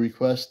see the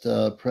request,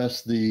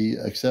 press the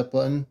accept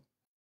button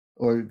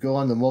or go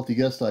on the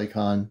multi-guest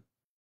icon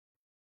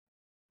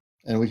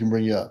and we can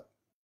bring you up.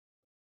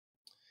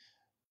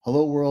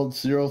 Hello World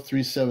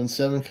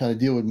 0377 kind of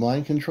deal with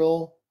mind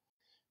control.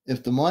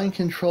 If the mind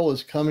control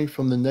is coming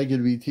from the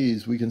negative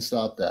ETs, we can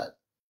stop that.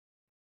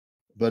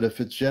 But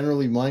if it's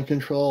generally mind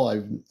control,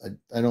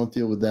 I don't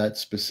deal with that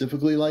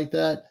specifically like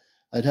that.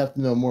 I'd have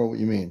to know more what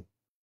you mean.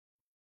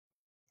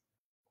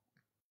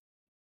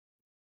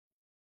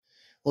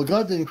 Well,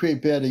 God didn't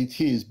create bad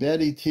ETs.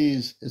 Bad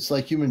ETs, it's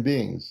like human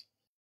beings.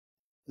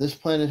 This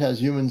planet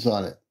has humans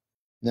on it.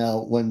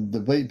 Now, when the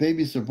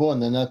babies are born,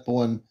 they're not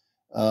born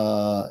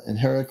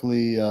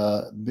inherently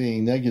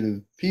being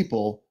negative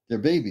people. They're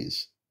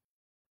babies.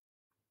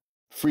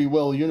 Free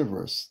will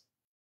universe.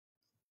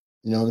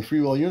 You know, in the free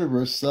will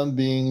universe, some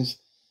beings,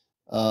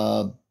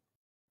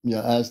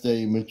 as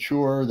they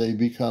mature, they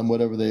become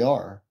whatever they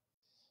are.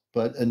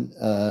 But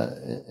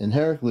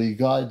inherently,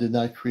 God did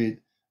not create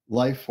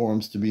life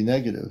forms to be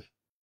negative.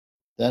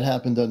 That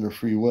happened under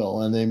free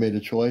will, and they made a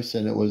choice,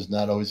 and it was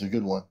not always a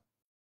good one.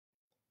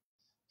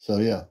 So,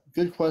 yeah,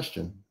 good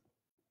question.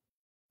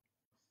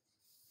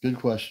 Good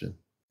question.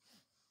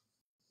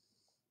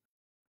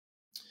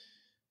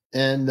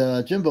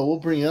 And Jimbo, we'll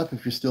bring you up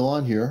if you're still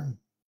on here.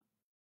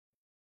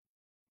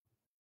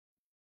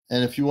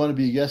 And if you want to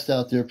be a guest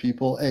out there,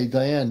 people, hey,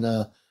 Deanne,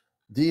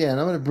 I'm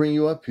going to bring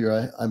you up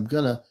here.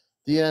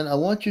 Deanne, I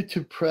want you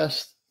to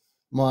press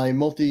my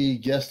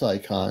multi-guest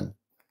icon.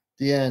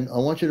 Deanne, I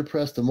want you to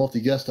press the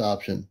multi-guest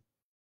option.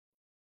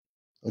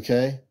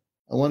 Okay?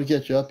 I want to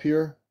get you up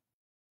here.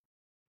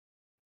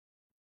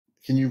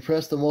 Can you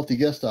press the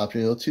multi-guest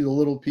option? You'll see the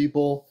little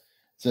people.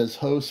 It says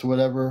host,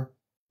 whatever.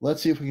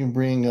 Let's see if we can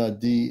bring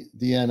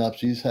Deanne up.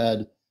 She's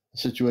had a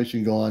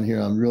situation go on here.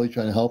 I'm really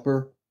trying to help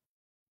her.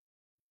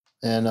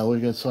 And we're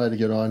going to try to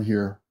get on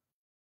here.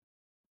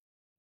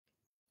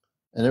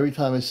 And every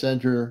time I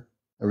send her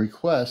a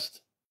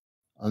request,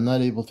 I'm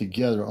not able to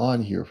get her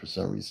on here for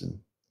some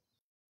reason.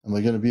 Am I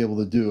going to be able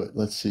to do it?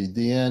 Let's see.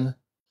 Deanne,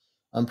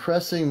 I'm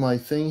pressing my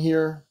thing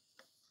here,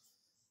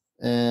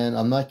 and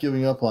I'm not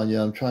giving up on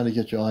you. I'm trying to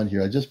get you on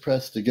here. I just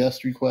pressed the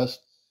guest request.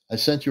 I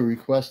sent you a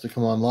request to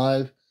come on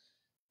live.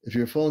 If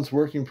your phone's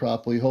working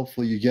properly,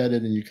 hopefully you get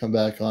it and you come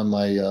back on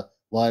my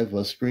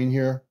live screen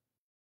here.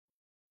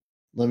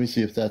 Let me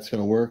see if that's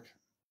going to work.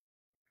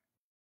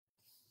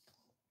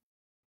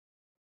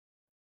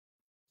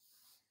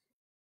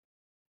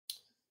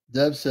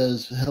 Deb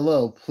says,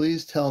 hello,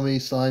 please tell me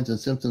signs and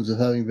symptoms of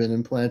having been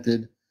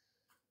implanted.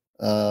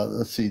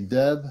 Let's see,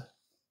 Deb.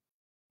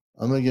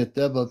 I'm going to get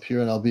Deb up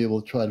here and I'll be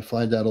able to try to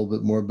find out a little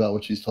bit more about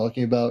what she's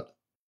talking about.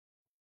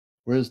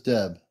 Where's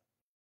Deb?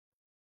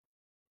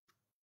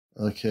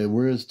 Okay,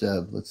 where is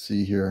Deb? Let's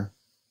see here.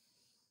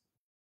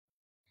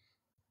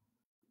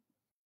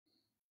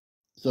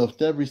 So if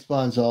Deb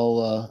responds,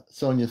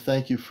 Sonia,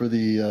 thank you for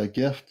the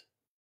gift.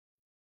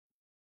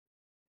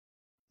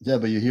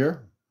 Deb, are you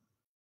here?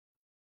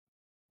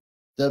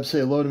 Deb, say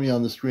hello to me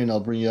on the screen. I'll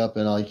bring you up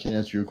and I can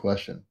answer your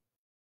question.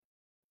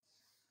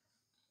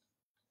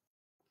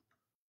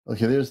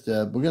 Okay, there's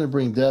Deb. We're going to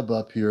bring Deb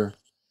up here.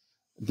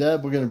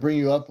 Deb, we're going to bring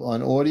you up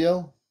on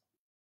audio.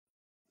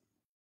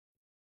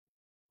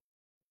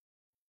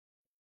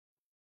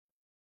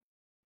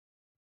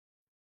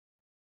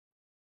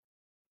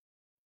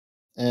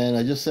 And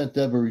I just sent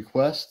Deb a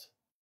request.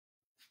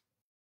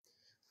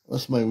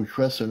 Unless my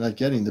requests are not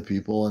getting to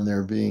people and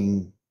they're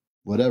being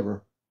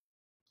whatever.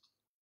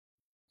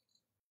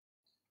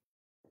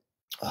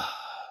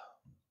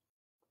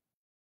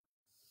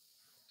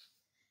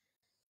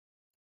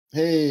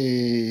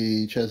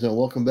 Hey, Chesnut,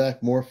 welcome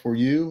back. More for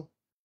you.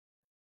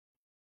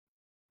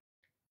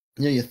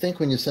 Yeah, you think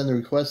when you send the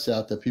requests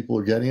out that people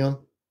are getting them?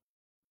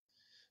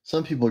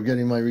 Some people are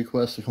getting my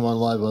requests to come on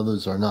live,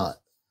 others are not.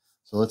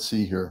 So let's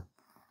see here.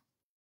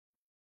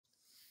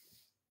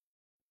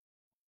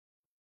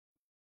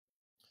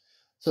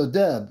 So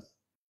Deb,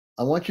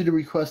 I want you to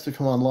request to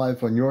come on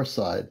live on your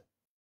side.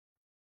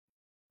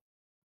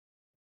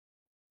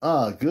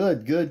 Ah,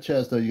 good, good,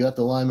 Chesno. You got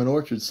the Lyman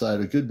Orchard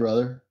side. Good,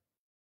 brother.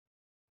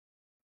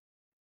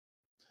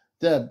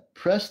 Deb,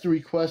 press the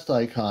request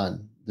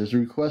icon. There's a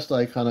request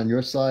icon on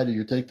your side of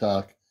your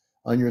TikTok.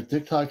 On your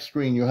TikTok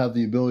screen, you'll have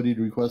the ability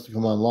to request to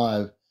come on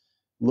live.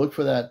 Look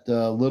for that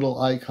little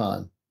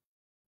icon,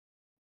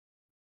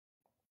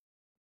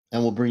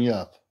 and we'll bring you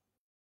up.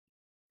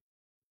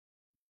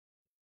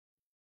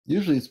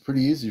 Usually, it's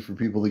pretty easy for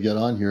people to get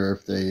on here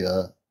if they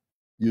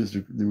use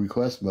the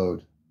request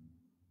mode.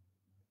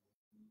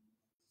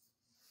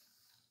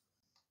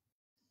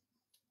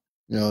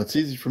 You know, it's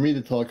easy for me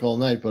to talk all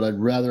night, but I'd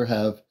rather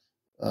have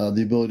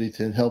the ability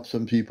to help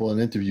some people and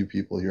interview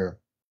people here.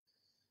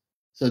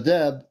 So,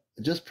 Deb,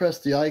 just press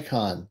the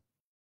icon.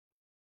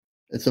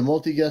 It's a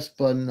multi-guest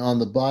button on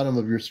the bottom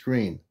of your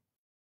screen.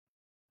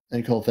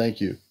 And Cole,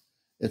 thank you.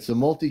 It's a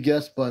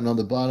multi-guest button on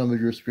the bottom of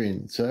your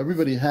screen. So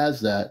everybody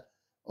has that.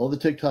 All the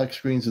TikTok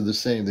screens are the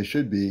same. They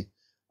should be.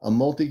 A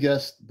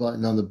multi-guest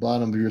button on the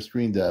bottom of your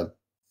screen, Deb.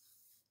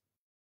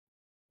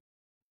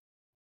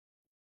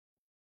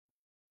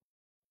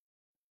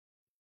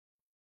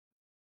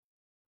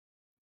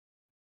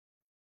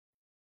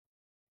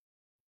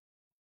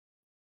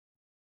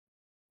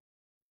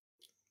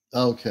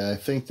 Okay, I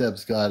think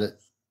Deb's got it.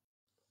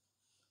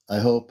 I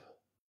hope.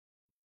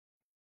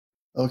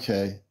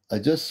 Okay, I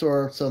just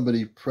saw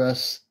somebody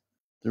press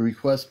the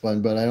request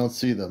button, but I don't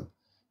see them.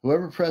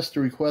 Whoever pressed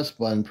the request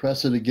button,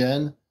 press it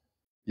again.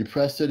 You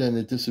pressed it and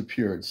it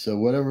disappeared. So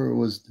whatever it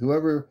was,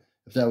 whoever,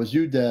 if that was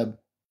you, Deb,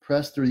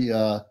 press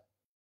the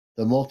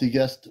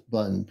multi-guest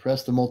button.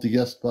 Press the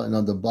multi-guest button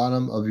on the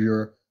bottom of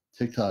your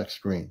TikTok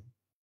screen.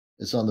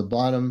 It's on the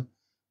bottom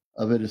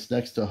of it. It's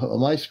next to, on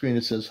my screen,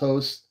 it says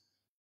host,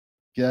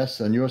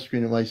 guest. On your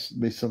screen, it might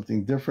be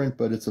something different,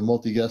 but it's a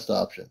multi-guest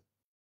option.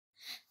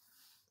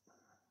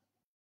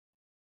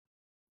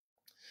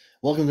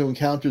 Welcome to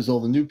Encounters, all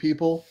the new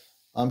people.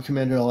 I'm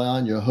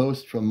CmdrAleon, your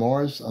host from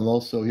Mars. I'm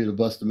also here to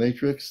bust the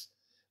matrix.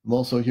 I'm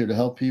also here to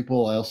help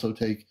people. I also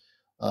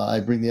I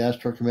bring the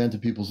Ashtar Command to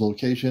people's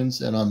locations,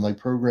 and on my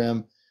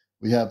program,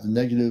 we have the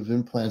negative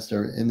implants that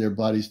are in their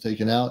bodies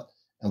taken out,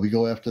 and we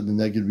go after the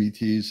negative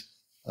ETs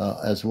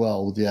as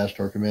well with the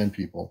Ashtar Command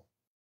people.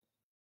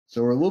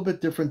 So we're a little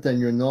bit different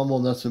than your normal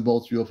nuts and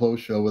bolts UFO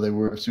show where they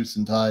wear suits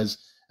and ties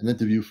and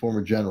interview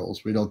former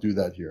generals. We don't do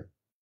that here.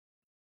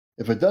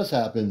 If it does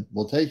happen,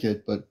 we'll take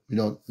it, but we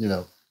don't, you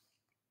know.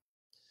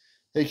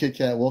 Hey, Kit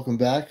Kat, welcome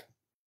back.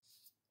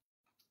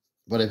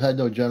 But I've had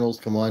no generals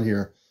come on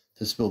here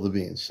to spill the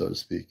beans, so to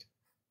speak.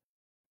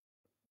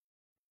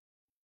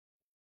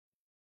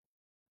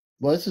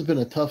 Well, this has been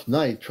a tough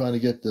night trying to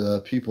get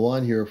the people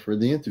on here for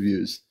the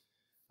interviews.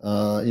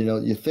 You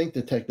know, you think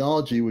the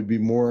technology would be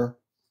more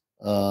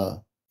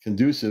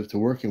conducive to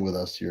working with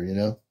us here, you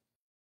know.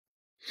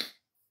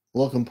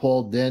 Welcome,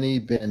 Paul,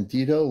 Danny,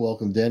 Bandito.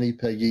 Welcome, Danny,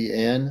 Peggy,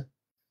 Ann.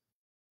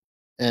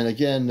 And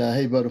again,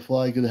 hey,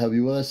 Butterfly, good to have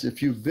you with us.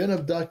 If you've been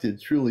abducted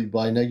truly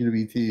by negative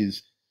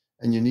ETs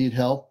and you need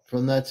help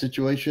from that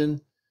situation,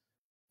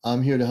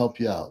 I'm here to help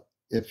you out.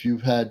 If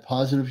you've had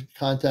positive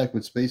contact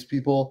with space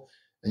people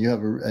and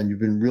you've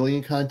been really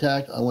in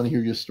contact, I want to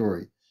hear your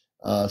story.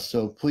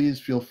 So please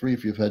feel free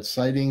if you've had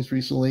sightings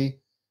recently.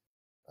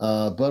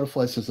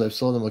 Butterfly says I've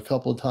saw them a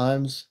couple of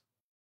times.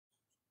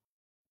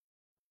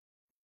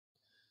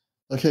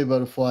 Okay,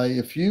 Butterfly,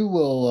 if you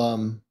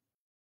will,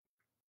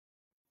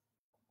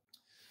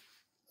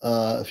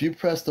 if you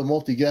press the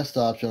multi-guest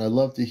option, I'd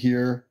love to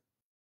hear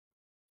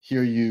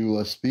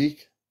you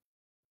speak.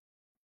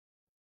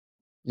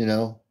 You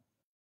know,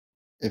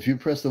 if you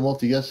press the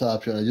multi-guest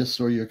option, I just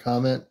saw your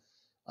comment.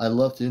 I'd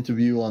love to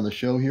interview you on the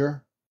show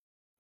here.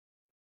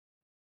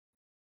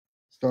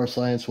 Star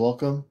Science,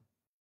 welcome.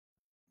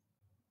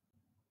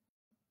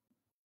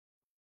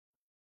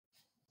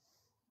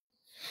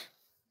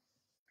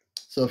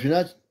 So if you're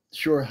not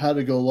sure how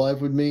to go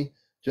live with me,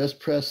 just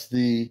press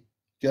the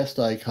guest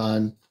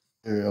icon.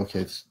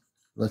 Okay,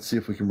 let's see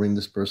if we can bring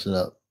this person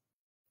up.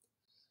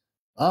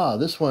 Ah,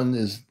 this one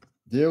is,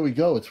 there we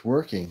go. It's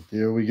working.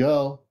 There we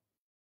go.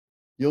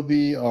 You'll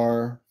be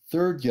our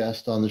third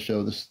guest on the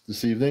show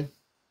this evening.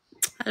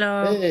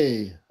 Hello.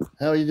 Hey,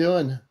 how are you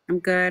doing? I'm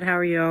good. How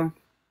are you?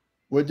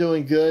 We're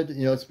doing good.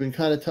 You know, it's been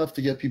kind of tough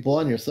to get people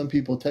on here. Some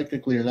people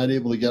technically are not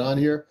able to get on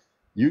here.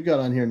 You got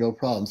on here, no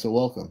problem. So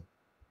welcome.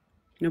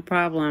 No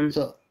problem.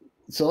 So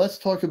let's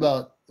talk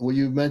about what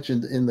you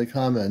mentioned in the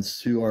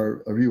comments to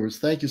our viewers.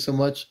 Thank you so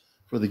much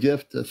for the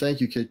gift. Thank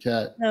you, Kit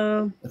Kat.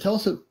 Hello.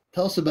 Tell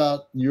us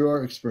about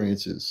your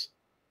experiences.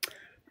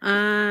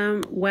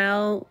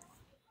 Well,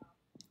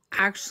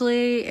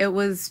 actually, it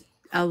was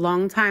a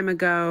long time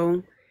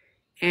ago,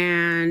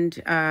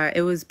 and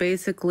it was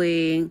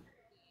basically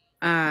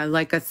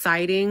like a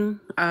sighting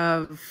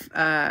of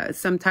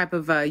some type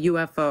of a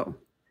UFO.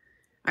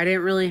 I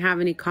didn't really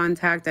have any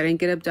contact. I didn't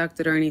get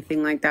abducted or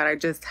anything like that. I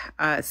just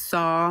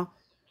saw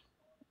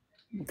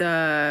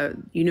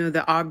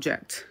the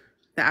object,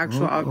 the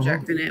actual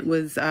object, and it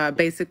was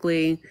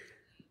basically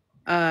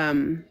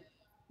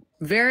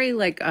very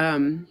like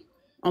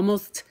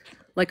almost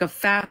like a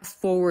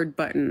fast forward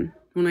button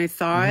when I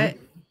saw it.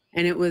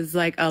 and it was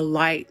like a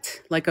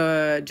light,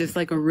 just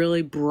like a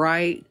really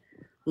bright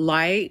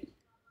light.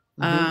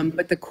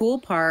 But the cool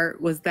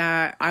part was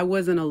that I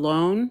wasn't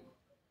alone,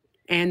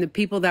 and the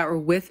people that were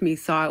with me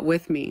saw it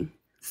with me.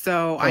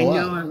 So Oh, I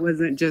know wow. I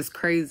wasn't just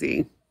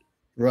crazy.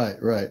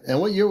 Right, right. And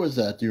what year was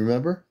that? Do you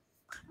remember?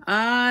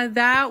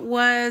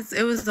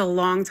 It was a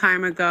long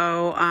time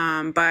ago.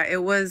 But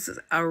it was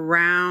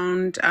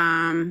around,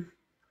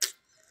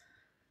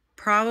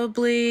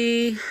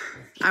 probably,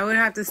 I would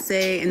have to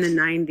say in the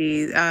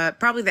 90s,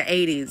 probably the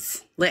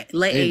 80s, late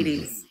 80s.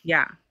 80s.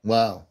 Yeah,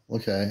 Wow.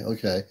 Okay,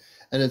 okay.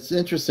 And it's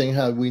interesting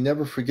how we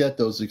never forget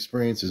those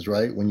experiences,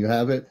 right? When you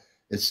have it,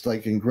 it's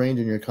like ingrained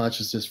in your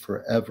consciousness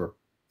forever.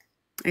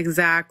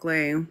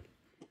 exactly.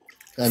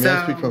 I mean,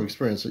 I speak from So,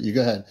 experience. So you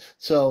go ahead.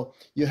 So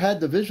you had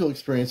the visual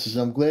experiences.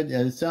 I'm glad,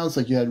 and it sounds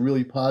like you had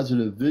really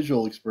positive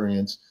visual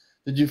experience.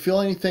 Did you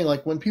feel anything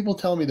like when people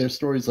tell me their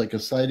stories, like a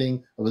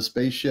sighting of a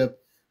spaceship?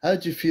 How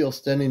did you feel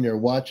standing there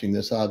watching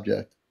this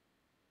object?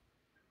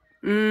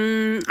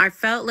 I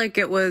felt like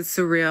it was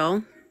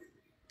surreal.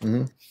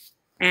 Hmm.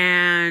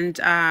 And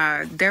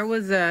there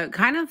was a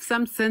kind of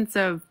some sense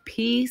of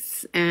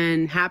peace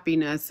and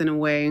happiness in a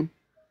way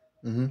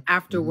Hmm. Hmm.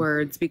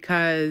 afterwards,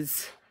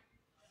 because,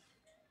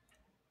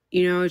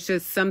 it's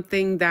just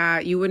something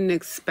that you wouldn't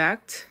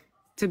expect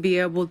to be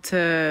able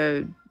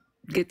to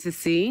get to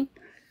see.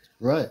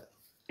 Right.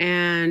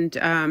 And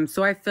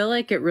so I feel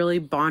like it really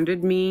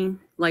bonded me,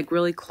 like,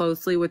 really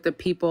closely with the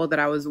people that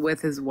I was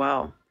with as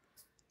well.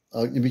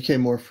 You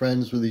became more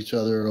friends with each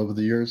other over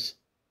the years.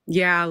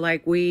 Yeah,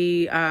 like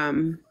we,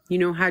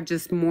 had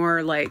just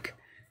more like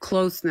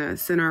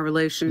closeness in our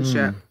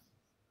relationship. Mm.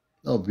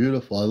 Oh,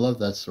 beautiful. I love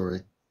that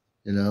story,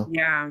 you know?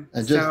 Yeah.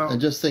 And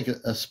just think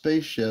a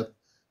spaceship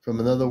from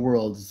another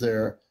world is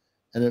there,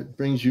 and it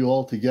brings you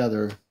all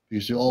together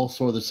because you all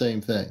saw the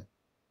same thing.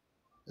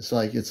 It's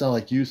not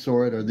like you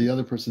saw it or the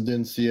other person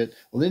didn't see it.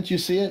 Well, didn't you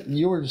see it?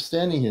 You were just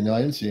standing here. No,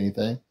 I didn't see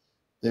anything.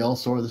 They all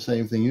saw the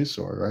same thing you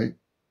saw, right?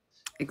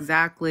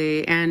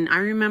 Exactly. And I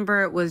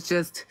remember it was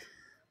just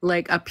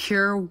like a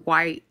pure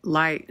white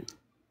light.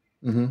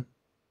 Mm-hmm.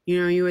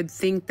 You would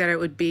think that it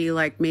would be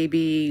like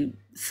maybe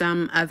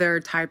some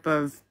other type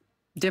of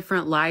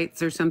different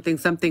lights or something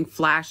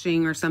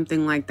flashing or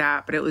something like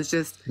that. But it was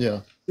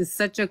Yeah. just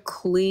such a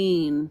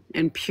clean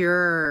and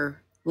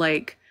pure,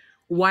 like,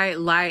 white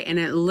light. And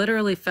it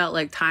literally felt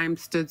like time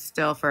stood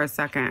still for a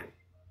second.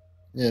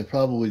 Yeah, it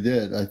probably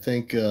did. I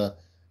think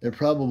it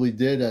probably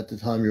did at the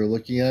time you were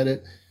looking at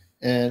it.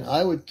 And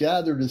I would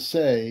gather to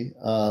say,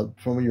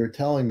 from what you were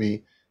telling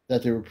me,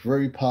 that there were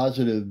very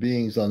positive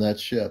beings on that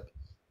ship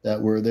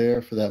that were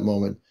there for that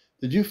moment.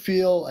 Did you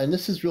feel, and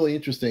this is really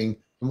interesting,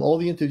 from all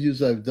the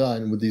interviews I've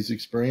done with these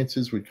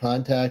experiences with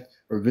contact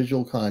or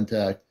visual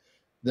contact,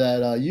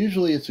 that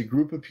usually it's a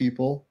group of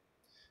people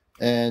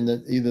and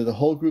that either the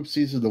whole group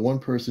sees it or one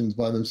person's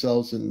by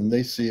themselves and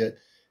they see it.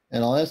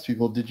 And I'll ask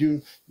people, did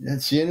you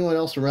see anyone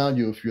else around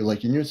you? If you're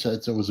like in your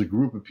sense, it was a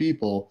group of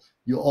people,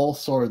 you all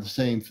saw the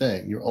same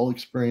thing. You all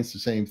experienced the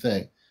same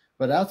thing.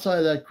 But outside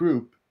of that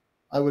group,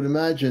 I would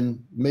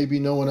imagine maybe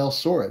no one else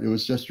saw it. It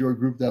was just your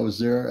group that was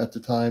there at the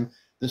time.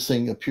 This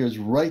thing appears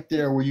right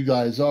there where you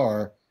guys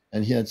are.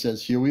 And he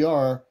says, here we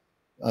are.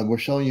 We're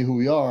showing you who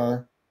we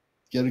are.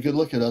 Get a good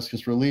look at us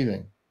because we're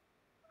leaving.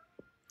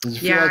 Does it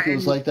feel Yeah. like it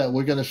was like that?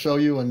 We're going to show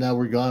you, and now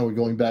we're gone. We're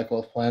going back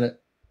off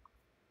planet.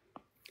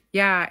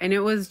 Yeah. And it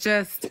was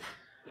just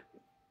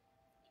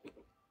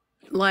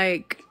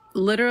like,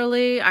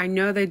 literally, I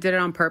know they did it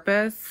on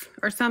purpose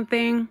or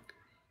something.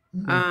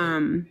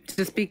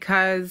 Just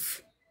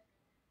because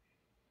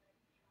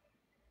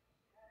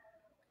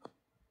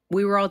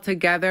we were all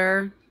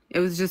together, it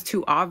was just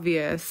too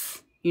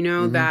obvious,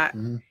 Mm-hmm, that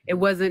mm-hmm, it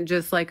wasn't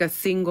just like a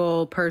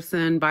single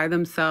person by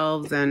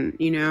themselves. And,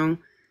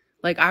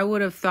 like, I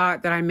would have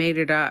thought that I made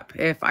it up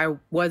if I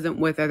wasn't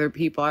with other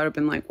people. I would have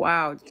been like,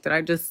 wow, did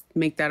I just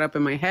make that up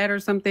in my head or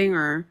something?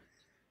 Or,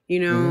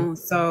 mm-hmm.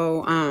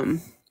 so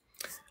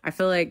I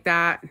feel like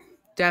that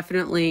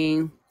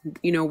definitely,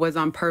 was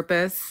on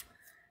purpose.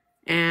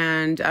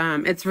 And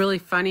it's really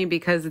funny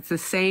because it's the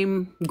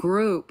same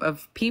group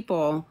of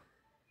people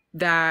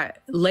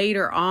that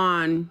later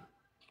on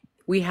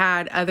we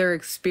had other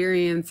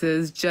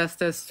experiences,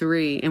 just us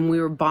three, and we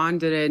were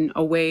bonded in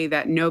a way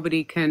that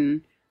nobody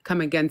can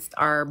come against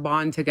our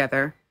bond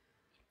together.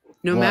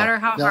 No Wow. matter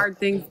how Now, hard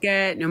things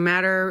get, no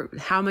matter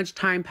how much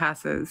time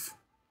passes.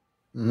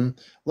 mm-hmm.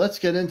 Let's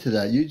get into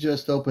that. You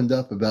just opened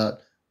up about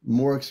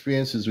more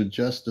experiences with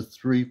just the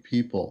three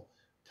people.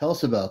 Tell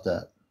us about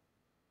that.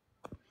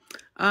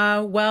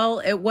 Well,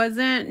 it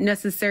wasn't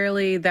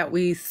necessarily that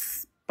we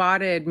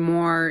spotted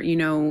more,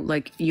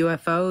 like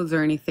UFOs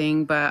or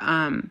anything, but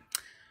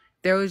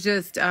there was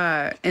just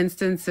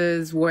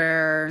instances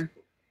where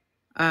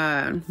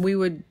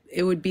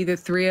it would be the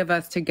three of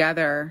us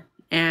together,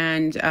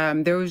 and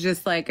there was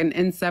just like an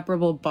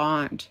inseparable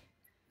bond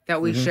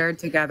that we Mm-hmm, shared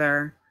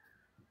together.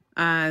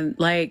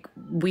 Like,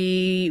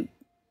 we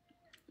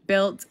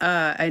built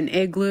an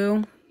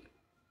igloo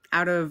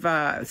out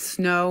of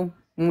snow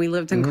when we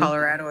lived in Mm-hmm.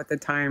 Colorado at the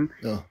time.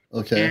 Oh,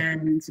 okay.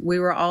 And we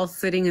were all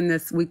sitting in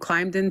this, we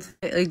climbed into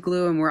the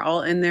igloo and we're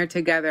all in there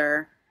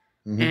together.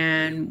 Mm-hmm.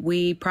 And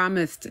we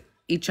promised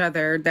each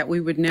other that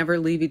we would never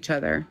leave each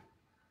other.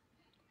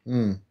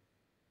 Mm.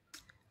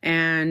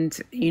 And,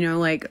 you know,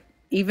 like,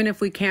 even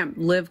if we can't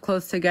live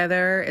close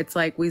together, it's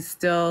like we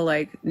still,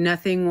 like,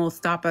 nothing will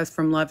stop us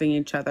from loving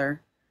each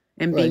other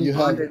and Right. being You have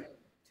bonded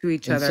to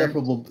each other.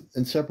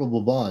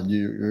 inseparable bond.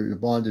 You're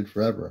bonded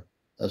forever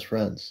as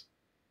friends.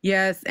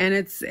 Yes, and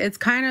it's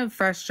kind of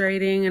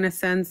frustrating in a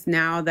sense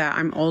now that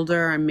I'm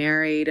older, I'm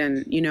married,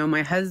 and you know,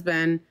 my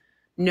husband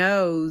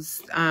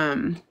knows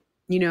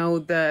you know,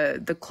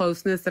 the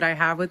closeness that I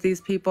have with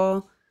these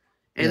people,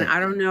 and Yeah.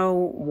 I don't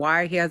know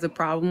why he has a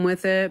problem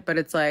with it, but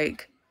it's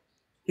like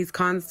there's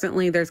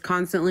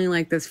constantly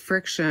like this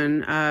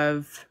friction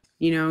of,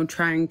 you know,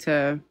 trying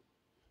to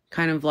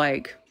kind of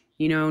like,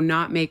 you know,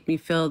 not make me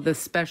feel this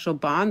special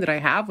bond that I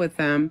have with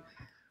them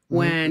Mm-hmm.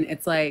 when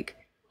it's like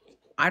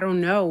I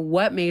don't know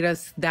what made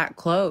us that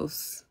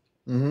close.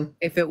 Mm-hmm.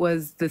 If it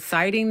was the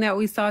sighting that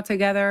we saw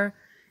together,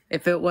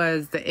 if it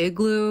was the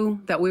igloo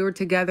that we were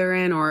together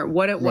in, or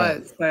what it Right.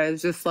 was. But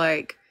it's just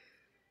like,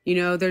 you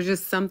know, there's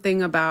just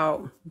something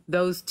about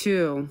those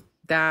two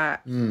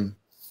that Mm.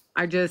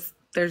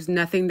 there's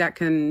nothing that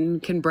can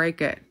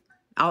break it.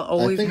 I'll I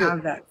always think it.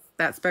 have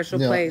that special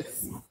You know,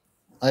 place.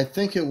 I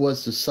think it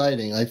was the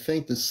sighting. I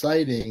think the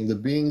sighting, the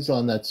beings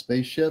on that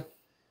spaceship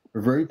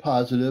were very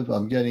positive.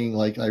 I'm getting,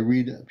 like, I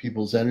read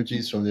people's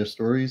energies from their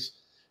stories,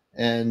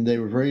 and they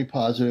were very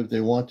positive.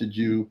 They wanted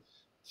you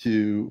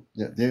to,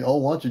 they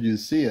all wanted you to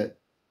see it.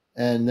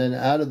 And then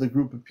out of the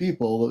group of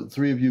people, the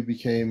three of you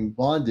became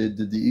bonded,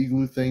 did the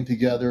igloo thing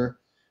together.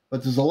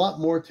 But there's a lot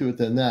more to it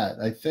than that.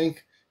 I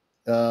think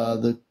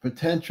the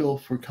potential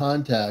for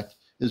contact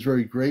is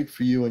very great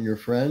for you and your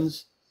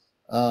friends.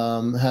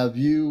 Have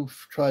you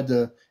tried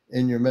to,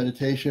 in your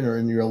meditation or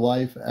in your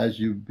life as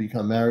you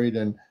become married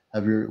and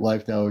have your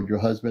life now with your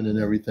husband and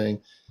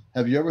everything,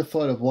 have you ever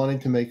thought of wanting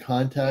to make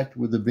contact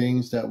with the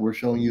beings that were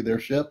showing you their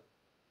ship?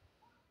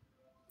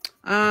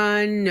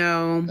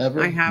 No, I Ever?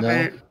 No?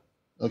 haven't.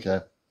 Okay. I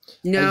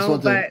just No,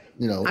 want to, but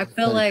you know, I feel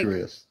kind of like,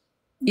 curious.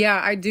 yeah,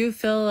 I do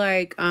feel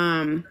like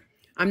I'm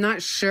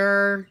not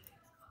sure.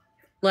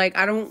 Like,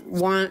 I don't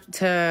want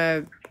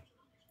to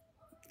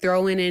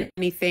throw in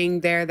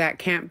anything there that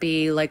can't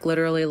be like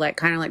literally like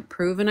kind of like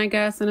proven, I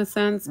guess, in a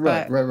sense.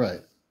 Right, But right.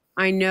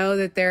 I know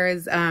that there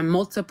is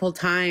multiple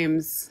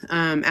times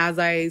as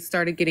I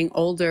started getting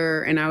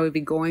older and I would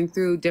be going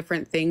through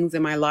different things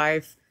in my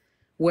life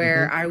Mm-hmm.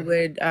 where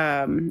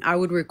I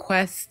would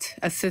request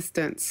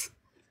assistance,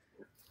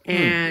 Hmm.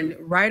 and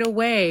right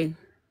away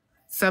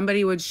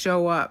somebody would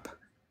show up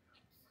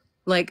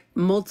like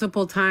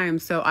multiple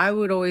times. So I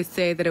would always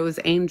say that it was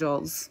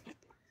angels.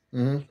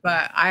 Mm-hmm.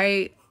 But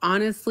I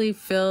honestly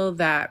feel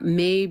that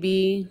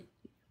maybe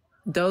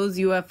those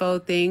UFO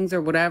things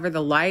or whatever,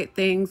 the light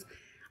things,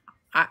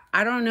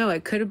 I don't know.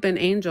 It could have been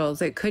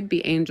angels. It could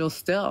be angels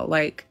still.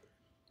 Like,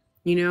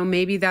 you know,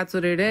 maybe that's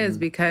what it is, Mm-hmm.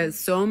 because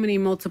so many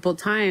multiple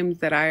times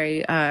that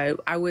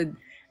I would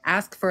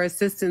ask for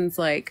assistance,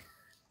 like,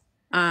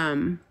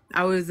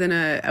 I was in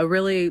a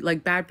really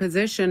like bad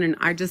position and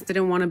I just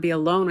didn't want to be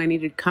alone. I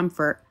needed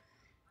comfort.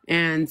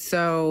 And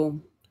so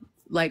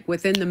like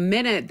within the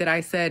minute that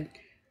I said,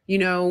 you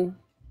know,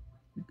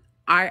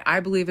 I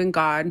believe in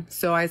God.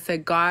 So I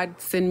said,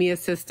 God, send me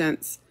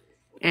assistance.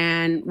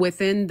 And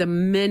within the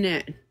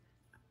minute,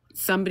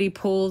 somebody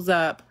pulls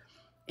up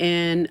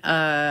in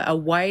a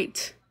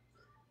white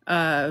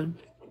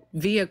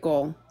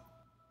vehicle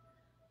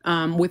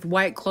with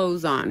white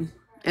clothes on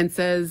and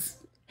says,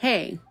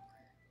 hey,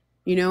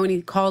 you know, and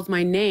he calls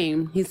my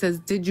name. He says,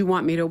 did you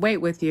want me to wait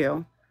with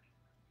you?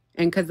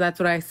 And because that's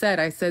what I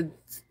said,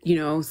 you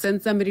know,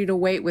 send somebody to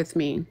wait with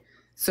me.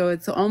 So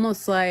it's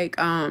almost like,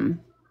 I'm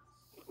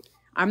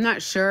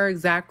not sure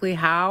exactly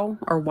how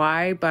or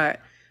why, but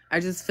I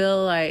just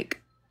feel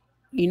like,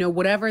 you know,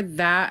 whatever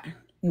that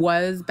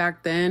was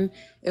back then,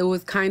 it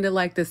was kind of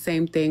like the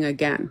same thing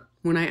again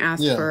when I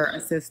asked Yeah. for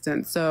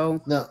assistance.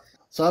 So, Now,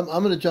 so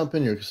I'm going to jump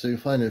in here because you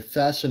find it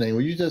fascinating.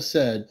 What you just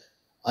said,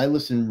 I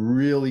listened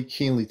really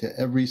keenly to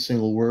every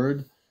single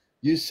word.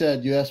 You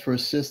said you asked for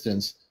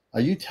assistance. Are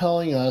you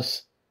telling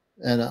us,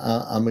 and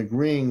I'm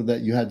agreeing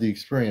that you had the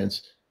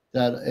experience,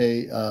 that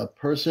a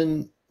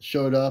person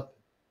showed up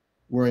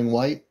wearing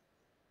white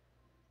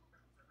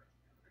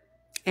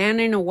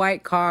and in a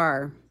white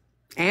car,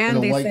 in and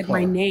a they white said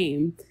my car?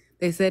 name.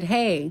 They said,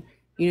 hey,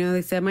 you know,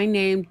 they said my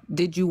name.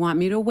 Did you want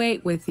me to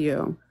wait with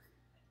you?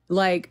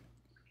 Like,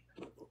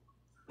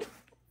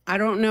 I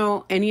don't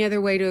know any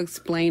other way to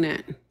explain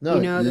it, No,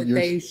 you know, that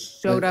they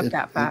showed up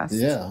that fast.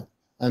 yeah.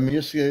 I mean,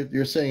 you're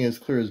saying it's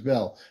clear as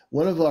bell.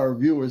 One of our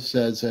viewers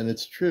says, and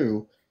it's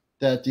true,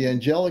 that the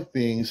angelic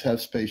beings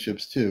have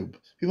spaceships too.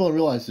 People don't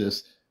realize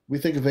this. We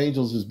think of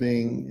angels as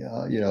being,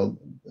 you know,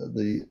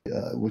 the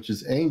which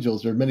is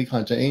angels. There are many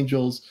kinds of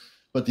angels,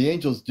 but the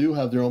angels do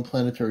have their own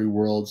planetary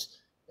worlds,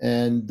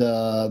 and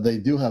they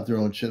do have their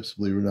own ships,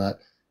 believe it or not.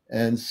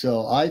 And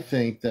so I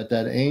think that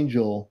that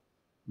angel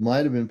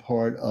might have been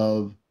part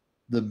of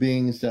the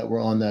beings that were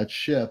on that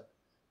ship.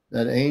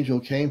 That angel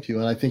came to you,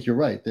 and I think you're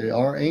right. They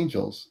are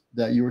angels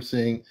that you were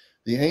saying.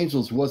 The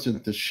angels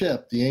wasn't the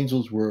ship. The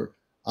angels were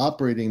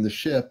operating the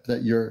ship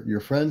that your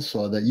friend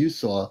saw, that you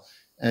saw,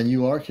 and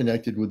you are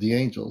connected with the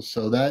angels.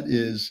 So that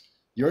is,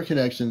 your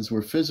connections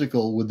were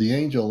physical with the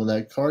angel. When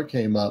that car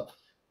came up,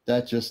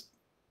 that just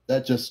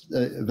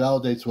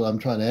validates what I'm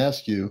trying to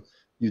ask you.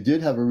 You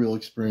did have a real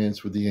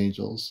experience with the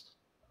angels,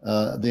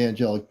 the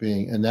angelic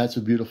being, and that's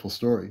a beautiful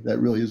story. That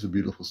really is a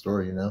beautiful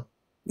story, you know?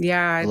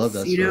 Yeah, I love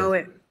it's, that you story. know,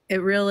 it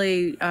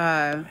really,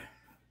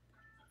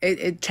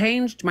 it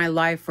changed my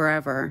life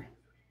forever.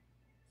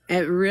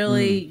 It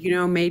really, Mm. you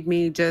know, made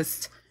me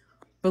just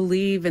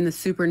believe in the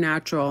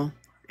supernatural.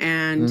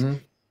 And Mm-hmm.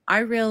 I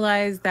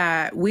realized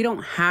that we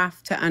don't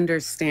have to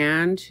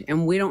understand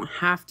and we don't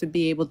have to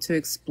be able to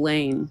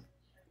explain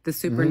the Mm-hmm.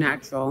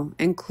 supernatural,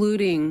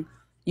 including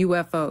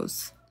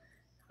UFOs.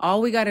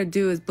 All we got to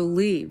do is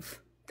believe.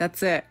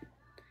 That's it.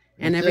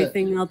 And That's it.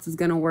 everything else is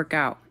going to work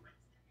out.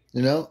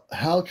 You know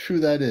how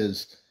true that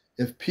is.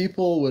 If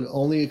people would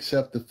only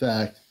accept the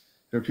fact,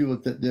 there are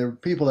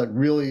people that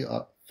really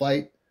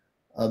fight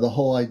the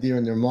whole idea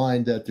in their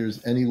mind that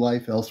there's any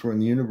life elsewhere in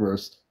the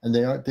universe, and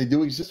they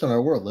do exist in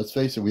our world. Let's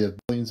face it, we have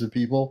billions of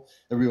people.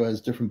 Everyone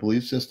has different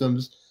belief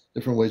systems,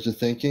 different ways of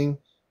thinking.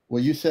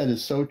 What you said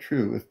is so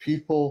true. If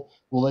people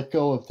will let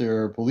go of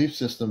their belief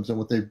systems and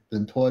what they've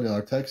been taught in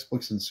our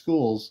textbooks in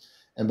schools,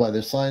 and by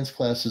their science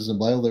classes, and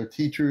by all their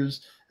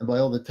teachers, and by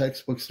all the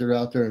textbooks that are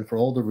out there, and for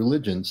all the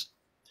religions,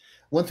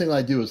 one thing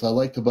I do is I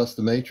like to bust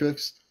the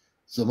matrix.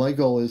 So my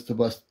goal is to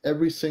bust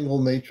every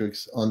single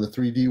matrix on the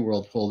 3D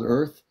world called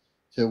Earth,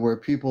 to where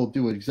people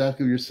do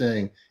exactly what you're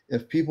saying.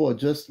 If people are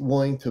just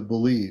willing to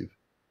believe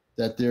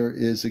that there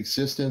is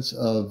existence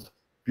of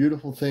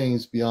beautiful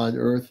things beyond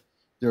Earth,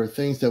 there are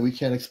things that we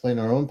can't explain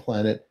on our own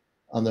planet,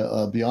 on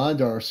the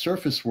beyond our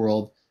surface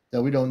world,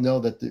 that we don't know,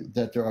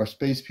 that there are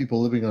space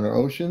people living on our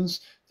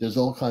oceans. There's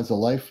all kinds of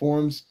life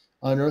forms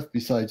on Earth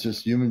besides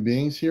just human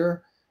beings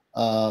here.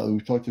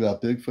 We've talked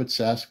about Bigfoot,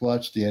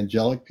 Sasquatch, the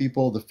angelic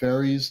people, the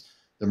fairies,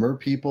 the mer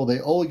people. They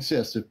all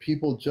exist. If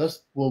people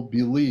just will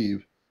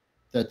believe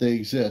that they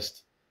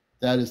exist,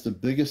 that is the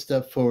biggest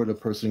step forward a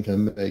person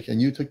can make.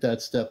 And you took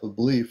that step of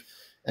belief.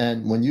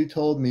 And when you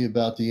told me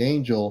about the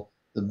angel,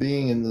 the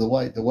being in the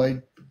white, the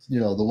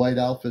white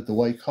outfit, the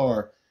white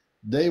car,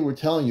 they were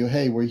telling you,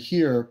 hey, we're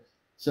here.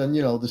 So,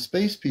 the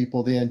space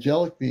people, the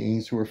angelic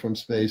beings who are from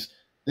space,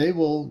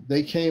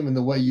 they came in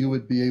the way you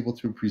would be able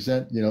to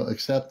present,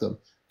 accept them.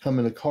 Come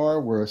in a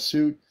car, wear a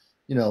suit,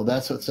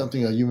 that's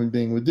something a human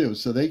being would do.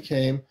 So they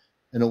came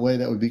in a way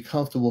that would be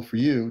comfortable for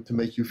you, to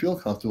make you feel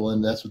comfortable,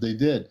 and that's what they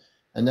did.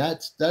 And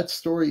that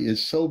story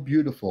is so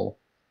beautiful.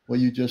 What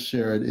you just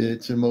shared,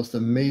 it's the most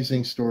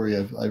amazing story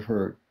I've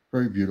heard.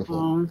 Very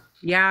beautiful.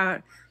 Yeah.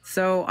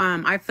 So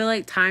I feel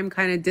like time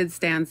kind of did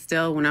stand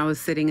still when I was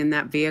sitting in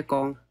that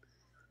vehicle.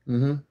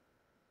 Mm-hmm.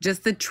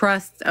 Just the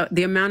trust,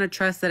 the amount of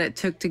trust that it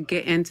took to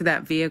get into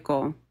that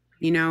vehicle,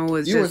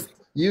 was You were just.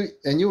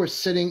 you were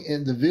sitting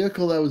in the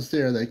vehicle that was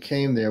there, that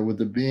came there with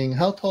the being.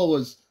 How tall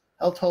was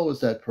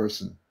that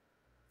person?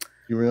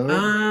 You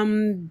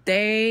remember?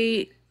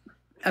 They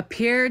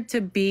appeared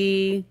to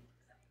be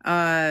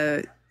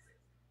not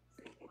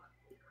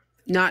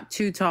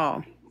too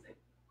tall.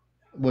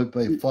 What,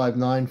 by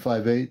 5'9",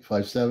 5'8",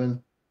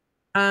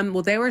 5'7"?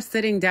 Well, they were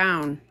sitting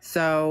down,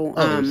 so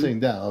Oh, they were sitting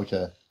down.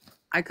 Okay.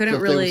 I So couldn't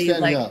if they were really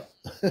standing like. up.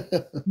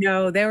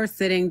 No, they were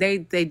sitting.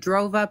 They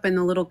drove up in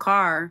the little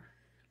car,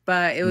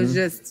 but it was Hmm.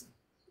 just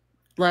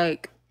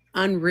like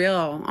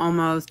unreal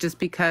almost, just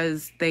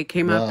because they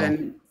came up Wow.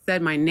 and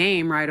said my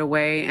name right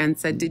away and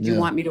said, "Did you Yeah.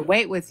 want me to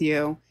wait with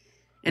you?"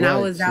 And I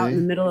Right. was out in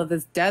the See. middle of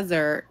this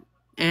desert,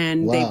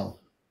 and they Wow.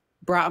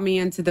 brought me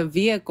into the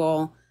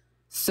vehicle.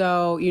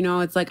 So,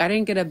 it's like I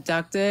didn't get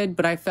abducted,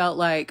 but I felt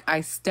like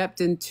I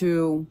stepped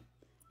into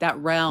that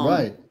realm.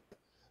 Right.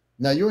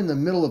 Now you're in the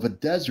middle of a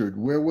desert.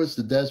 Where was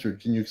the desert?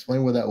 Can you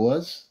explain where that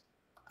was?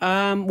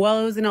 Well,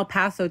 it was in El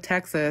Paso,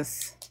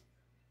 Texas.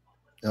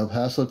 El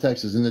Paso,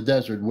 Texas, in the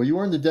desert. Where you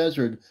were in the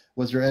desert,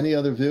 was there any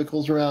other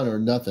vehicles around or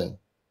nothing?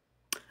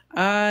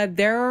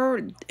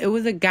 There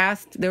was a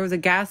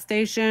gas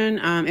station.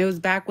 It was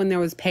back when there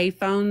was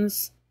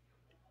payphones.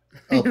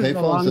 Oh, It was a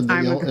payphones long in the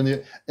time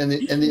ago.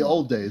 in the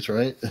old days,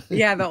 right?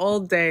 Yeah, the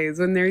old days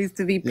when there used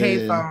to be Yeah, yeah,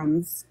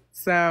 payphones.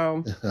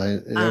 So, yeah. I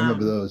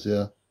remember um, those.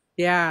 Yeah.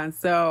 yeah,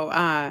 so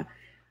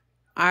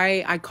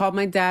I called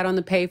my dad on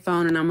the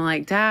payphone and I'm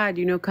like, "Dad,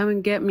 come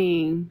and get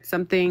me.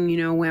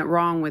 Something, went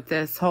wrong with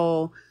this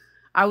whole."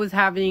 I was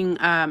having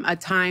a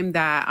time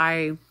that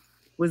I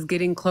was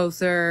getting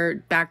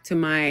closer back to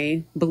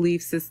my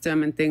belief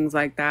system and things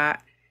like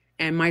that.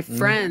 And my Mm-hmm.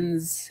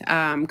 friends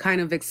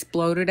kind of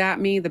exploded at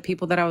me, the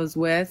people that I was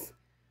with.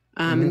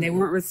 And Mm-hmm. they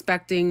weren't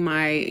respecting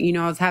I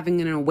was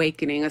having an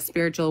awakening, a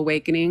spiritual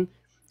awakening,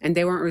 and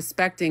they weren't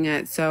respecting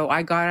it. So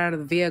I got out of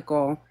the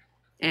vehicle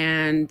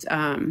and,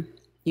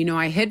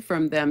 I hid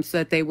from them so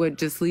that they would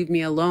just leave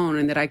me alone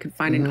and that I could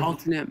find an Mm-hmm.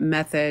 alternate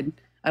method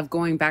of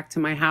going back to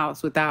my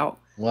house without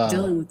Wow.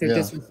 dealing with their Yeah.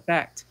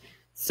 disrespect.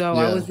 So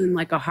I Yeah. was in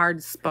like a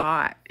hard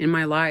spot in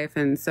my life.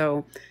 And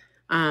so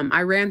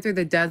I ran through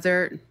the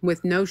desert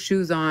with no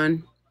shoes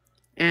on.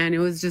 And it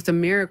was just a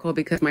miracle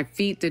because my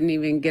feet didn't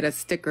even get a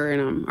sticker in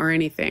them or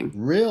anything.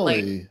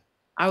 Like Really?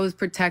 I was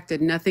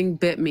protected. Nothing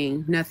bit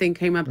me. Nothing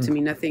came up to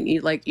me.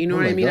 Nothing, like, you know Oh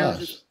what I my mean? I was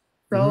just gosh.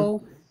 Hmm.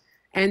 so,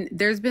 and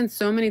there's been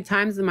so many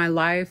times in my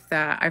life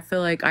that I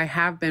feel like I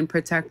have been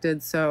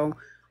protected. So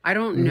I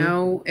don't Hmm.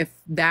 know if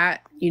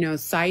that,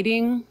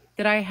 sighting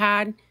that I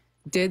had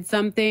did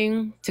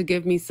something to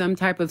give me some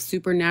type of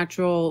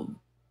supernatural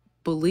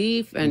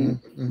belief Hmm. and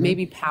Hmm.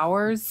 maybe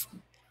powers,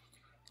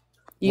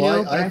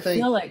 Well, but I I feel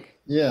think, like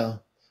yeah,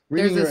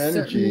 reading there's a your certain,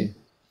 energy,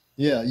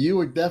 yeah, you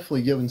were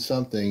definitely given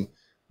something.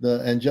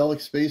 The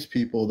angelic space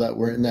people that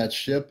were in that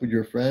ship with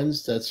your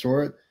friends, that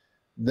sort,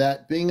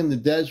 that being in the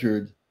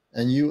desert,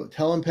 and you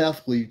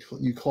telepathically,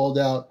 you called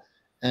out,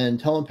 and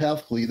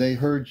telepathically they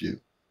heard you.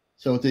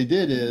 So what they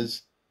did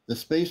is the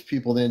space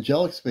people, the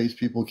angelic space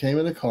people, came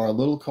in a car, a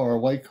little car, a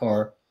white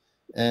car,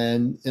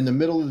 and in the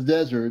middle of the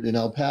desert in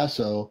El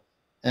Paso,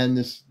 and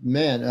this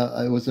man,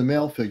 it was a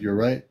male figure,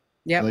 right?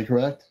 Am I yep,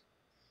 correct?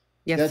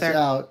 yes, Gets sir.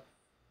 out,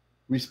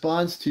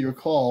 responds to your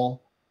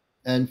call,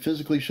 and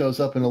physically shows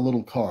up in a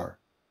little car.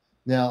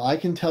 Now, I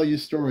can tell you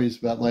stories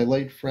about my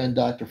late friend,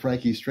 Dr.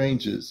 Frankie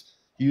Stranges.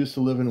 He used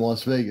to live in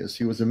Las Vegas.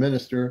 He was a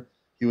minister,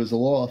 he was a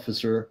law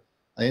officer.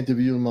 I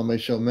interviewed him on my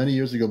show many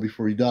years ago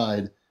before he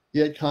died. He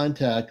had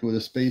contact with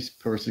a space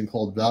person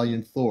called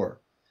Valiant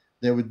Thor.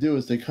 They would do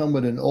is they come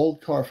with an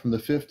old car from the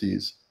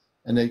 50s,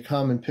 and they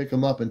come and pick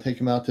him up and take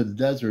him out to the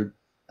desert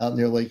out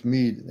near Lake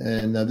Mead.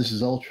 And this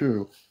is all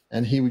true.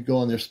 And he would go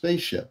on their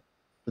spaceship.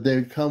 But they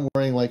would come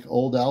wearing like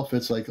old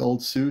outfits, like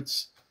old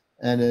suits,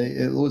 and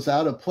it was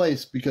out of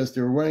place because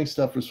they were wearing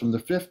stuff was from the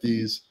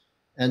 50s,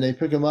 and they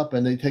pick him up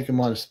and they take him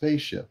on a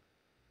spaceship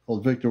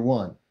called Victor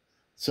 1.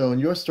 So in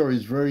your story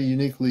is very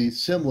uniquely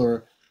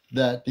similar,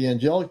 that the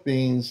angelic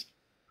beings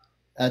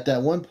at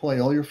that one point,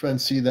 all your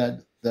friends see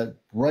that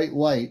bright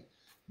light.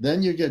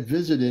 Then you get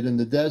visited in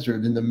the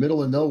desert in the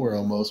middle of nowhere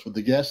almost with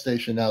the gas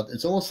station out.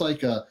 It's almost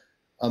like a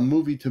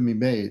movie to be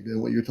made.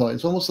 And what you're talking,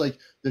 it's almost like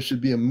there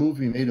should be a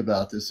movie made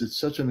about this. It's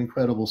such an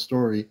incredible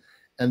story.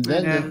 And It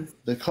then is.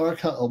 the car,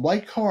 a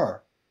white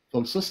car,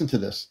 folks, listen to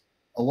this.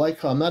 A white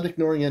car. I'm not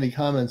ignoring any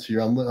comments here.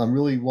 I'm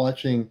really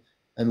watching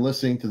and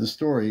listening to the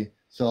story.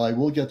 So I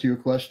will get to your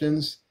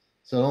questions.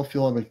 So I don't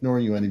feel I'm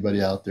ignoring you,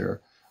 anybody out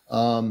there.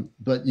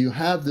 But you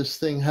have this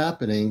thing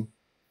happening,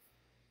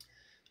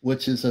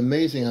 which is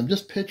amazing. I'm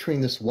just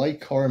picturing this white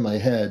car in my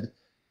head,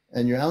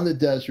 and you're out in the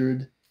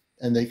desert,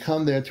 and they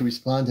come there to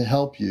respond to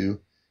help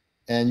you,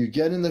 and you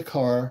get in the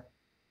car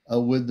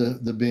with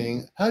the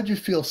being. How did you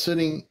feel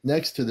sitting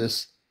next to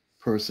this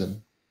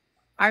person?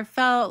 I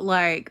felt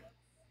like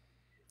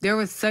there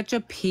was such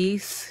a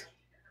peace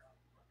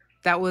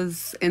that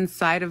was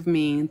inside of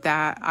me,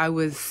 that I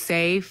was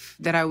safe,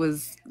 that I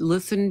was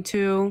listened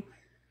to,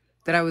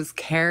 that I was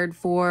cared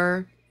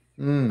for.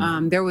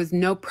 Mm, There was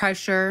no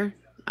pressure.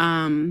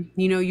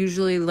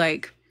 Usually,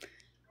 like,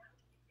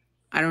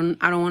 I don't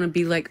want to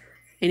be like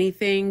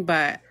anything,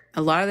 but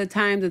a lot of the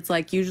times it's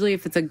like, usually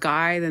if it's a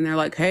guy, then they're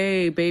like,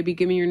 "Hey, baby,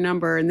 give me your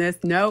number." And this,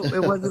 no,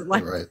 it wasn't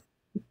like, right,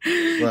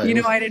 right. It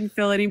was I didn't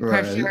feel any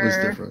right. It was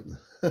pressure different.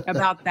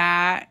 about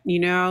that.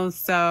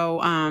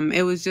 So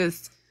it was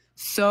just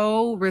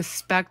so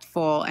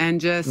respectful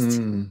and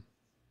just Mm,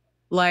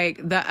 like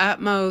the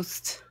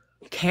utmost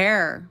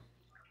care,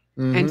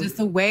 and mm-hmm. just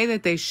the way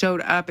that they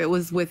showed up. It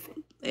was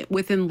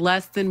within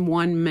less than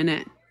 1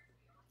 minute.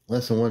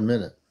 Less than 1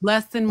 minute.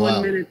 Less than one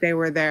Wow. minute they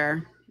were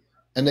there.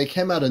 And they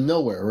came out of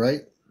nowhere,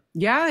 right?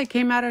 Yeah, they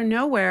came out of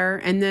nowhere.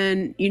 And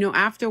then,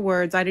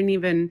 afterwards, I didn't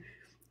even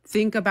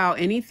think about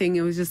anything.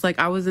 It was just like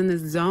I was in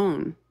this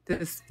zone,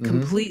 this Mm-hmm.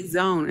 complete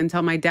zone,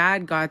 until my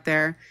dad got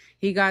there.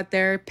 He got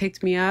there,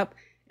 picked me up,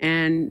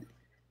 and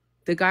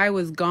the guy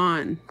was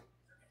gone.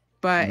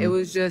 But it Mm-hmm.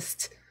 was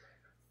just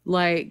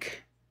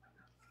like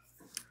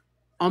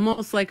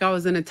almost like I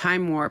was in a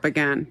time warp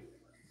again,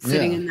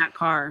 sitting Yeah. in that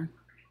car.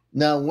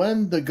 Now,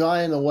 when the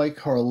guy in the white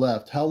car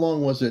left, how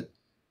long was it?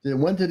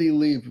 When did he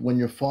leave? When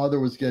your father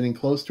was getting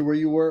close to where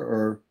you were,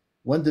 or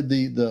when did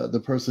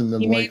the person in the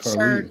He white made car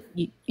sure,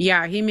 leave?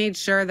 yeah, he made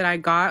sure that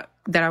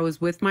I was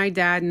with my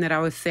dad and that I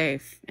was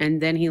safe.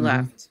 And then he Mm-hmm.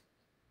 left.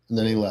 And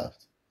then he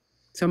left.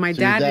 So my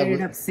So your dad dad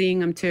ended up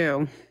seeing him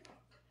too.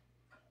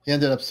 he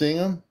ended up seeing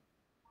him.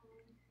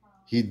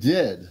 He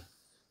did.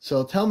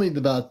 So tell me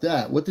about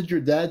that. What did your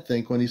dad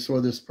think when he saw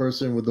this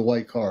person with the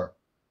white car?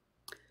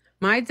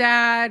 My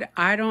dad,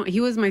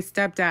 he was my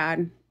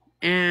stepdad.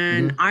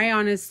 And Mm-hmm. I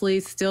honestly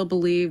still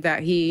believe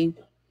that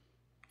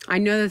I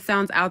know this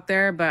sounds out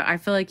there, but I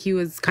feel like he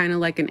was kind of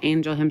like an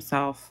angel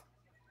himself.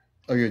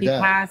 Oh, your He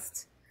dad.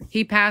 passed,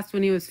 he passed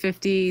when he was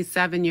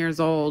 57 years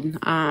old.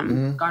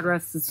 Mm-hmm. God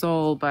rest his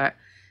soul. But,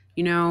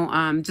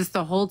 just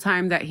the whole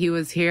time that he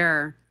was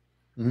here,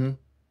 Mm-hmm.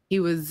 he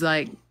was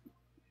like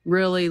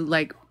really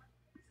like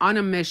on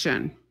a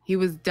mission. He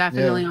was Yeah.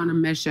 definitely on a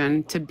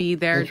mission to be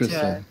there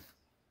Interesting.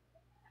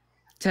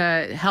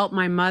 to help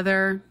my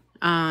mother.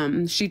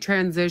 She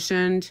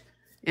transitioned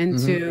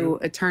into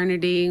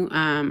eternity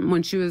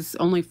when she was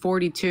only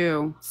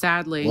 42,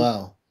 sadly.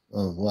 Wow.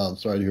 Oh, wow. I'm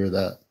sorry to hear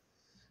that.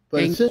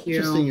 But Thank it's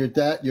interesting. you.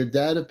 Your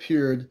dad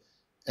appeared,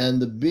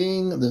 and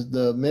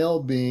the male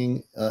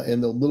being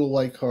in the little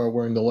white car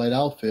wearing the white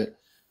outfit,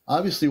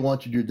 obviously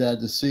wanted your dad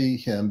to see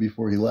him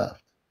before he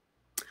left.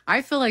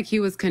 I feel like he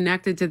was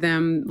connected to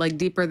them like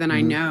deeper than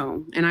I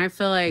know. And I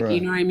feel like, you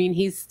Right. know what I mean?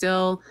 He's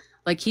still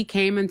like, he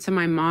came into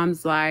my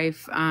mom's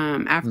life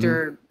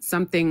after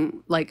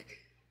something like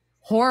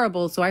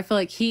horrible. So I feel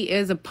like he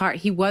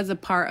was a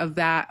part of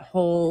that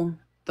whole,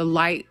 the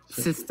light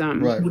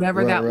system, Right.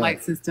 whatever Right. that Right.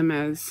 light system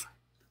is.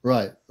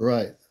 Right.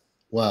 Right.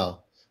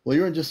 Wow. Well,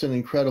 you're just an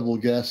incredible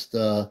guest.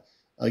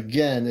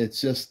 Again,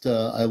 it's just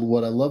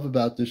what I love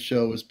about this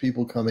show is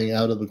people coming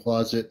out of the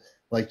closet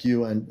like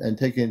you and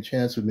taking a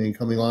chance with me and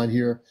coming on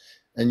here.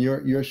 And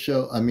your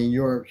show, I mean,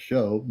 your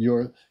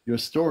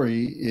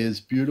story is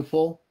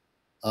beautiful.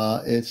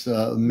 It's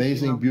an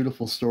amazing,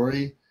 beautiful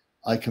story.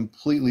 I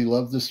completely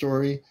love the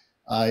story.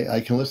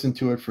 I can listen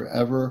to it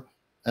forever.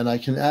 And I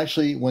can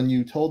actually, when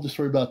you told the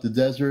story about the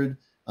desert,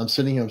 I'm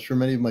sitting here, I'm sure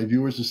many of my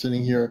viewers are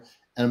sitting here,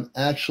 and I'm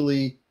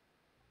actually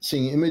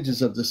seeing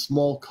images of this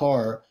small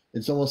car.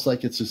 It's almost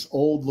like it's this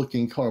old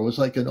looking car. It was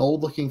like an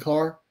old looking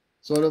car,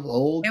 sort of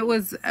old. It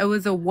was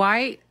a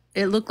white,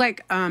 it looked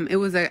like it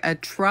was a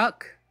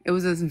truck. It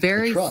was this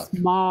very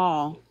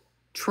small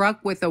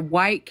truck with a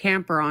white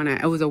camper on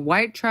it. It was a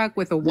white truck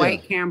with a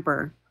white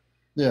camper.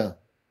 Yeah.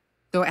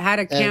 So it had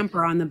a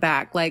camper on the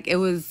back. Like it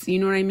was, you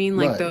know what I mean?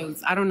 Like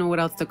those, I don't know what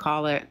else to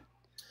call it.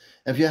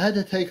 If you had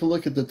to take a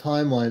look at the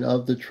timeline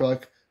of the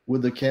truck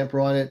with the camper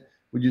on it,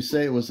 would you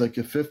say it was like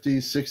a 50s,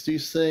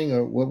 60s thing,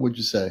 or what would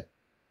you say?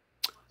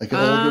 Like an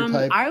older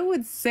type? I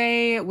would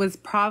say it was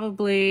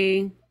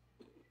probably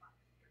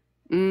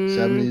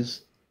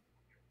 70s?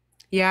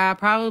 Yeah,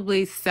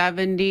 probably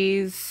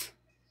 70s.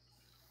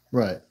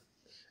 Right.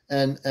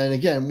 And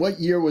again, what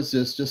year was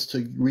this? Just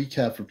to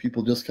recap for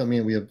people just coming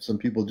in, we have some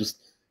people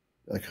just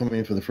coming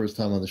in for the first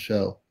time on the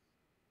show.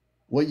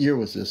 What year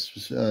was this?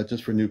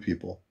 Just for new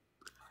people.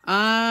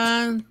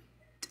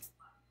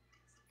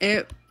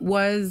 It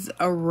was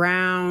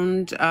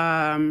around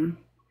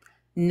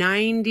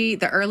 90,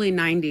 the early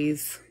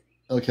 90s.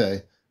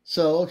 Okay.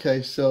 So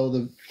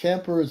the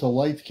camper is a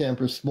white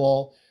camper,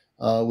 small,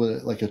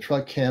 with like a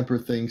truck camper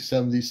thing,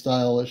 70s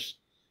stylish.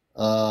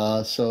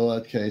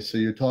 So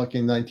you're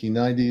talking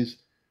 1990s.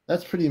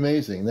 That's pretty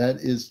amazing. That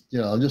is,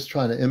 I'm just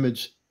trying to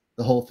image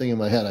the whole thing in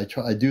my head.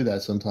 I do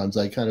that sometimes.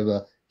 I kind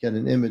of get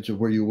an image of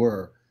where you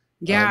were.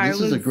 Yeah, this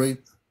is a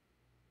great.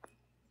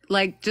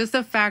 Like just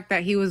the fact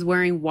that he was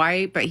wearing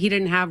white, but he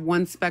didn't have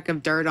one speck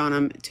of dirt on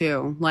him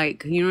too.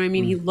 Like, you know what I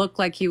mean? He looked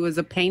like he was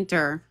a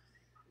painter.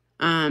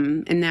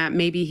 And that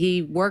maybe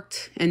he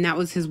worked and that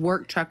was his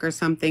work truck or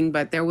something,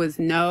 but there was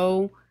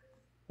no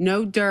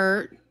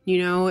dirt,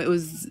 it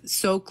was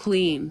so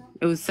clean.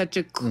 It was such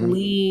a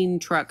clean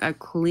truck, a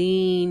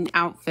clean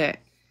outfit.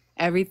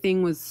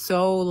 Everything was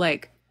so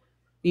like,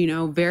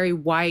 very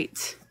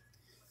white.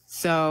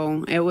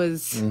 So it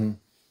was,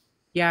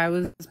 it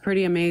was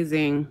pretty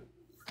amazing.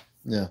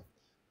 Yeah.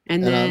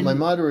 And then my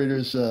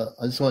moderators,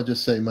 I just want to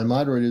say, my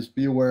moderators,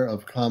 be aware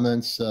of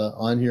comments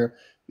on here.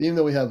 Even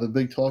though we have a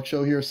big talk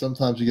show here,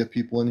 sometimes we get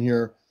people in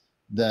here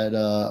that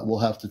we'll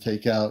have to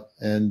take out,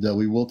 and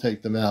we will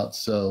take them out.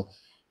 So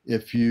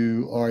if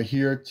you are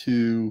here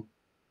to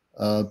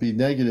be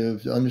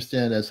negative,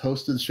 understand as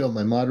host of the show,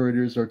 my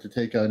moderators are to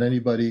take out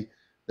anybody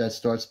that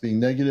starts being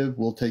negative.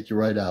 We'll take you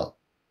right out.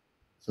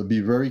 So be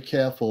very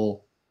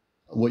careful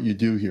what you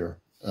do here,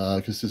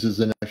 because this is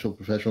an actual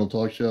professional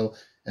talk show,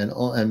 and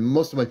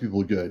most of my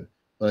people are good.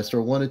 But I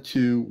start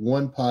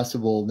one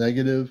possible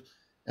negative,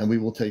 and we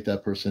will take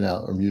that person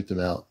out or mute them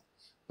out.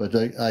 But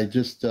I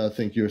just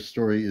think your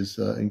story is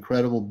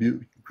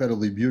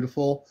incredibly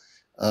beautiful.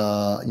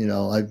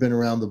 I've been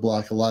around the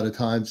block a lot of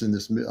times on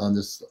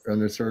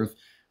this earth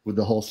with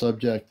the whole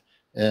subject,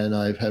 and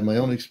I've had my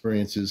own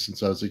experiences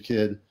since I was a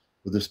kid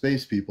with the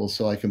space people.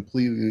 So I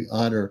completely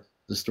honor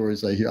the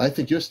stories I hear. I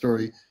think your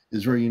story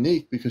is very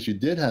unique because you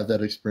did have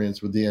that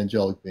experience with the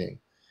angelic being,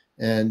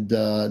 and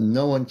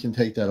no one can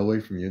take that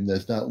away from you. And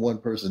there's not one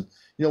person.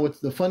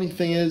 What the funny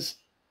thing is,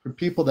 for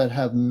people that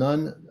have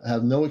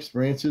no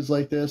experiences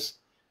like this,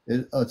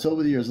 it's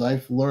over the years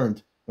I've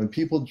learned when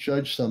people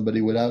judge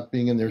somebody without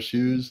being in their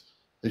shoes,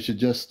 they should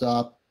just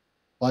stop,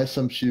 buy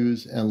some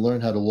shoes, and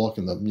learn how to walk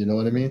in them. You know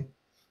what I mean?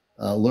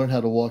 Learn how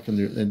to walk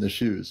in the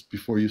shoes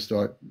before you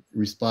start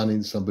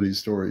responding to somebody's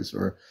stories.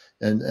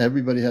 And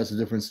everybody has a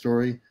different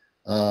story.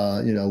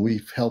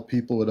 We've helped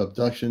people with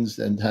abductions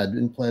and had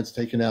implants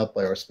taken out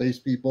by our space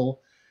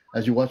people.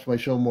 As you watch my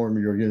show more,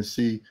 you're going to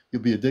see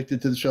you'll be addicted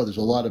to the show. There's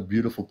a lot of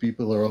beautiful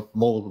people that are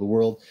from all over the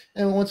world.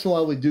 And once in a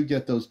while, we do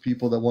get those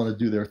people that want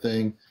to do their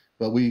thing,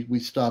 but we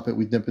stop it.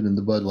 We nip it in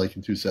the bud like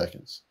in 2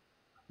 seconds.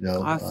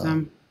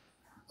 Awesome.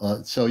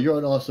 So you're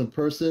an awesome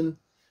person.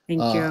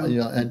 Thank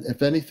you. And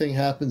if anything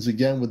happens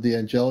again with the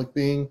angelic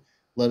being,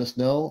 let us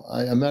know.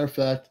 A matter of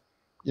fact,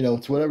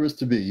 it's whatever it's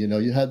to be.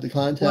 You had the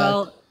contact.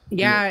 Well,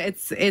 Yeah,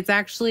 it's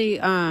actually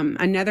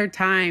another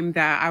time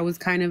that I was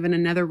kind of in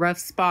another rough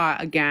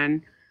spot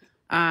again.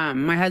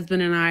 My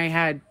husband and I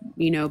had,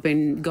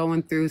 been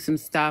going through some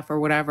stuff or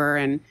whatever,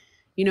 and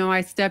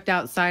I stepped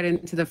outside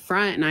into the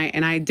front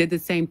and I did the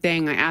same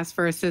thing. I asked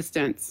for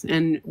assistance,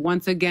 and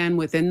once again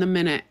within the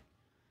minute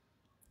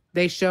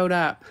they showed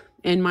up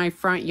in my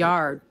front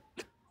yard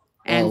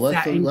and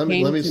sat and let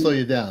came me to slow me.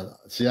 you down.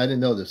 See, I didn't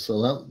know this.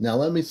 So now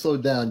let me slow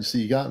down. You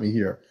see, you got me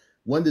here.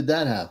 When did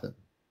that happen?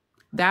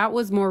 That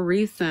was more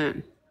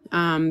recent.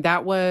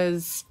 That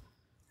was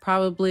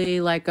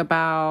probably like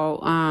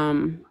about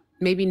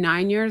maybe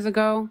 9 years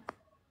ago.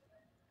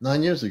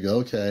 9 years ago.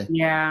 Okay.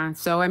 Yeah.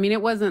 So I mean,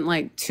 it wasn't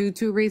like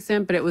too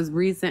recent, but it was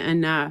recent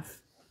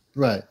enough.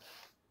 Right.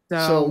 So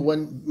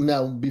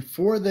So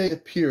before they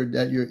appeared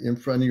in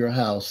front of your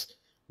house,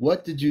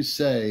 what did you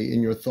say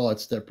in your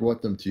thoughts that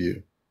brought them to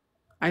you?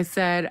 I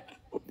said,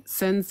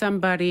 send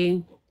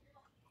somebody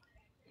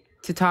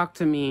to talk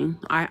to me.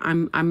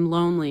 I'm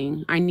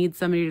lonely. I need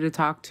somebody to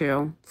talk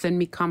to. Send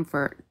me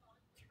comfort.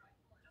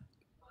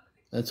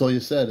 That's all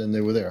you said, and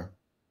they were there.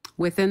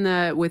 Within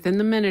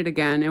the minute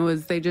again,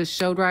 they just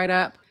showed right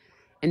up,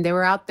 and they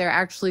were out there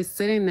actually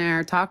sitting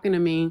there talking to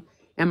me.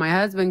 And my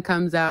husband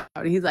comes out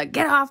and he's like,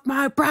 "Get off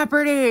my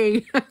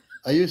property."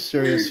 Are you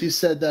serious? He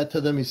said that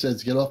to them. He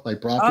says, "Get off my Oh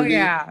property."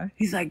 yeah.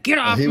 He's like, "Get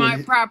off He, my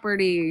he,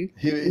 property."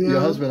 your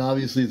husband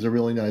obviously is a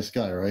really nice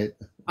guy, right?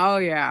 Oh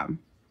yeah.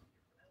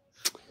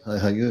 Yeah,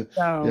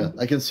 So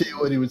I can see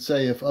what he would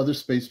say if other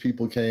space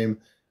people came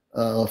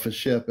off a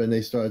ship and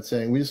they started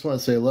saying, "We just want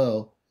to say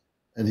hello,"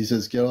 and he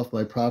says, "Get off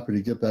my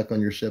property, get back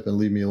on your ship, and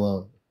leave me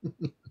alone."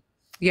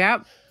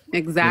 yep,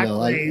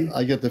 exactly.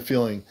 I get the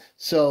feeling.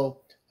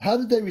 So, how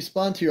did they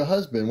respond to your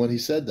husband when he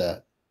said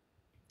that?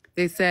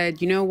 They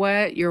said, "You know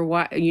what?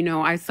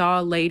 I saw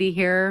a lady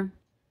here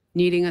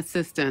needing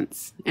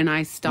assistance, and I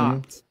Hmm.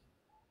 stopped.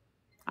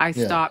 I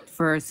Yeah, stopped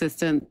for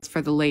assistance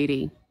for the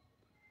lady."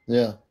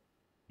 yeah,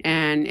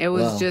 And it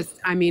was wow, just,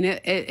 I mean,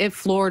 it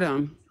floored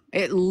him.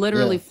 It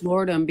literally yeah,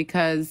 floored him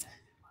because,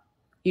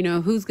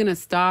 who's going to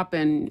stop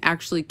and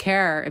actually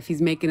care if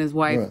he's making his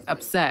wife right,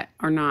 upset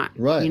or not?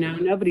 right.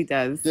 Nobody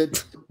does. Did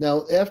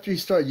Now after you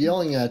started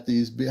yelling at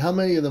these, how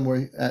many of them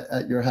were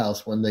at your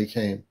house when they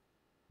came?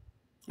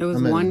 It How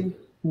was many?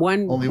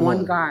 Only one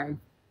one. guy.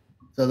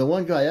 So the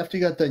one guy, after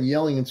you got done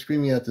yelling and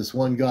screaming at this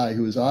one guy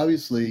who is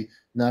obviously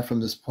not from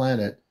this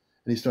planet,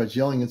 and he starts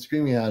yelling and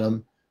screaming at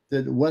him,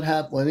 what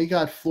happened when he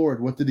got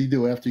floored? What did he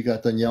do after you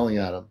got done yelling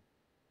at him?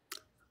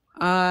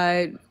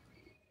 Uh,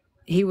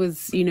 he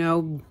was,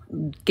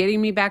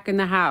 getting me back in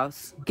the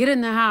house. Get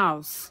in the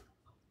house.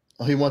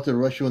 Oh, he wanted to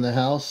rush you in the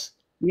house.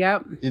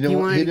 Yep. He He didn't.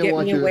 wanted He to didn't get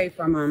want me you to. away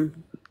from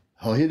him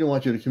Oh, he didn't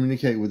want you to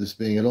communicate with this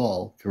being at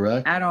all.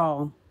 Correct. at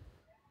all.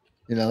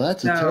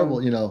 That's a So,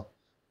 terrible.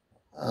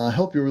 I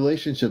hope your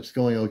relationship's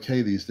going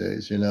okay these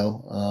days.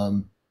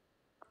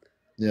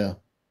 Yeah,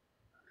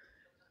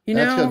 you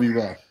that's got to know, be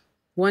rough.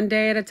 one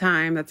day at a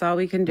time. That's all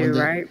we can One do, day,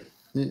 right?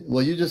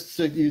 well, you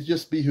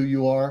just be who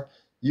you are.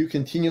 You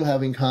continue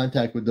having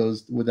contact with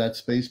that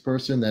space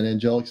person, that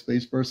angelic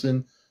space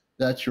person.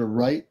 That's your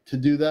right to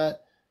do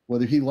that,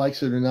 whether he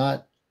likes it or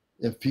not.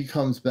 If he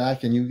comes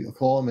back and you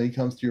call him and he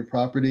comes to your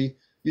property,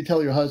 you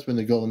tell your husband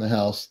to go in the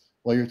house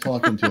while you're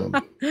talking to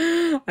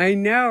him. I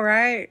know,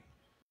 right?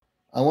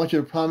 I want you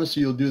to promise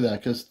you'll do that,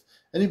 because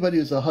anybody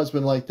who's a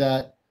husband like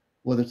that,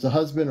 whether it's a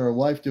husband or a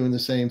wife doing the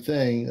same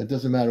thing, it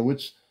doesn't matter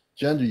which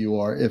gender you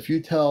are. If you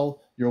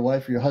tell your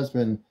wife or your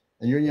husband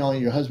and you're yelling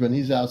at your husband,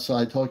 he's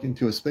outside talking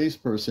to a space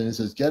person and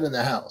says, "Get in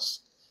the house."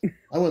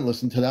 I wouldn't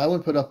listen to that. I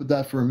wouldn't put up with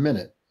that for a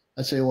minute.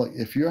 I'd say, look,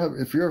 if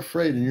you're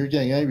afraid and you're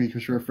getting angry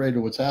because you're afraid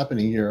of what's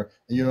happening here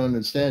and you don't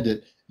understand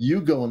it,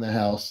 you go in the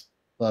house,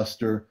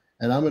 Buster,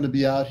 and I'm going to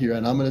be out here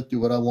and I'm going to do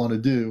what I want to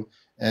do,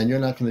 and you're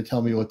not going to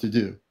tell me what to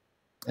do.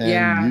 And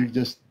Yeah. you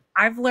just,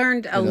 I've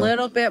learned a you know,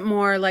 little bit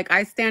more. Like,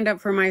 I stand up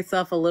for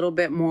myself a little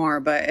bit more,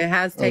 but it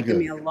has oh, taken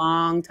me good. a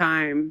long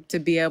time to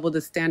be able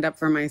to stand up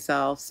for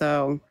myself.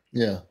 So,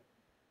 Yeah,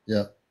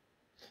 yeah,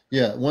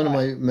 yeah. One of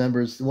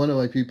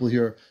my people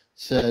here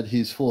said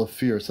he's full of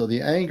fear. So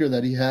the anger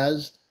that he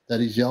has, that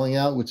he's yelling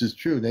out, which is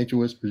true, nature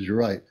whispers, you're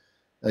right.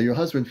 Your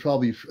husband's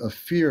probably a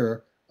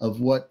fear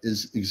of what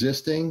is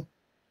existing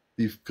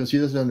because he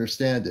doesn't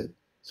understand it.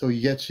 So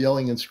he gets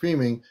yelling and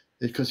screaming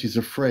because he's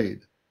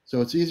afraid. So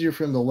it's easier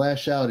for him to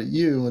lash out at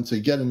you and say,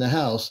 "Get in the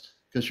house,"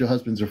 because your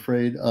husband's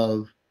afraid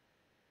of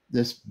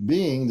this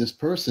being, this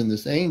person,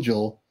 this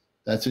angel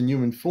that's in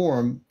human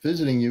form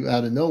visiting you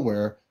out of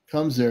nowhere,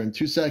 comes there in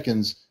 2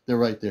 seconds, they're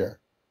right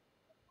there.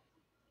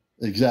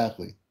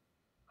 Exactly.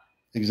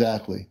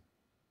 Exactly.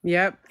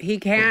 yep, he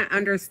can't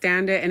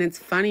understand it. And it's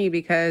funny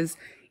because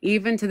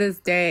even to this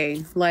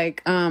day,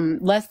 like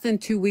less than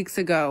 2 weeks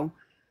ago,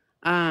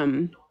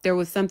 there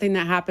was something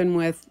that happened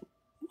with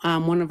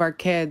one of our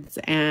kids,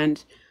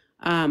 and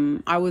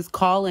I was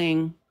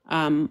calling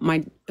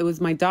it was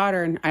my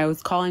daughter, and I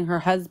was calling her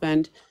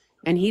husband,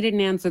 and he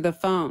didn't answer the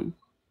phone.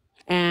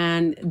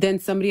 And then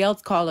somebody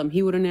else called him.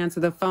 He wouldn't answer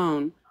the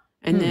phone.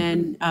 And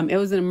then it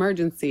was an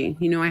emergency.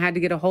 You know, I had to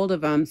get a hold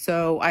of him.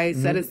 So I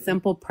said a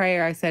simple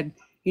prayer. I said,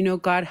 you know,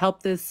 God,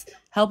 help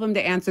him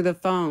to answer the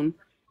phone.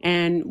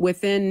 And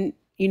within,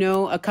 you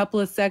know, a couple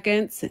of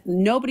seconds,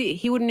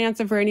 he wouldn't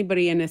answer for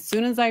anybody. And as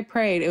soon as I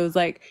prayed, it was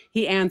like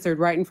he answered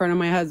right in front of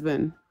my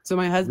husband. So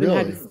my husband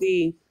had to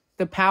see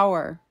the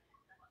power,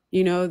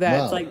 you know,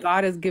 that's like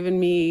God has given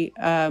me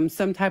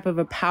some type of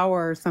a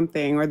power or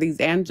something, or these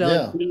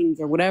angelic beings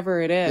or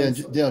whatever it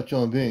is. The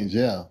angelic beings,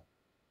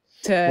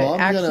 To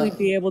actually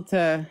be able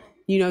to,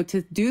 you know,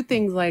 to do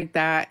things like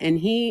that. And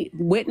he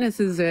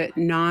witnesses it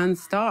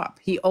nonstop.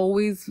 He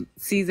always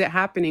sees it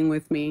happening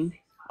with me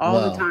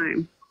all the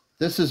time.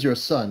 This is your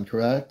son,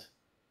 correct?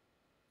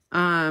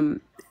 What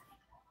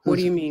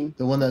do you mean?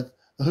 The one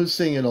who's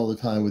seeing it all the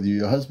time with you?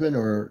 Your husband,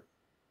 or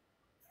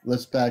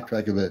let's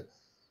backtrack a bit.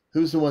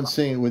 Who's the one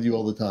seeing it with you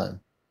all the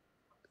time?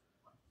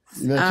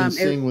 You mentioned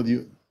singing with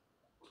you.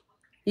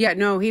 Yeah,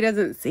 no, he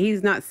doesn't.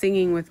 He's not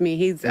singing with me.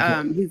 He's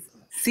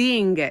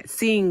seeing it.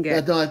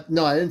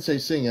 No, I didn't say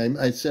sing.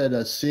 I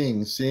said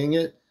seeing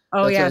it.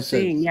 Oh, that's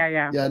seeing.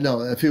 Yeah. Yeah,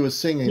 no, if he was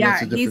singing,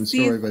 that's a different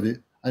story. But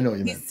I know what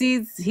you meant.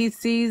 He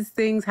sees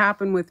things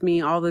happen with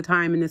me all the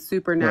time, and it's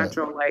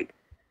supernatural. Like,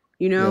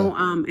 you know.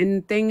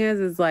 And the thing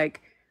is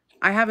like,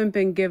 I haven't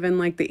been given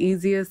like the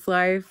easiest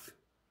life,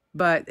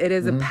 but it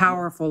is a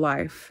powerful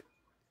life.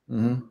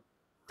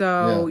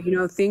 So you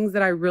know, things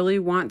that I really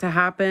want to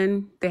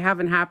happen, they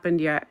haven't happened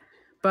yet.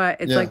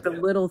 But it's like the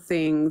little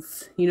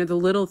things, you know, the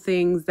little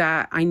things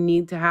that I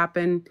need to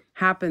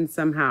happen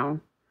somehow.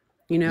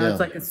 You know, it's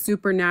like a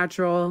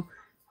supernatural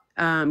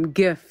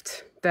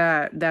gift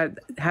that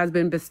has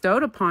been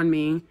bestowed upon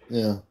me.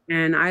 Yeah.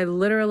 And I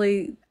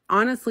literally,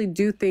 honestly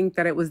do think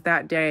that it was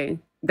that day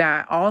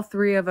that all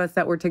three of us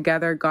that were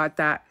together got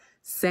that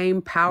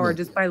same power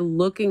just by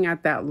looking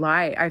at that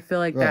light. I feel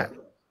like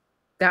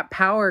that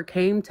power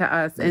came to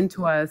us,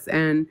 into us,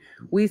 and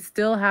we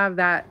still have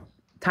that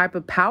type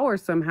of power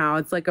somehow.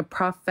 It's like a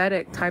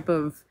prophetic type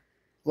of,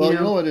 you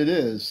know what it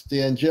is?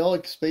 The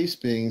angelic space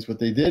beings, what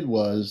they did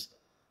was,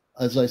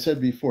 as I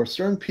said before,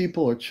 certain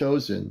people are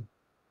chosen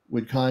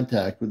with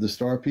contact with the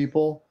star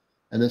people,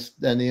 and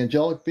the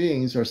angelic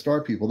beings are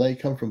star people. They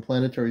come from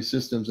planetary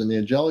systems in the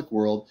angelic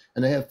world,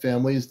 and they have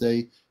families.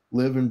 They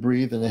live and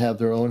breathe, and they have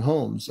their own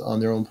homes on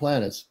their own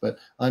planets. But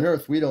on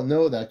Earth, we don't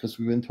know that because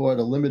we've been taught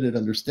a limited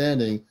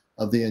understanding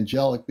of the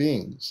angelic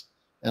beings.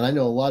 And I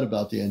know a lot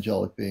about the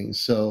angelic beings.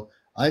 So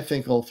I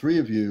think all three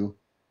of you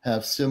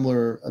have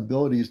similar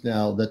abilities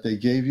now that they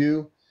gave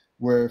you,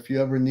 where if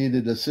you ever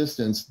needed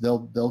assistance,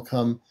 they'll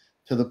come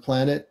to the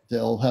planet,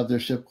 they'll have their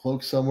ship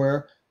cloaked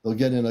somewhere, they'll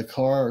get in a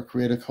car or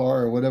create a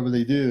car or whatever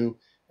they do,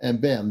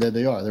 and bam, there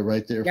they are. They're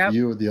right there for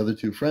you or the other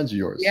two friends of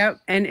yours. Yep,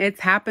 and it's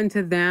happened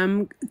to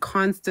them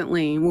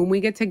constantly. When we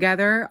get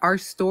together, our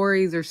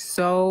stories are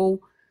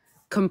so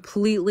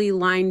completely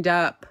lined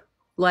up.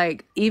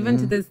 Like, even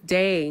to this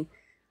day,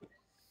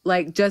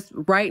 like just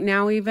right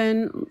now,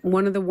 even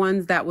one of the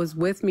ones that was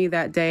with me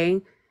that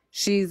day,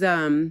 she's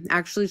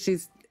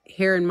she's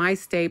here in my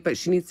state, but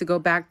she needs to go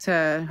back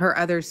to her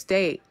other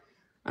state,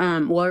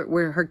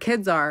 where her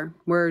kids are,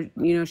 where,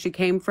 you know, she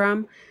came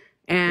from.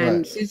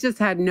 And she's just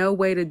had no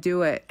way to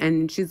do it.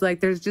 And she's like,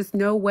 there's just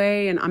no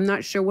way. And I'm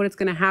not sure what it's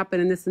going to happen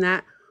and this and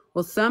that.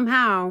 Well,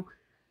 somehow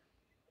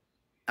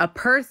a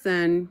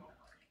person,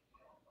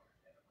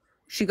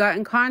 she got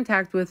in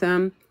contact with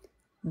them.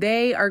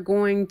 They are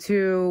going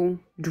to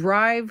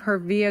drive her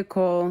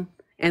vehicle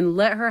and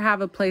let her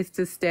have a place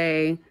to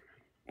stay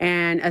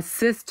and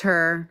assist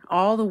her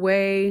all the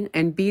way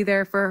and be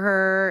there for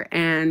her.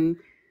 And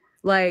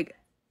like,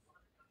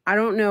 I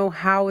don't know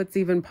how it's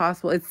even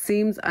possible. It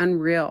seems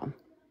unreal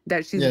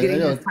that she's getting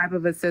this type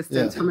of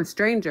assistance from a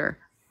stranger.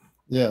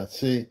 Yeah,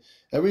 see,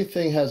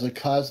 everything has a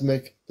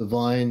cosmic,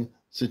 divine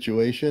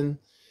situation.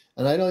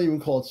 And I don't even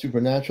call it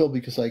supernatural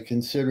because I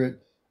consider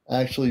it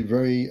actually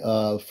very,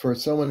 for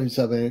someone who's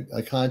having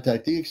a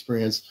contactee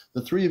experience,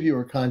 the three of you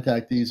are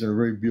contactees in a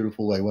very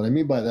beautiful way. What I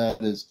mean by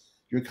that is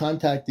you're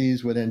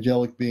contactees with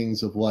angelic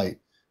beings of light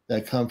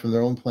that come from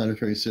their own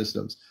planetary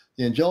systems.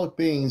 The angelic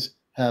beings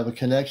have a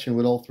connection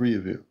with all three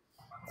of you.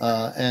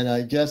 And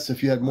I guess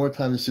if you had more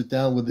time to sit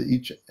down with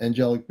each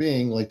angelic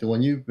being, like the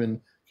one you've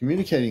been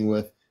communicating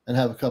with, and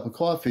have a cup of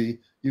coffee,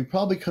 you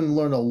probably couldn't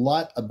learn a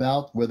lot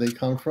about where they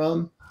come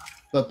from,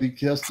 but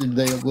because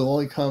they will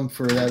only come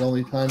for that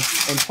only time.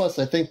 And plus,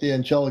 I think the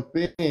angelic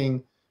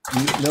being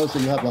knows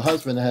that you have a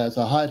husband that has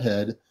a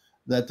hothead,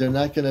 that they're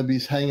not going to be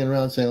hanging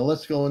around saying, oh,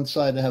 let's go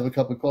inside and have a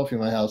cup of coffee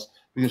in my house,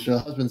 because your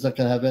husband's not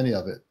going to have any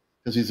of it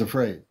because he's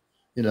afraid,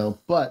 you know.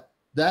 But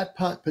that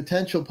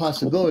potential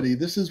possibility,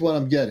 this is what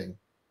I'm getting.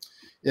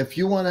 If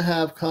you want to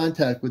have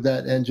contact with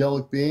that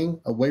angelic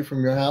being away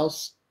from your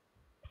house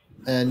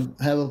and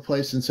have a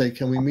place and say,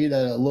 can we meet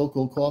at a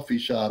local coffee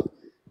shop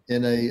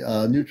in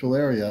a neutral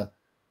area,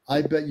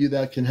 I bet you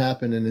that can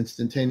happen in an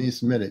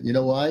instantaneous minute. You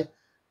know why?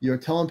 You're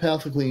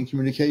telepathically in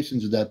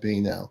communications with that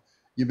being now.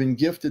 You've been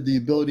gifted the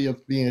ability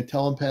of being a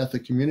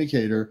telepathic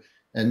communicator.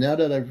 And now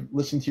that I've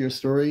listened to your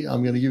story,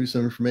 I'm going to give you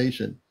some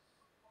information.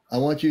 I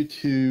want you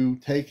to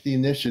take the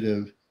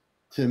initiative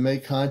to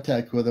make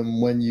contact with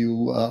them when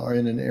you are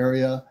in an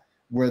area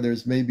where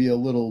there's maybe a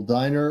little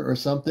diner or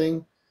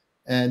something,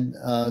 and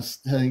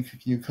saying, can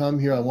you come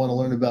here? I want to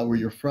learn about where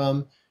you're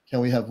from. Can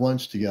we have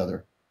lunch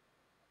together?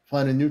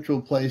 Find a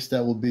neutral place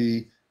that will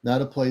be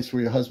not a place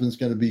where your husband's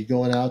going to be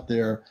going out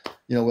there,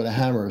 with a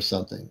hammer or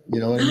something. You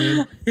know what I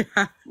mean?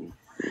 Yeah.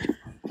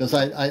 Because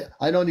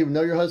I don't even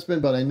know your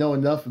husband, but I know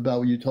enough about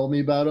what you told me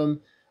about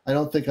him. I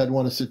don't think I'd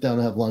want to sit down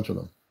and have lunch with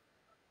him.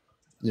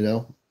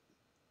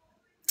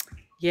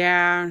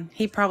 Yeah,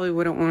 he probably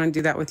wouldn't want to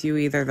do that with you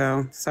either,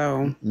 though.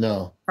 So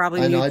No.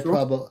 probably I know.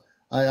 neutral.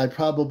 I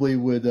probably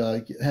would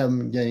have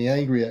him getting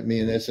angry at me,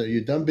 and I said, "Are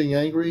you done being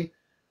angry?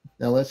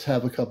 Now let's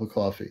have a cup of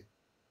coffee."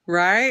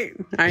 Right?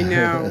 I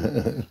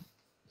know.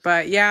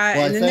 But yeah,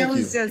 Well, and then there thank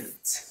you. was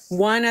just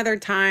one other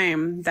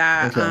time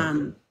that Okay.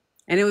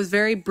 and it was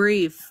very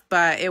brief,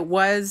 but it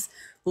was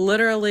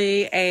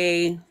literally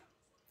a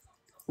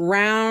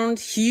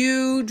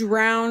huge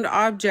round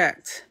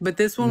object, but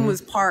this one was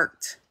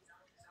parked.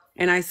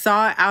 And I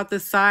saw it out the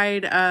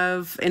side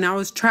of, and I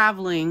was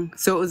traveling,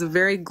 so it was a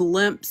very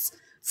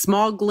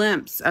small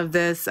glimpse of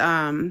this.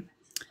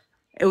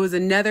 It was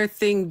another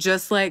thing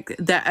just like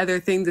that other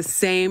thing, the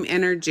same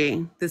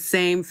energy, the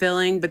same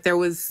feeling, but there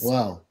was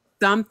Wow.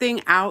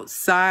 something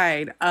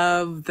outside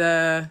of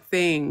the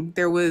thing.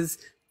 There was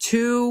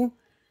two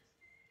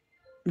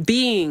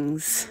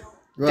beings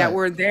that Right.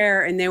 were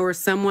there, and they were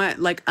somewhat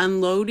like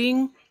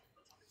unloading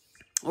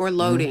or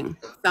loading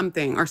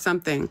something.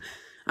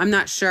 I'm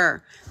not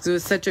sure. It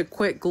was such a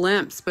quick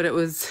glimpse, but it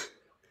was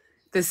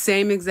the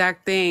same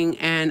exact thing.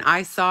 And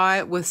I saw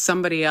it with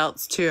somebody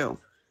else too.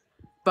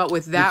 But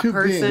with The that two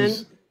person,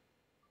 beings.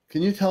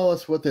 Can you tell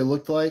us what they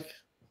looked like?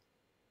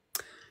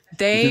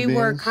 they The two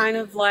were beings. kind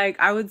of like,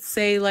 I would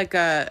say like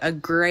a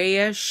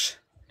grayish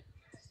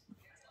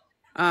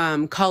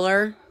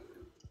color,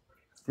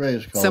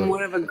 Grayish color.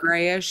 somewhat of a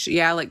grayish.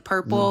 Yeah, like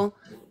purple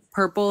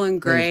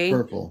and Grayish gray.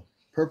 purple.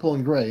 Purple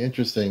and gray.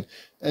 Interesting.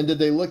 And did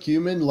they look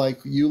human, like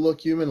you look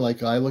human,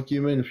 like I look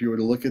human? If you were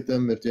to look at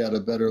them, if they had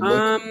a better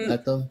look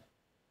at them.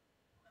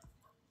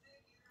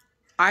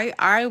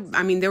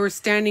 I mean, they were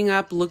standing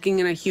up looking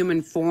in a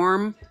human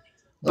form,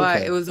 but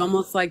Okay. it was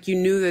almost like you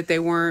knew that they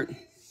weren't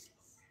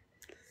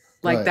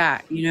like Right.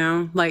 that,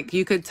 like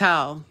you could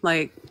tell,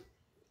 like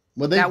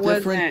Were they that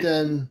different wasn't,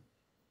 than?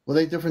 Were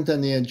they different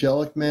than the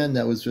angelic man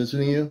that was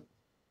visiting you?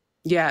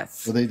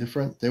 yes. Were they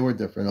different? They were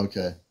different.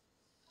 Okay.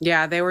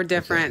 Yeah, they were Okay.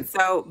 different.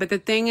 So, but the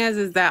thing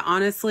is that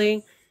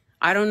honestly,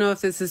 I don't know if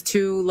this is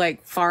too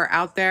like far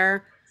out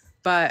there,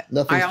 but I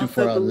Nothing's too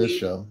far also out in this believe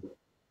show.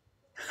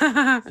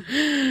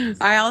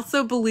 I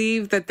also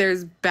believe that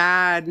there's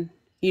bad,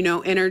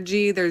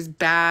 energy, there's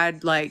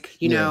bad like,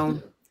 Yeah.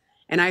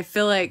 and I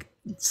feel like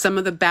some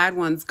of the bad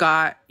ones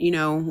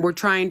were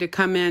trying to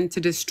come in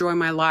to destroy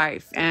my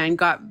life and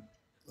got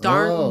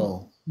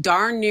Oh.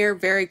 darn near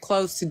very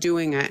close to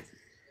doing it.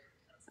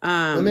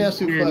 Let me ask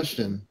you a And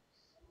question.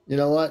 You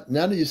know what?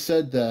 Now that you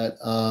said that,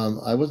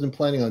 I wasn't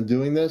planning on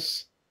doing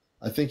this.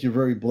 I think you're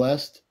very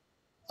blessed.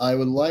 I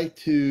would like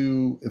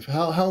to.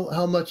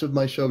 How much of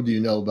my show do you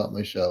know about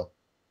my show?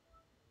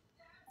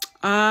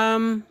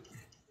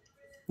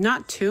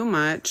 not too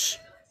much.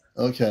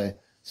 Okay.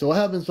 So what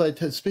happens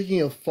if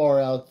speaking of far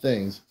out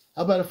things,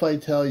 how about if I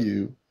tell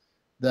you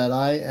that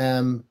I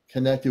am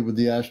connected with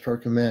the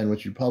Ashtar Command,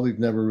 which you probably have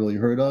never really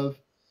heard of?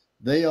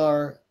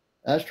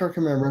 Ashtar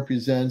Command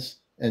represents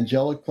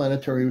angelic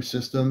planetary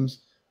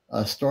systems,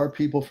 star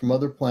people from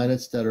other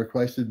planets that are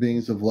Christed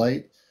beings of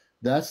light.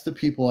 That's the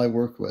people I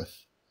work with.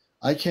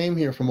 I came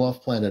here from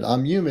off planet.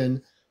 I'm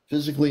human,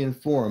 physically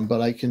informed,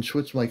 but I can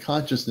switch my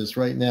consciousness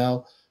right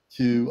now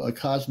to a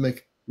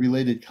cosmic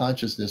related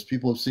consciousness.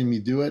 People have seen me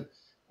do it.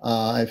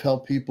 I've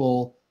helped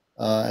people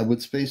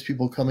with space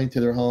people coming to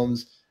their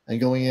homes and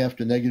going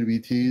after negative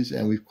ETs,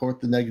 and we've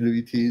caught the negative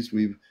ETs,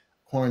 we've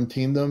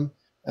quarantined them,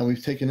 and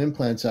we've taken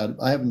implants out.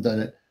 I haven't done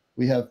it.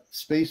 We have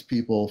space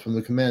people from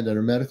the command that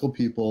are medical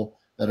people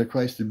that are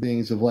Christed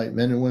beings of light,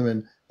 men and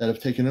women that have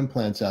taken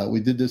implants out. We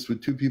did this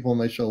with 2 people on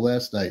my show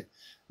last night.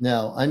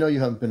 Now, I know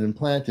you haven't been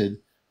implanted,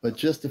 but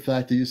just the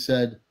fact that you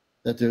said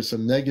that there's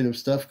some negative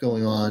stuff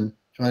going on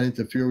trying to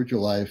interfere with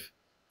your life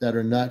that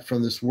are not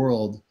from this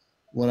world,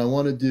 what I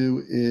want to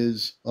do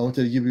is I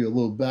wanted to give you a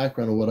little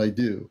background of what I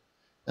do.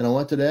 And I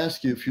wanted to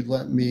ask you if you'd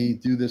let me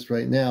do this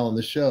right now on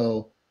the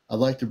show. I'd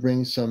like to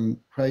bring some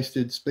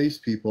Christed space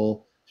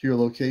people to your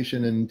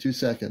location in 2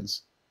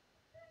 seconds.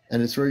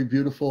 And it's very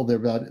beautiful. They're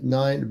about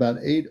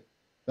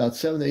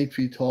 7 to 8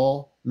 feet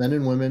tall, men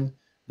and women.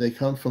 They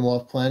come from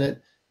off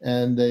planet,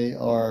 and they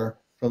are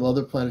from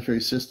other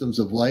planetary systems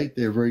of light.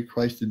 They are very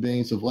Christed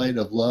beings of light,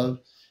 of love,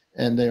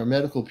 and they are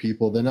medical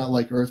people. They're not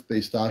like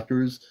Earth-based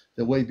doctors.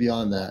 They're way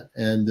beyond that.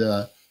 And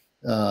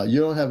you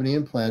don't have any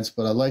implants,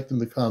 but I'd like them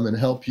to come and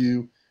help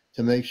you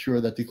to make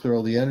sure that they clear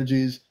all the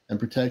energies and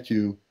protect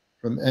you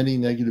from any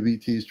negative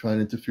ETs trying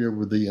to interfere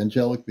with the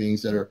angelic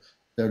beings that are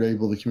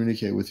able to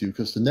communicate with you.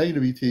 Because the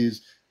negative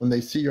ETs, when they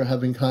see you're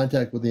having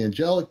contact with the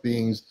angelic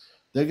beings,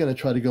 they're going to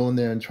try to go in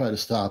there and try to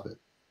stop it.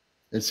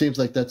 It seems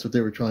like that's what they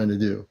were trying to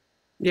do.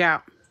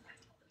 Yeah.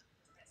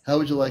 How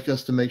would you like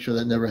us to make sure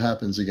that never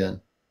happens again?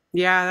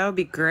 Yeah, that would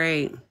be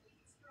great.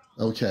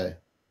 Okay.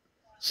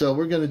 So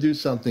we're going to do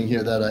something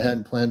here that I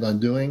hadn't planned on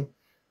doing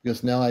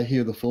because now I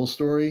hear the full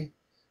story.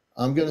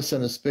 I'm going to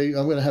send a space.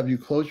 I'm going to have you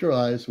close your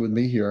eyes with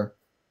me here.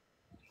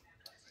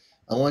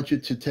 I want you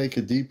to take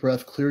a deep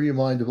breath, clear your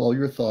mind of all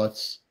your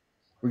thoughts.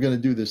 We're going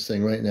to do this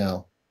thing right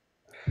now.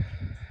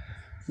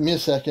 Give me a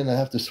second. I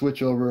have to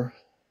switch over.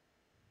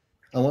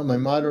 I want my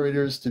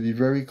moderators to be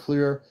very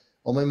clear.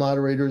 All my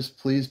moderators,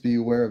 please be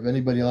aware of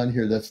anybody on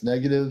here that's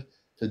negative,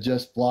 to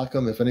just block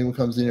them. If anyone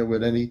comes in here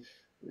with any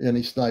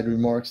snide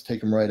remarks,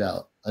 take them right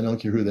out. I don't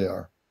care who they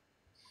are.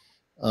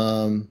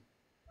 We're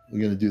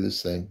going to do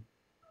this thing.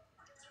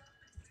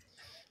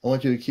 I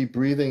want you to keep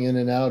breathing in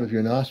and out of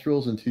your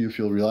nostrils until you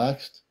feel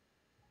relaxed.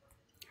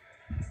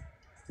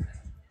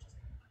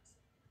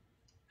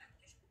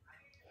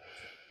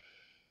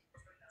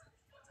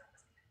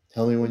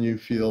 Tell me when you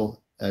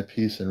feel at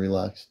peace and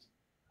relaxed.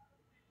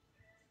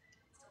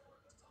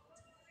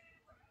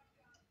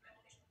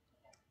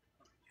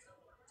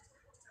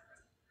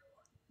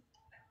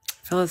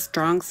 I feel a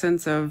strong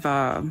sense of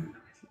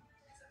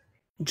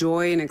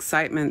joy and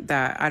excitement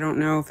that I don't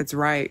know if it's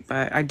right,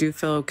 but I do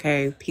feel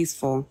okay,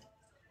 peaceful.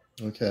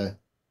 Okay.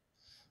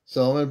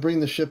 So I'm going to bring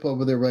the ship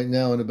over there right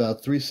now. In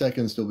about 3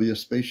 seconds, there'll be a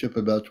spaceship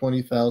about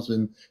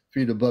 20,000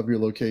 feet above your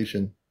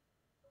location.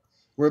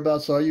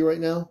 Whereabouts are you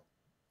right now?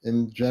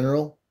 In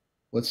general?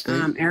 What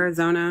state?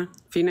 Arizona,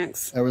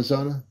 Phoenix.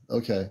 Arizona?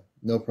 Okay,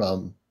 no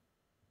problem.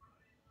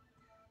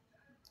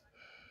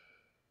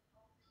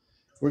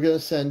 We're going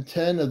to send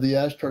 10 of the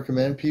Ashtar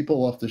Command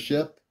people off the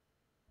ship.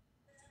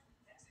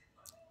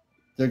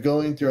 They're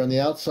on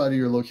the outside of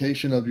your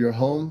location of your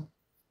home.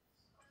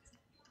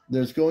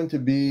 There's going to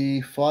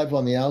be 5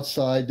 on the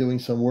outside doing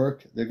some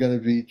work. They're going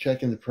to be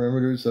checking the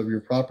perimeters of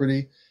your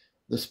property.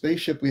 The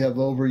spaceship we have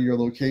over your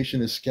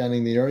location is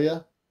scanning the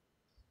area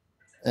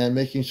and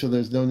making sure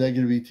there's no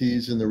negative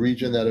ETs in the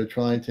region that are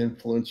trying to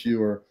influence you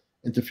or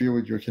interfere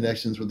with your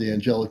connections with the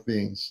angelic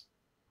beings.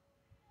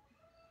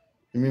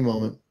 Give me a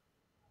moment.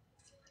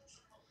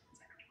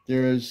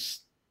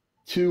 There's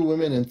 2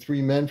 women and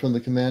 3 men from the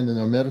command and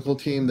our medical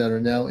team that are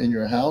now in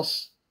your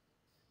house.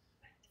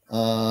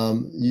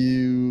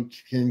 You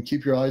can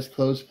keep your eyes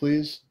closed,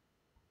 please.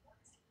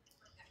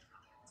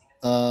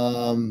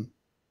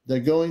 They're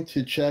going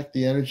to check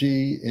the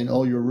energy in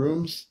all your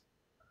rooms.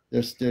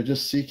 They're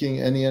just seeking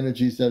any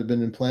energies that have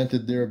been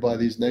implanted there by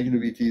these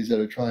negative ETs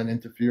that are trying to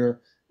interfere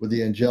with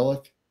the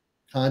angelic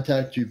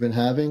contact you've been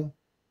having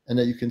and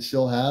that you can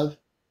still have.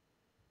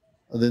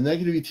 The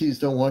negative ETs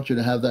don't want you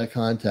to have that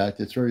contact.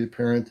 It's very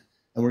apparent,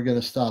 and we're going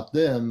to stop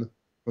them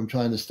from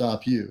trying to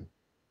stop you.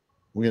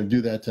 We're going to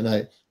do that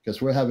tonight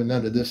because we're having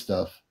none of this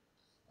stuff.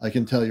 I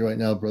can tell you right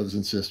now, brothers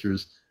and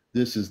sisters,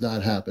 this is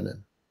not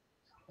happening.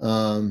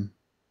 They're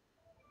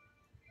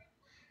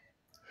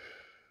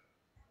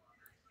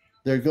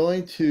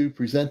going to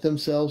present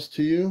themselves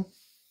to you.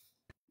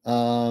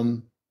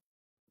 They're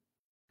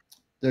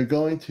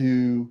going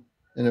to,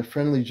 in a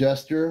friendly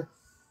gesture,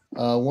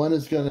 one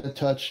is going to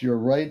touch your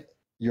right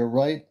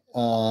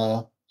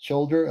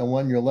shoulder and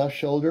one your left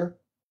shoulder,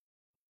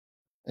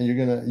 and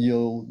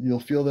you'll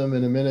feel them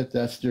in a minute.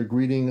 That's their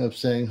greeting of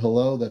saying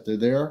hello, that they're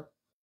there.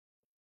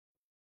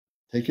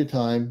 Take your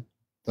time.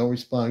 Don't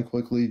respond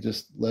quickly.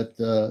 Just let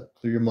clear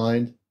your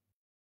mind.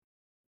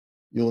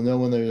 You'll know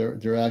when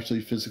they're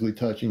actually physically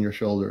touching your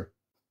shoulder.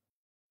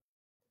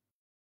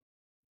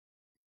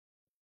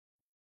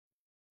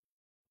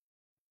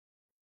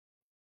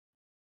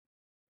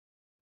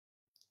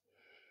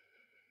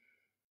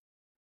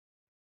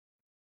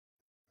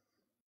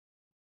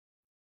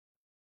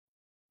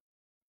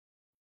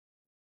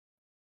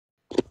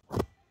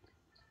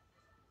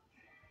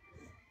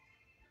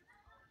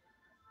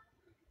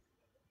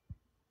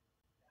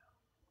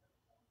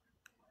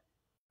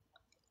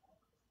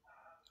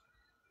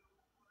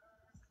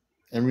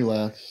 And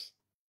relax.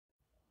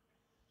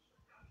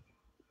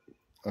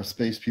 Our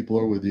space people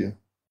are with you.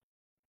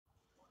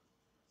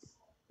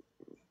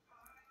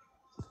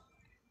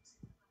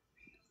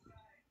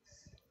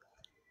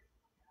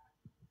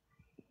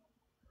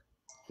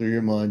 Clear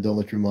your mind. Don't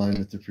let your mind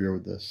interfere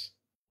with this.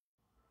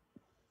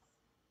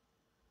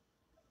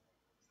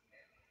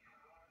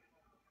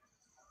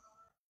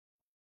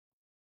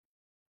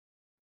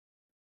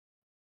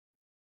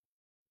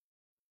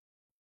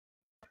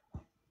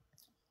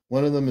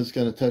 One of them is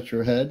going to touch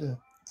your head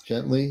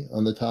gently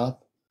on the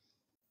top.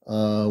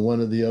 One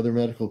of the other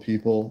medical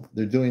people,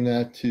 they're doing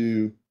that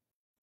they're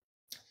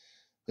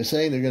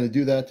saying they're going to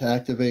do that to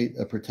activate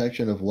a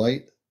protection of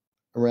light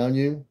around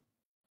you.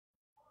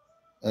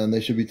 And they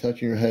should be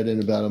touching your head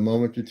in about a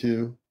moment or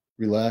two.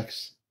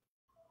 Relax.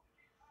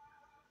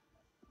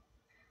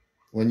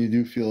 When you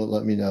do feel it,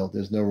 let me know.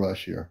 There's no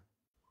rush here.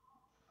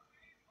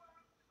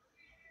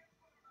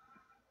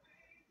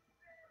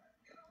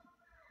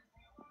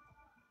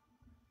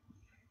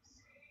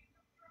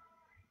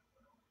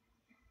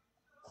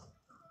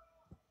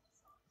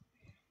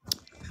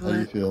 How do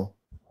you feel?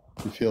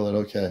 You feel it?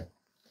 Okay.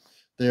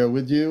 They are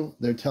with you.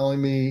 They're telling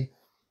me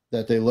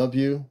that they love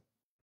you,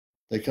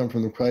 They come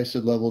from the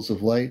Christed levels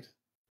of light,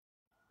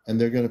 and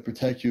they're going to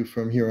protect you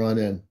from here on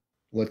in.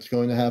 What's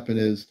going to happen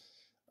is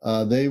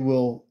they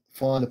will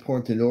find the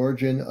point and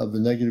origin of the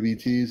negative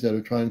ETs that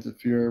are trying to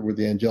interfere with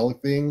the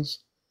angelic beings,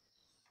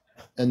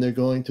 and they're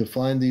going to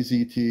find these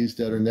ETs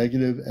that are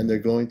negative, and they're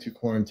going to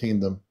quarantine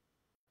them.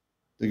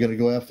 They're going to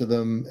go after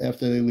them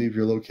after they leave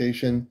your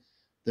location.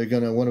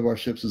 One of our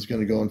ships is going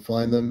to go and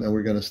find them, and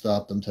we're going to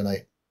stop them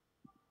tonight.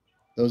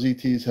 Those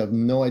ETs have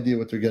no idea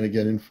what they're going to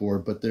get in for,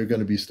 but they're going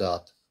to be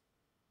stopped.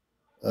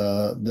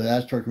 The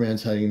Ashtar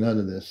Command's having none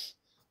of this.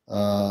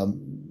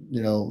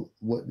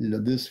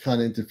 This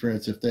kind of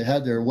interference. If they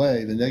had their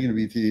way, the negative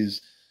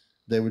ETs,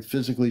 they would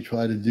physically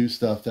try to do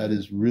stuff that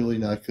is really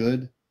not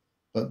good,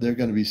 but they're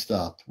going to be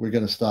stopped. We're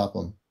going to stop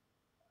them.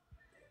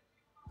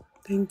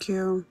 Thank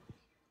you.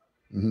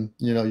 Mm-hmm.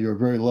 You're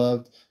very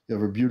loved. You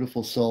have a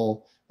beautiful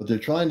soul. What they're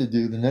trying to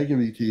do, the negative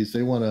ETs,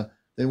 they want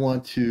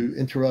to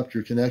interrupt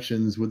your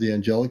connections with the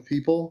angelic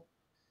people.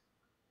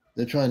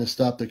 They're trying to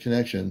stop the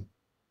connection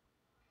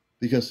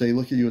because they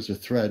look at you as a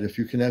threat. If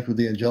you connect with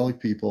the angelic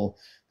people,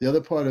 the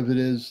other part of it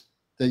is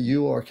that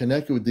you are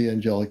connected with the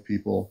angelic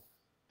people.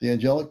 The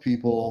angelic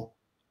people,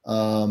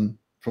 from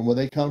where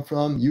they come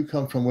from, you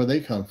come from where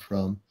they come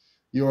from.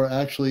 You are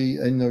actually,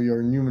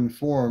 you're in human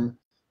form.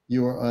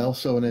 You are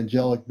also an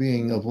angelic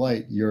being of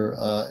light. You're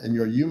in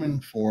your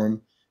human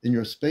form, in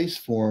your space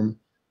form.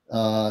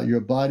 Your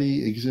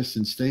body exists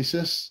in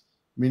stasis,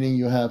 meaning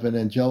you have an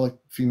angelic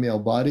female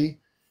body,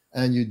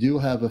 and you do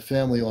have a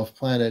family off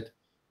planet.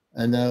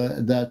 And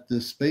that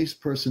the space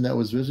person that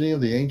was visiting you,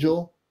 the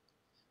angel,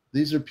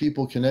 these are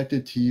people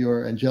connected to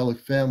your angelic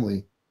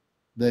family.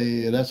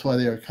 That's why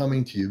they are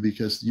coming to you,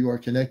 because you are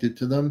connected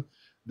to them.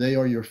 They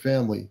are your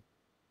family.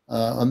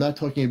 I'm not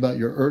talking about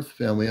your earth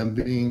family. I'm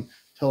being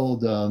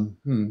told,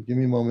 give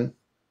me a moment.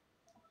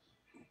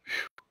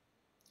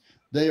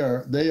 They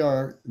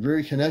are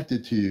very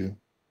connected to you.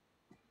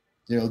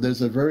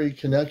 There's a very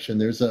connection.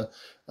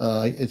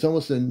 It's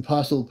almost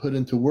impossible to put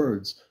into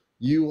words.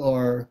 You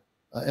are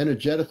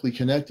energetically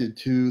connected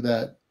to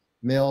that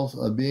male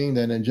being,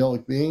 that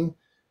angelic being.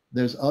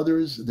 There's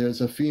others.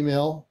 There's a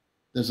female.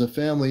 There's a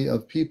family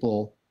of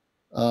people.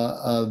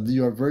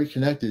 You are very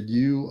connected.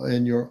 You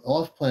in your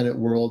off-planet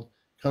world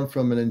come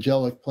from an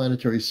angelic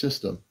planetary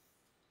system.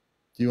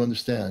 Do you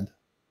understand?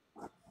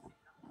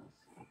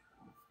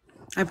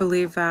 I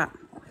believe that.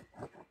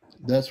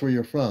 That's where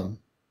you're from.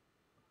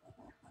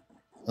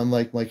 I'm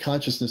like, my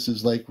consciousness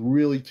is like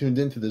really tuned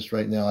into this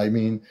right now. I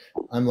mean,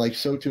 I'm like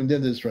so tuned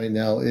into this right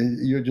now.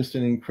 You're just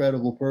an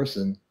incredible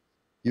person.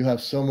 You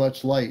have so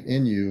much light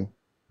in you.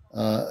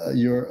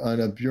 You're on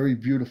a very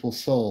beautiful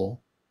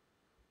soul.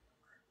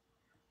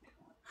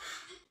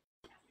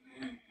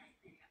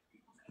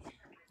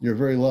 You're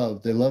very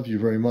loved. They love you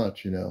very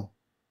much,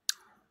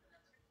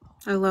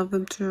 I love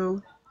them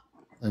too.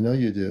 I know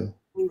you do.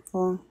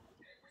 Thankful.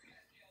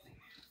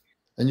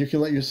 And you can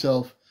let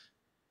yourself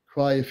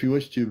cry if you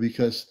wish to,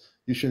 because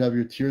you should have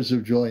your tears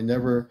of joy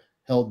never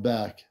held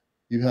back.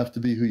 You have to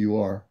be who you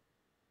are.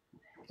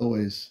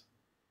 Always.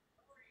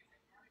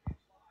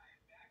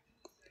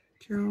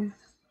 True.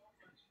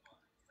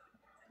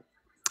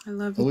 I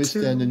love you Always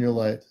too. stand in your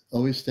light.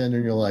 Always stand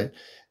in your light.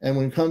 And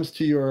when it comes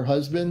to your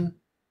husband,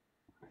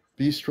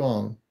 be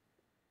strong.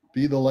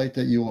 Be the light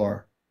that you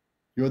are.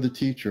 You're the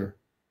teacher.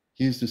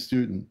 He's the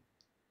student.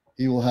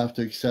 He will have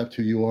to accept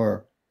who you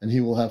are, and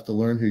he will have to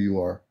learn who you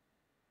are.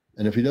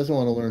 And if he doesn't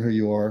want to learn who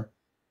you are,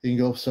 he can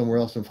go somewhere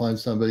else and find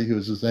somebody who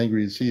is as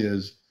angry as he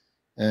is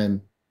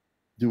and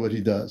do what he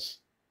does.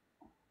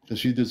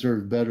 Because you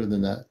deserve better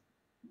than that.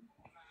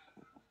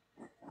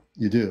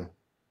 You do.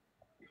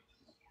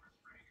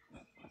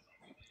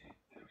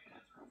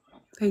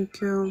 Thank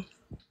you.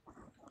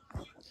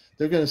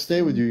 They're going to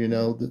stay with you,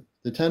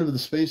 The 10 of the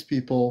space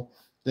people,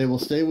 they will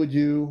stay with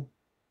you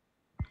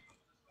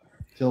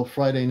till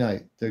Friday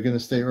night. They're going to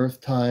stay Earth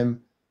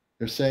time.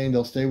 They're saying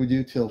they'll stay with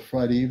you till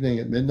Friday evening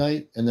at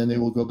midnight, and then they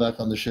will go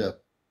back on the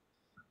ship.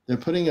 They're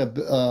putting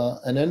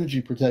an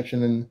energy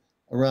protection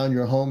around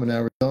your home in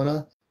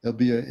Arizona.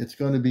 It's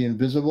going to be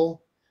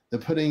invisible.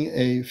 They're putting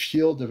a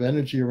shield of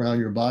energy around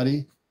your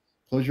body.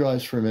 Close your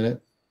eyes for a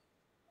minute.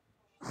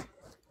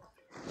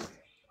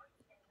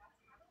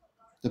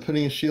 They're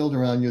putting a shield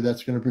around you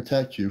that's going to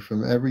protect you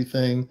from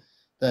everything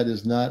that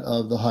is not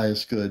of the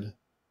highest good.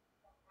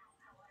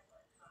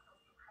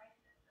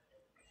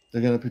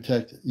 They're going to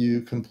protect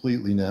you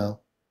completely now.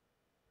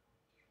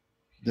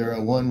 They're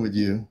at one with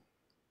you.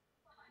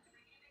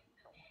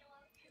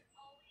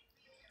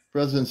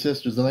 Brothers and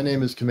sisters, my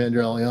name is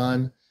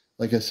CmdrAleon.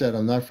 Like I said,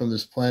 I'm not from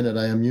this planet.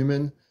 I am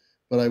human,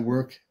 but I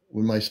work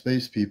with my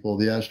space people,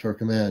 the Ashtar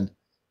Command,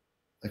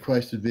 a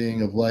Christed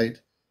being of light,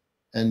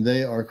 and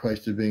they are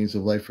Christed beings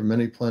of light from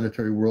many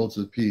planetary worlds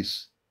of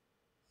peace.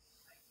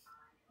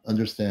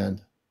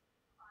 Understand.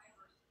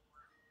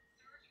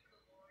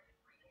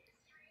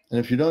 And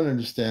if you don't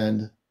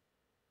understand,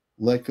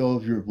 let go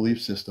of your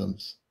belief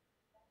systems.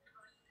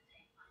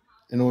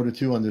 In order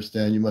to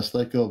understand, you must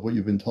let go of what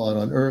you've been taught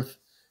on Earth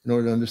in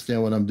order to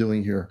understand what I'm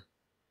doing here.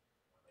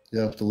 You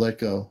have to let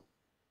go.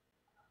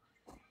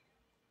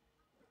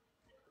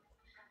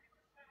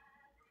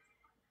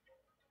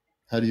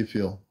 How do you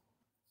feel?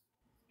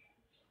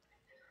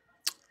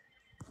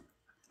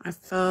 I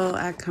feel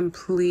at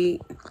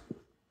complete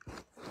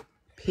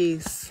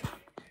peace.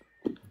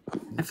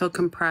 I feel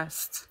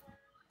compressed.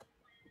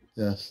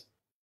 Yes.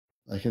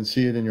 I can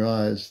see it in your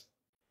eyes.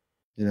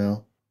 You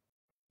know,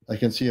 I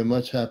can see a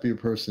much happier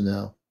person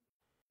now.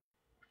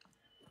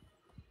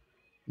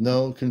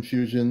 No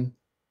confusion,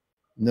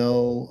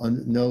 no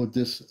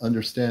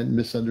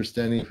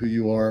misunderstanding of who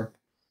you are.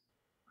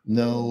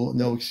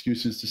 No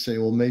excuses to say,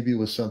 well, maybe it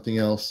was something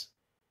else.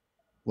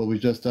 What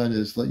we've just done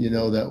is let you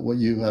know that what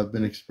you have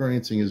been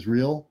experiencing is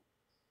real.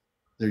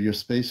 They're your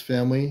space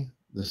family,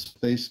 the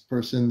space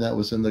person that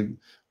was in the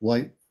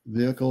white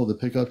vehicle, the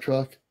pickup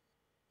truck,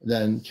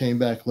 then came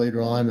back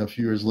later on, a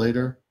few years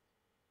later.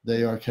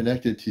 They are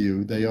connected to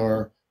you. They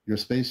are your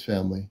space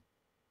family.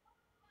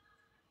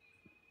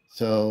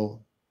 So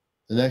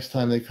the next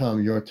time they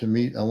come, you're to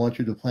meet. I want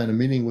you to plan a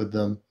meeting with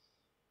them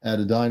at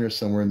a diner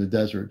somewhere in the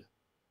desert.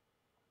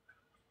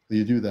 Will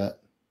you do that?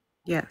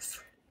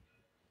 Yes.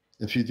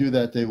 If you do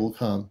that, they will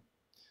come.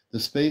 The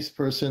space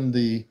person,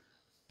 the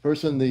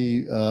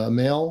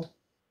male,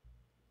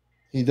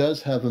 he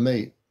does have a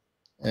mate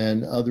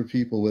and other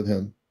people with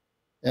him.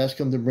 Ask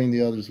him to bring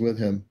the others with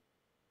him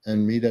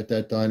and meet at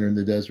that diner in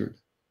the desert.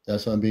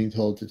 That's what I'm being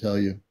told to tell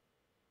you.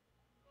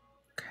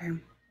 Okay.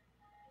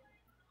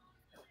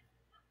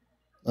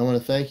 I want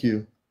to thank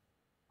you.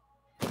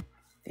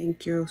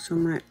 Thank you so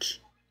much.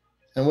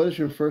 And what is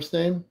your first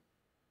name?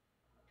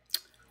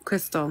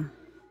 Crystal.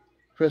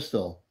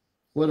 Crystal.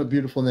 What a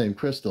beautiful name,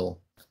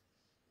 Crystal.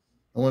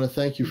 I want to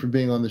thank you for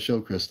being on the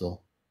show,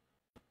 Crystal.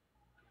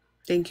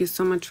 Thank you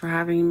so much for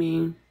having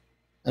me.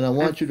 And I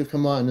want you to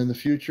come on in the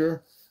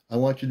future. I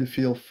want you to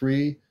feel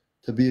free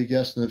to be a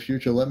guest in the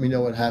future. Let me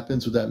know what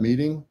happens with that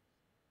meeting.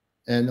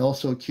 And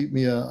also keep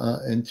me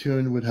in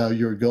tune with how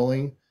you're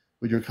going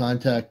with your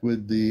contact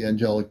with the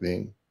angelic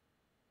being.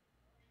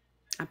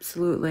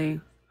 Absolutely.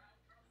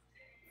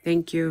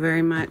 Thank you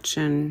very much.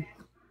 And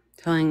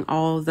telling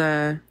all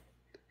the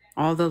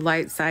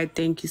light side,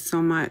 thank you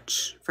so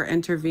much for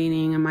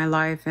intervening in my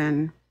life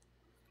and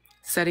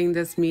setting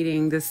this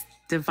meeting, this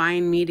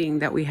divine meeting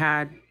that we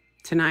had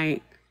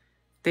tonight.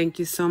 Thank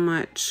you so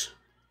much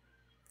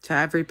to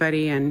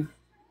everybody, and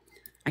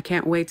I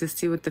can't wait to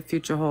see what the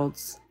future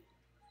holds.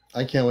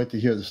 I can't wait to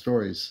hear the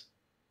stories.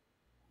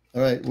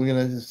 All right, we're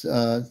going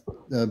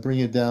to bring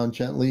it down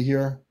gently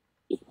here.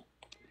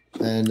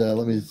 And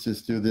let me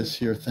just do this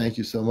here. Thank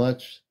you so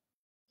much.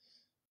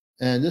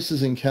 And this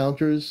is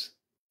Encounters,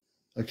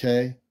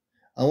 okay?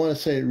 I want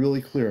to say it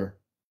really clear.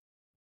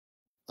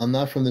 I'm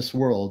not from this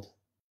world.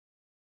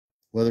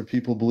 Whether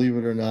people believe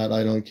it or not,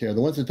 I don't care.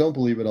 The ones that don't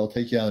believe it, I'll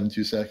take you out in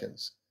 2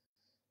 seconds.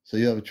 So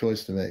you have a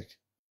choice to make.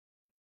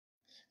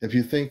 If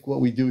you think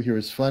what we do here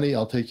is funny,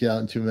 I'll take you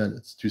out in 2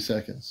 minutes, 2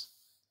 seconds.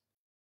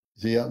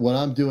 See, what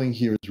I'm doing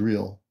here is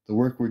real. The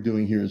work we're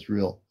doing here is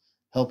real.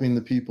 Helping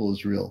the people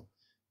is real.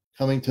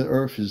 Coming to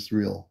Earth is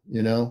real,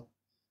 you know?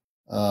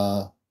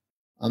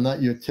 I'm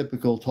not your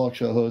typical talk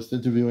show host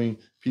interviewing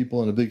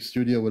people in a big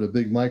studio with a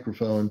big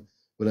microphone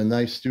with a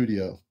nice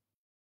studio.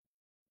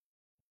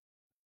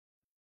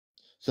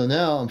 So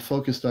now I'm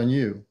focused on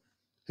you.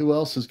 Who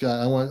else has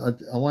got,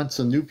 I want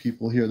some new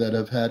people here that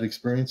have had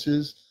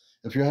experiences.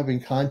 If you're having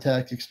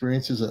contact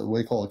experiences, what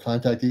we call a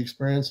contactee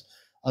experience,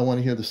 I want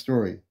to hear the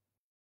story.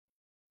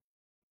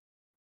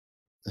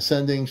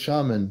 Ascending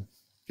Shaman,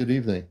 good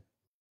evening.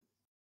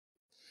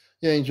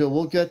 Yeah, Angel,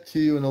 we'll get to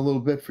you in a little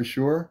bit for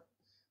sure.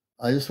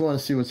 I just want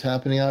to see what's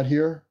happening out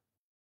here.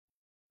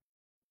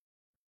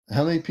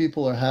 How many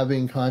people are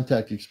having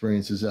contact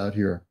experiences out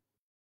here?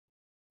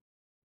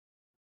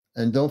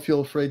 And don't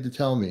feel afraid to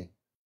tell me.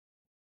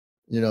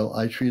 You know,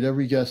 I treat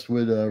every guest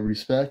with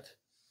respect,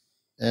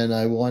 and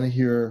I want to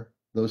hear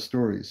those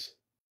stories.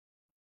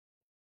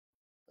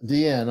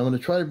 Deanne, I'm going to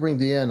try to bring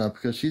Deanne up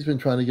because she's been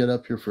trying to get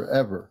up here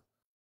forever.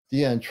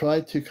 Deanne,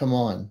 try to come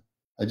on.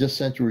 I just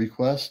sent you a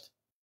request.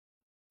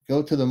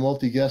 Go to the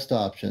multi-guest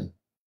option.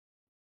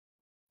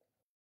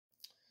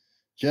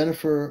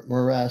 Jennifer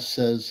Morass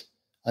says,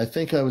 I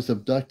think I was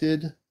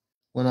abducted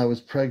when I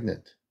was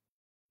pregnant.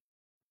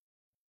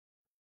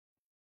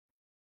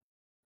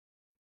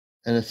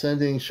 And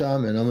Ascending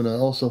Shaman, I'm going to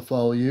also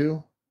follow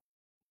you.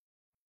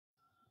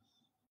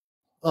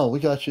 Oh, we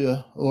got you.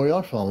 Oh, we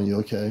are following you.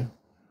 Okay.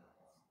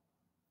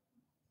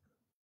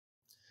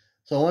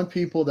 So I want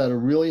people that are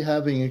really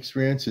having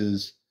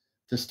experiences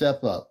to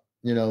step up.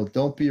 You know,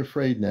 don't be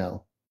afraid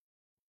now.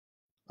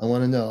 I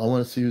want to know. I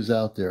want to see who's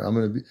out there. I'm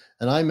going to be,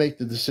 and I make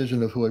the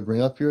decision of who I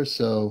bring up here.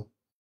 So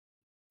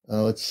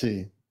let's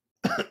see.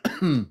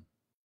 I'm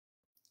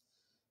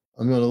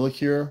going to look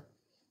here.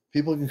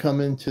 People can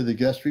come into the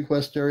guest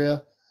request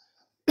area.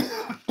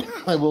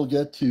 I will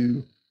get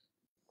to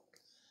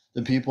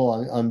the people.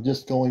 I'm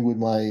just going with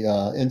my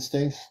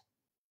instincts.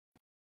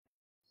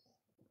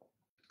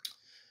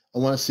 I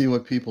want to see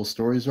what people's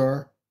stories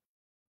are.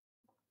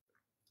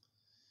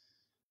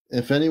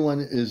 If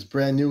anyone is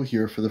brand new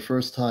here for the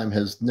first time,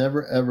 has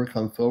never ever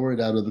come forward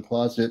out of the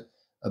closet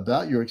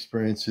about your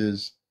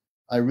experiences,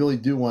 I really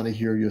do want to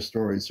hear your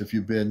stories. If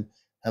you've been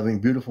having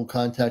beautiful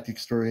contact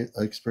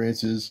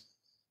experiences.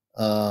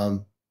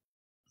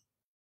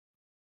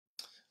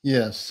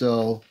 Yeah,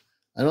 so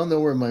I don't know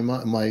where my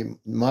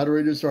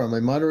moderators are. Are my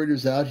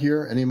moderators out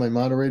here? Any of my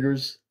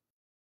moderators?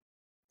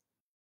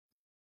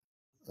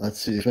 Let's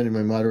see if any of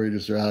my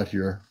moderators are out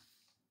here.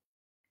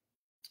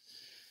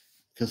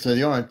 Because if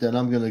they aren't, then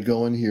I'm going to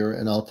go in here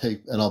and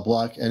I'll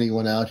block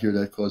anyone out here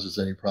that causes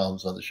any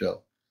problems on the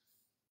show.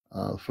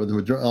 For the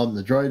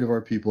majority of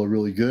our people are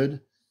really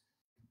good,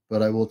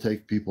 but I will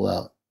take people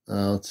out.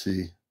 Let's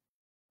see.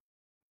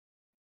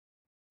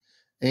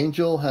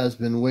 Angel has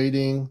been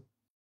waiting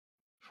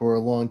for a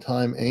long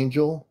time.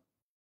 Angel.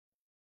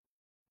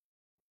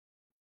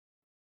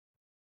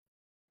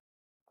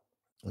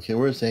 Okay,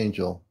 where's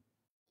Angel?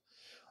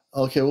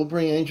 Okay, we'll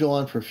bring Angel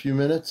on for a few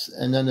minutes,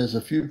 and then there's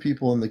a few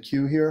people in the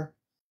queue here.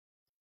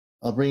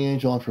 I'll bring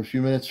Angel on for a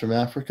few minutes from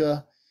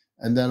Africa,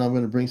 and then I'm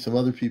going to bring some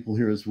other people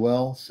here as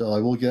well. So I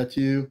will get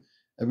to you.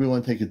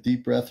 Everyone take a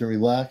deep breath and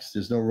relax.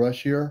 There's no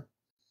rush here.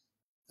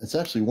 It's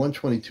actually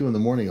 1:22 in the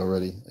morning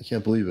already. I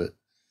can't believe it.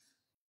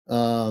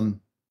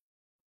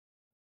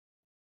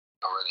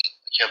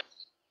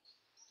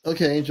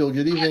 Okay, Angel,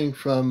 good evening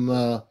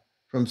from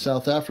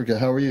South Africa.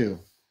 How are you?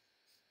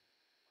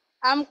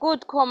 I'm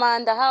good,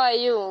 Commander. How are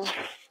you?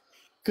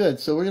 Good.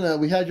 So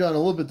we had you on a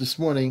little bit this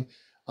morning.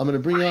 I'm gonna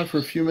bring you on for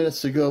a few minutes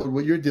to go with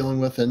what you're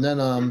dealing with, and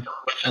then I'm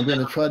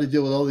gonna try to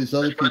deal with all these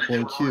other people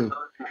in queue.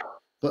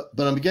 But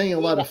I'm getting a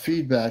lot of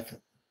feedback.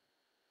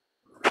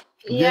 I'm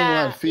getting a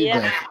lot of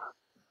feedback.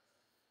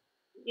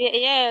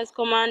 Yes,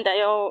 Commander.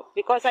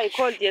 Because I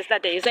called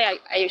yesterday, you say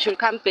I should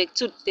come back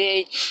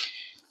today.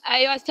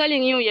 I was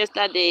telling you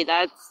yesterday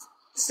that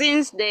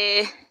since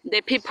the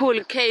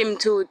people came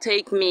to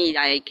take me,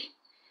 like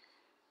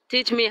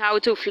teach me how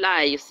to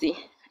fly, you see.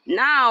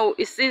 Now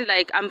it seems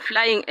like I'm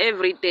flying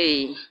every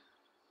day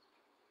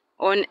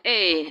on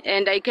air,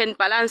 and I can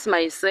balance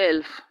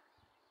myself,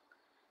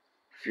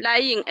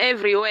 flying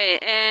everywhere.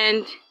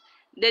 And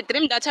the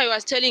dream that I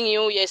was telling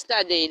you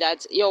yesterday,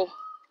 that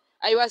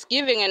I was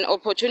given an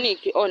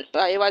opportunity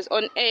I was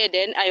on air,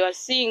 then I was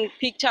seeing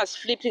pictures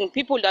flipping,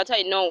 people that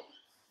I know,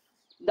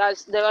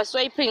 that they were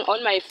swiping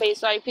on my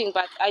face, swiping,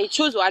 but I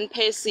choose one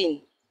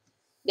person.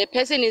 The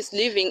person is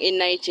living in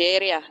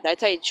Nigeria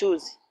that I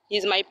choose.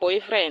 He's my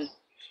boyfriend.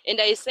 And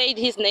I said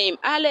his name,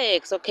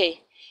 Alex,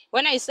 okay.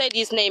 When I said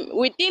his name,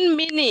 within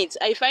minutes,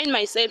 I find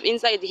myself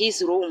inside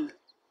his room.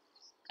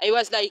 I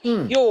was like,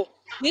 yo,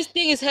 this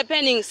thing is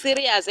happening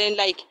serious. And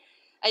like,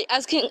 I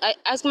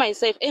ask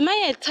myself, am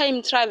I a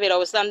time traveler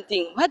or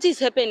something? What is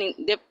happening?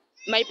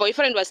 My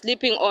boyfriend was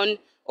sleeping on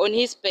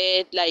his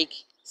bed, like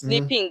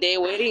sleeping there,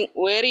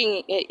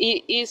 wearing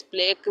his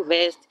black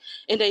vest.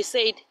 And I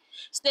said,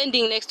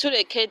 standing next to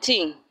the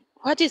curtain,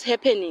 what is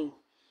happening?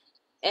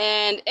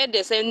 And at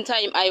the same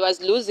time, I was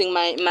losing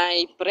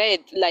my breath,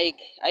 like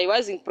I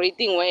wasn't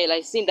breathing well. I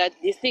seen that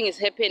this thing is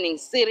happening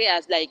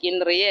serious, like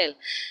in real.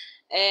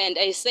 And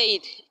I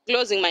said,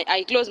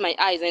 I closed my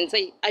eyes and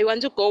say, I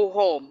want to go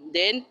home.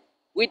 Then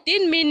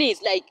within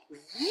minutes, like,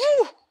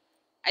 whew,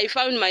 I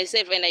found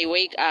myself and I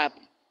wake up.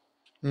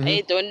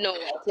 I don't know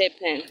what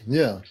happened.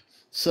 Yeah.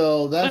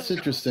 So that's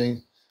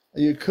interesting.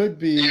 You're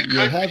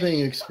having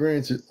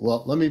experiences.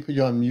 Well, let me put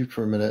you on mute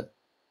for a minute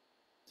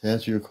to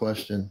answer your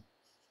question.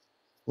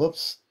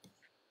 Whoops.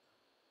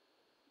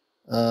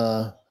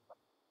 All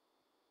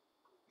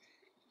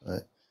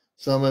right.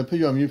 So I'm going to put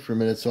you on mute for a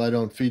minute so I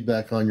don't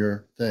feedback on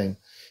your thing.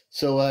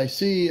 So I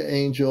see,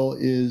 Angel,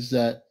 is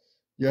that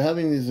you're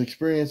having these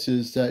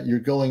experiences that you're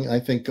going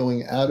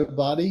out of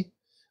body.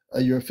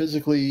 You're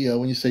physically,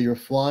 when you say you're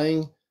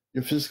flying,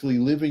 you're physically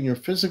leaving your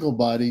physical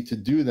body to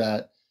do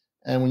that.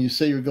 And when you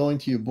say you're going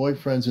to your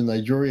boyfriend's in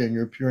Nigeria and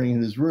you're appearing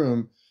in his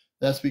room,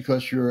 that's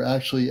because you're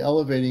actually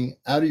elevating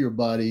out of your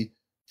body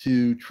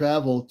to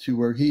travel to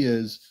where he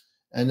is.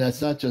 And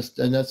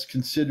that's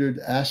considered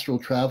astral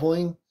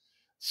traveling.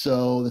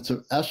 So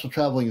astral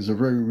traveling is a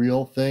very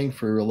real thing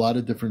for a lot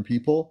of different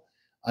people.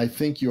 I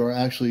think you are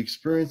actually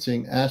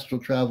experiencing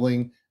astral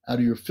traveling out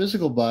of your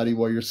physical body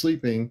while you're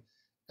sleeping,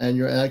 and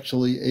you're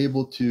actually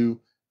able to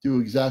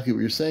do exactly what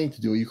you're saying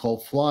to do. What you call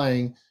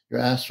flying.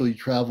 You're astrally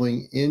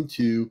traveling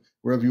into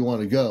wherever you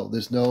want to go.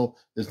 There's no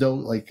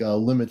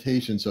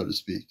limitation, so to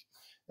speak.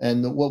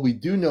 And what we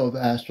do know of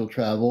astral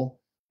travel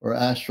or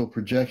astral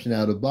projection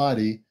out of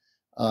body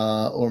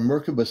or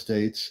Merkaba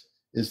states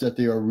is that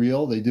they are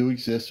real. They do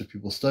exist if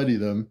people study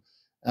them.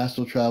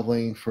 Astral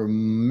traveling for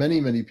many,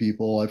 many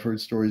people, I've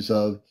heard stories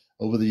of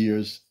over the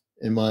years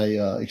in my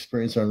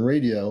experience on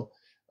radio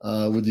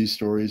with these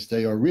stories,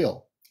 they are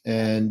real.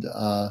 And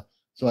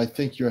so I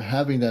think you're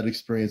having that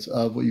experience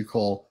of what you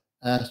call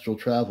astral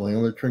traveling.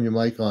 I'm going to turn your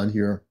mic on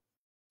here.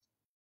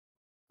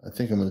 I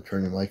think I'm going to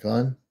turn your mic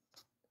on.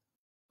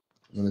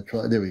 I'm going to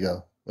try. There we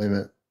go. Wait a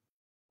minute.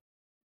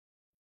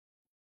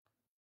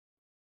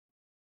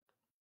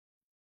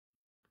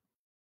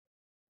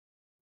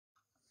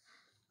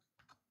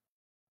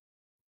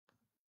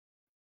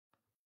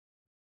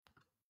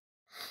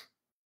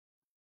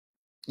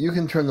 You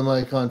can turn the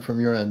mic on from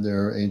your end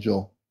there,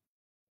 Angel.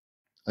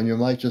 On your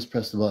mic, just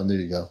press the button. There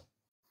you go.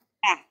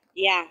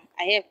 Yeah,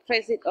 I have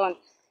pressed it on.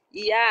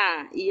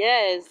 Yeah,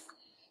 yes.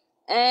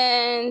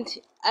 And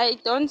I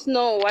don't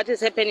know what is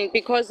happening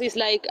because it's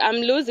like I'm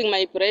losing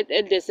my breath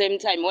at the same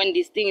time when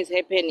this thing is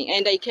happening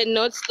and I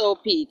cannot stop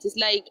it. It's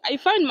like I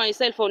find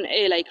myself on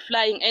air, like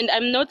flying, and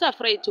I'm not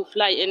afraid to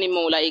fly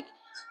anymore. Like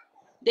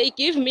they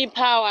give me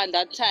power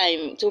that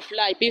time to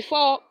fly.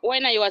 Before,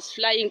 when I was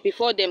flying,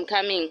 before them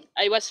coming,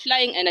 I was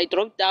flying and I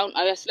dropped down.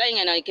 I was flying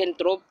and I can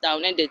drop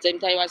down. And at the same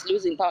time, I was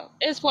losing power.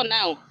 As for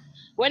now,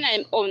 when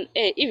I'm on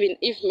air, even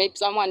if maybe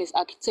someone is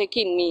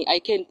attacking me, I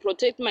can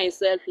protect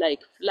myself, like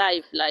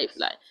fly, fly,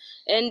 fly.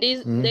 And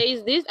there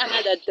is this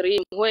another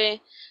dream where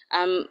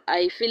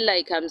I feel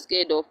like I'm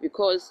scared of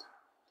because,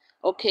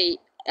 okay,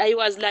 I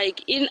was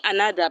like in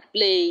another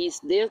place.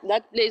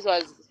 That place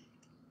was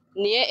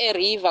near a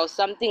river or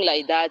something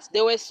like that.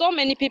 There were so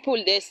many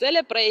people there,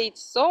 celebrate,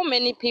 so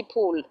many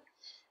people.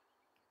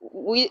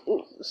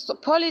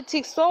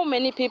 Politics, so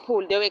many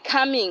people. They were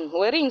coming,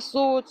 wearing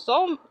suits,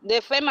 so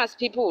the famous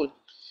people.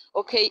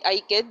 Okay,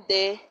 I get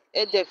there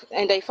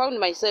and I found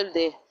myself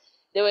there.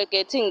 They were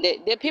getting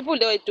the people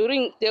they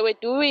were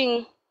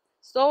doing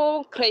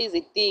so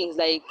crazy things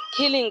like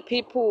killing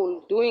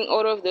people, doing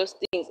all of those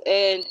things.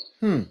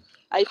 And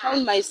I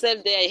found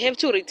myself there. I have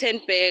to return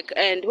back.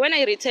 And when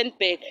I returned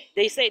back,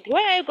 they said,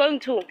 "Where are you going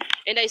to?"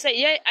 And I said,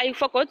 "Yeah, I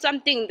forgot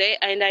something there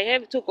and I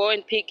have to go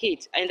and pick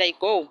it." And I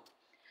go.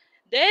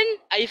 Then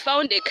I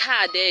found a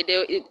car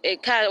there. A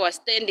car was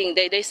standing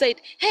there. They said,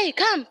 "Hey,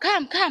 come,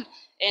 come, come."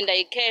 And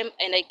I came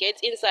and I get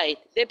inside.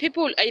 The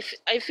people,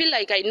 I feel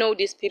like I know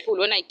these people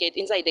when I get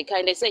inside the car.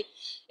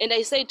 And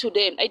I say to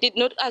them, I did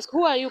not ask,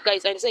 "Who are you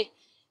guys?" And I say,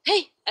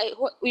 "Hey,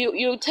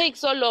 you take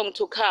so long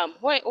to come.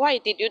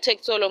 Why did you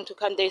take so long to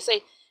come?" They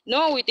say,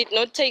 "No, we did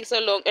not take so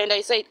long." And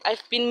I said,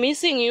 "I've been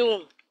missing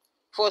you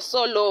for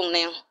so long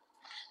now."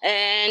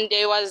 And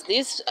there was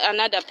this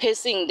another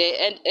person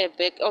there at the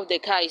back of the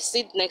car. I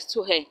sit next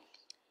to her.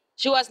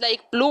 She was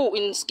like blue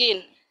in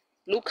skin,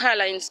 blue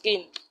color in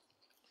skin.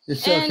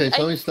 It's And okay.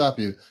 So let me stop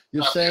you.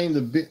 You're saying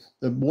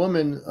the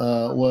woman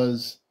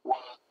was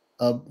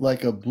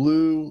like a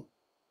blue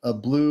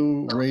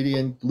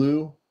radiant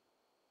blue.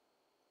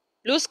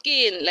 blue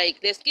skin,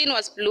 like the skin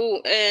was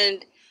blue,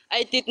 and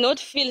I did not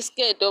feel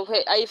scared of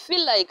her. I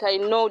feel like I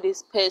know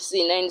this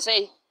person and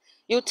say,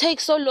 "You take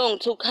so long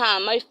to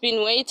come. I've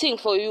been waiting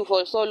for you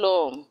for so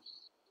long."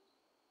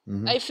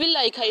 Mm-hmm. I feel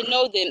like I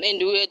know them and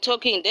we were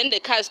talking. Then the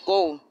cars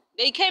go.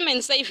 They came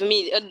and saved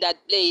me at that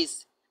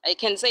place. I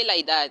can say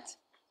like that.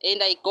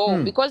 And I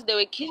go because they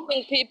were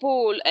killing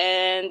people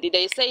and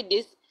they say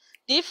this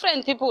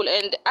different people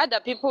and other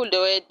people they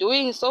were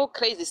doing so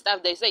crazy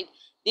stuff. They said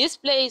this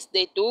place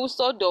they do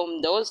so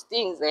dumb those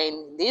things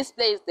and this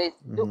place they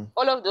do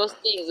all of those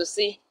things, you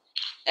see.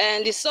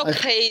 And it's so I,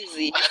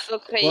 crazy. It's so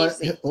well,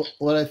 crazy.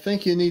 what I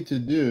think you need to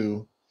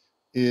do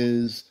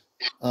is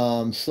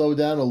slow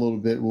down a little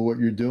bit with what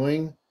you're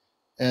doing.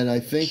 And I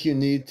think you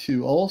need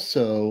to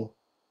also,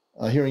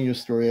 hearing your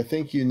story, I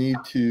think you need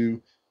to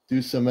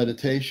do some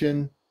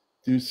meditation,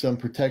 do some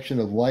protection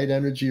of light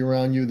energy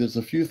around you. There's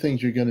a few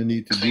things you're going to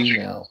need to do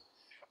now.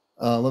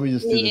 Let me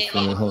just do this for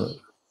a minute. Hold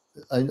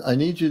on. I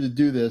need you to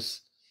do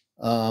this.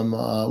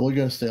 We're going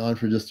to stay on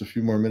for just a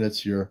few more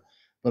minutes here,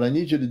 but I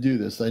need you to do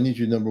this. I need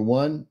you, number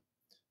one,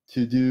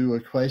 to do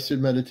a Christed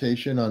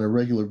meditation on a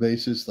regular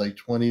basis, like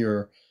 20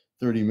 or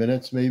 30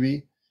 minutes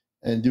maybe,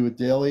 and do it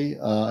daily.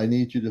 I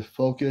need you to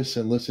focus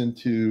and listen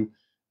to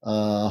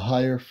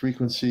higher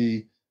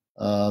frequency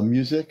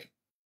music,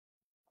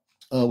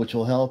 which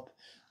will help.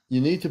 You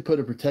need to put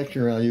a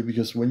protection around you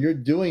because when you're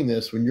doing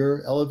this, when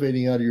you're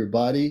elevating out of your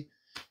body,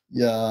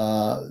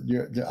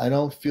 I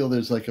don't feel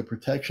there's like a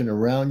protection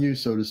around you,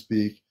 so to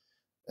speak.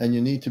 And you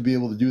need to be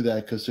able to do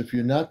that because if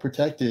you're not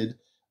protected,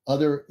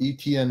 other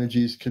ET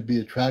energies could be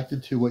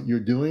attracted to what you're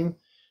doing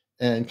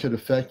and could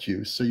affect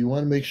you. So you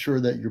want to make sure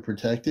that you're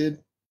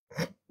protected.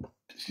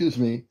 Excuse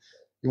me.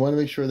 You want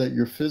to make sure that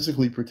you're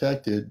physically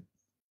protected.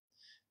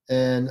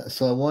 And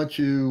so I want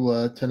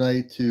you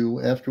tonight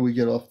to, after we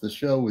get off the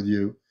show with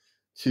you,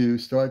 to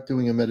start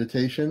doing a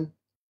meditation.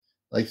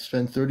 Like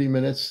spend 30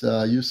 minutes,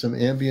 use some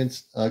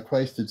ambient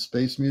Christed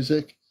space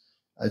music.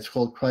 It's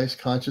called Christ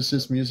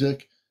consciousness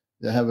music.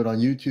 They have it on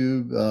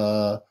YouTube.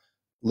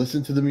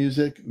 Listen to the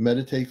music,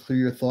 meditate, clear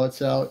your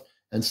thoughts out,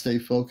 and stay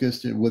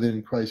focused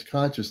within Christ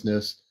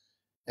consciousness.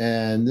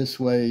 And this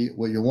way,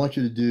 what you want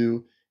you to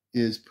do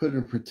is put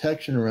a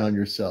protection around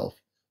yourself.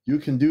 You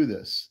can do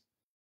this.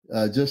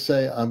 Just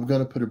say, I'm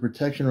going to put a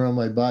protection around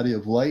my body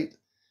of light,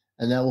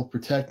 and that will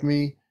protect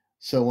me.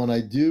 So when I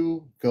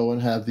do go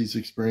and have these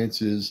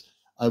experiences,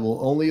 I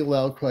will only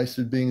allow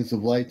Christed beings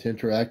of light to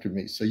interact with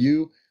me. So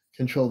you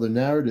control the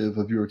narrative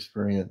of your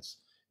experience.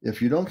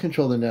 If you don't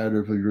control the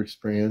narrative of your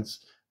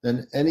experience,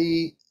 then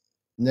any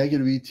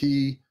negative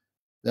ET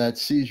that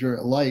sees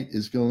your light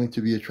is going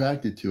to be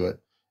attracted to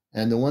it.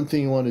 And the one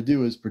thing you want to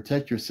do is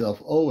protect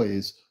yourself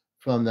always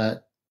from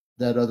that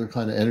other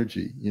kind of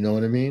energy. You know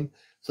what I mean?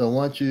 So I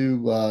want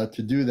you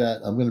to do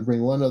that. I'm going to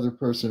bring one other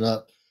person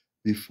up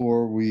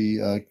before we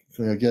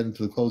get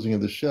into the closing of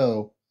the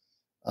show.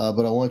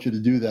 but I want you to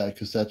do that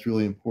because that's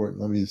really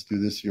important. Let me just do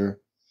this here.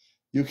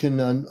 You can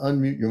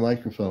unmute your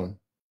microphone.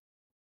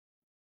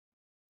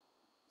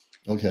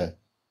 Okay.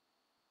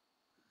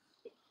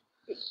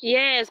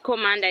 Yes,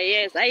 Commander,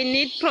 yes. I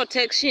need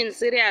protection,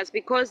 serious,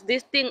 because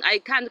this thing, I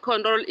can't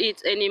control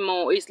it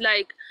anymore. It's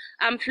like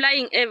I'm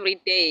flying every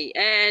day,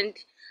 and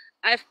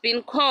I've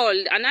been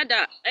called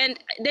and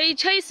they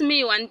chased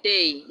me one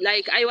day.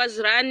 Like, I was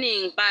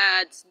running,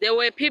 but there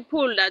were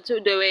people that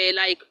they were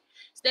like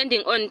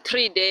standing on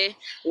tree there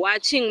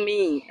watching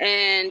me,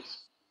 and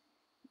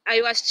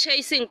I was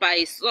chasing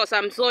by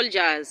some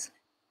soldiers.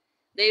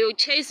 They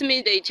chased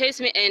me,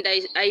 and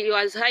I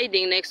was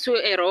hiding next to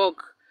a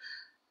rock.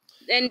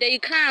 And they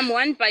come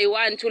one by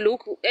one to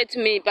look at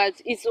me, but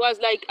it was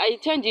like I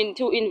turned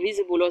into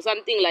invisible or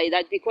something like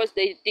that because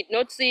they did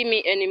not see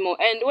me anymore.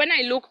 And when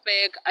I look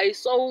back, I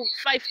saw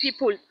 5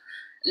 people,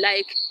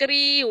 like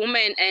 3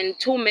 women and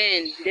 2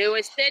 men. They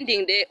were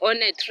standing there on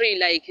a tree,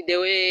 like they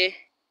were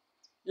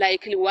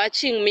like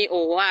watching me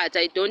or what,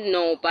 I don't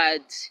know,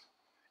 but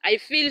I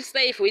feel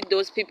safe with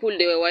those people.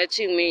 They were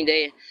watching me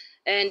there.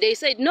 And they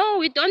said, no,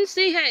 we don't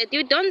see her.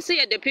 You don't see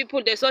her.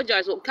 The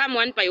soldiers will come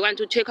one by one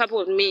to check up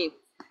on me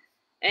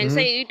and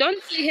say, you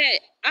don't see her.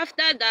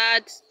 After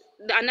that,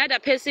 another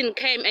person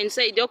came and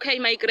said, okay,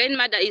 my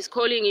grandmother is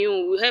calling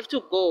you. We have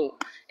to go.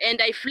 And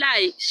I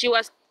fly. She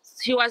was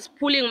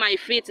pulling my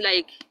feet,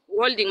 like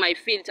holding my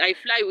feet. I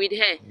fly with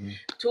her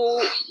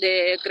to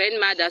the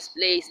grandmother's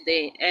place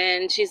there.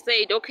 And she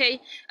said, okay,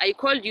 I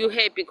called you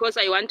here because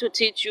I want to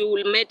teach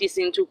you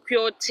medicine to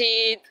cure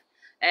teeth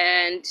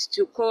and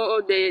to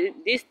call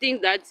these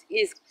things that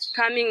is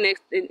coming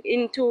next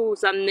into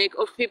some neck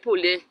of people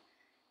there.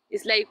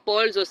 It's like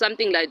balls or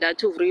something like that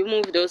to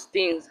remove those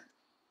things.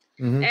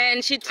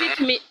 And she teach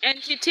me.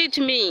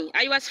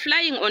 I was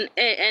flying on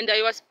air and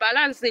I was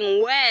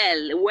balancing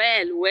well,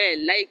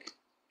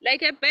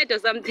 like a bird or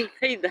something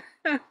like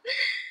that.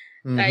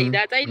 Like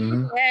that. I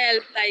need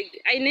help.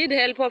 Like I need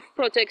help of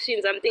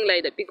protection, something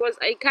like that, because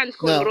I can't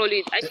control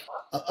it.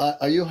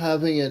 Are you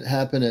having it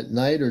happen at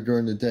night or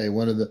during the day?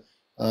 One of the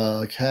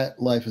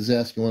Cat Life is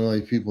asking one of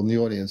my people in the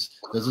audience,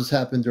 does this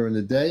happen during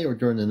the day or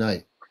during the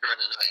night?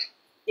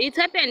 It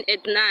happened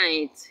at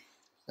night.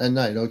 At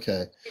night,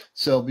 okay.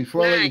 So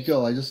before I let you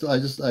go, I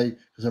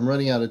because I'm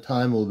running out of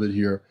time a little bit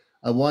here,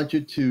 I want you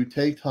to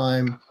take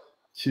time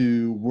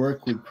to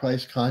work with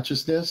Christ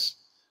consciousness.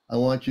 I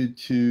want you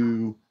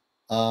to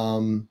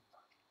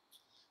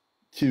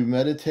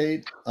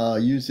meditate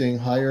using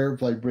higher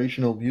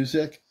vibrational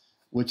music,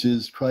 which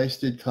is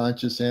Christed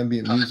conscious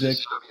ambient music.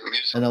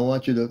 And I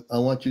want you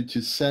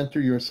to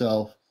center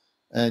yourself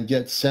and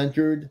get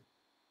centered.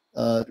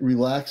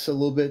 Relax a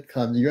little bit.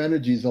 Your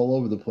energy is all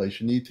over the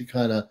place. You need to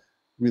kind of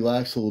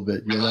relax a little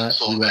bit. You're not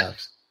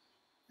relaxed.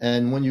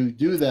 And when you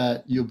do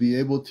that, you'll be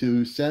able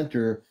to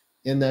center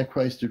in that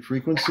Christed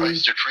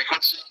frequency.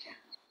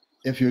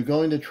 If you're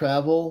going to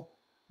travel,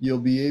 you'll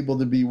be able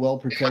to be well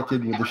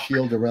protected with a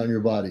shield around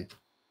your body.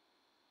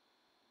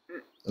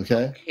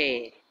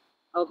 Okay?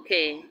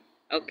 Okay.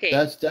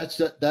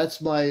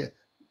 That's my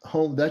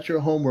home. That's your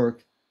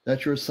homework.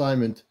 That's your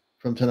assignment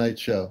from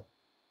tonight's show.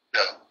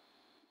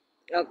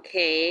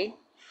 Okay.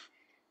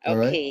 All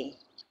right?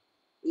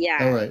 Yeah.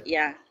 All right.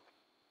 Yeah.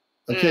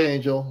 Okay,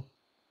 Angel.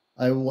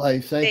 I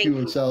thank you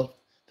in South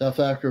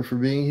Africa for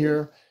being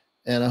here,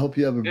 and I hope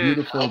you have a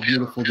beautiful,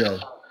 beautiful day.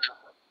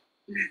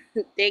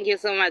 Thank you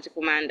so much,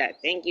 Commander.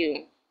 Thank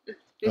you.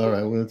 All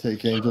right, we're going to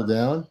take Angel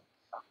down,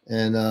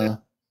 and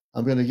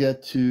I'm going to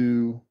get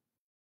to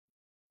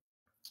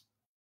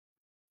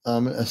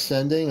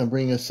Ascending. I'm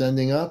bringing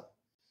Ascending up.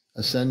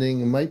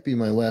 Ascending might be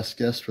my last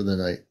guest for the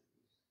night,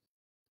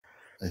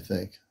 I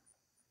think.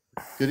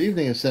 Good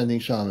evening, Ascending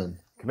Shaman.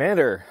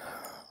 Commander,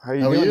 how are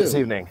you doing this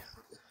evening?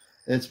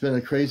 It's been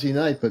a crazy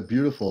night, but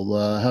beautiful.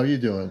 How are you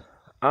doing?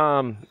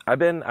 I've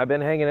been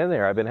hanging in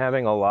there. I've been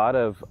having a lot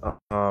of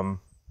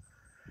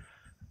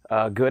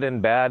good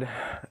and bad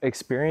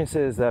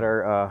experiences that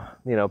are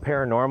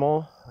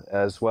paranormal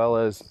as well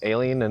as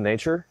alien in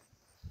nature.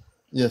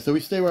 Yeah, so we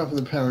stay away from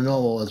the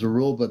paranormal as a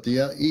rule, but the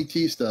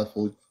ET stuff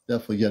we'll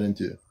definitely get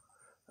into.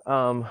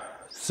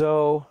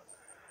 So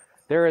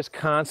there is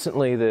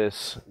constantly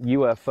this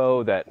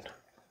UFO that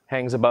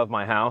hangs above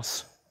my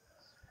house,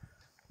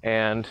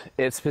 and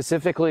it's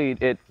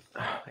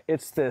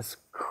this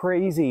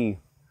crazy,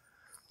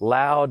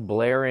 loud,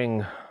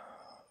 blaring,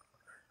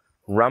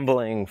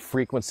 rumbling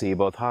frequency,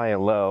 both high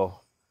and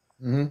low.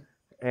 And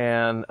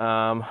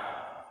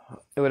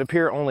it would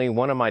appear only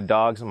one of my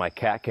dogs and my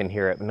cat can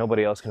hear it, but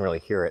nobody else can really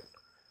hear it.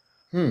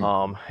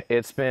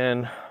 It's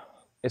been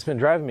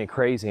driving me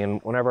crazy,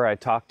 and whenever I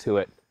talk to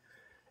it,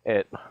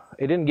 it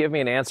didn't give me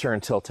an answer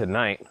until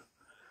tonight,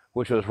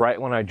 which was right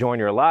when I joined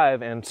your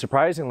live. And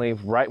surprisingly,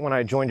 right when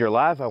I joined your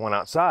live, I went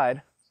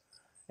outside,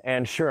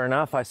 and sure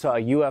enough, I saw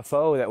a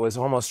UFO that was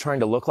almost trying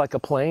to look like a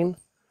plane.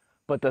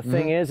 But the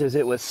thing is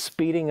it was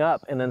speeding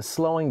up and then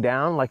slowing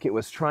down, like it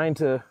was trying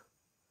to,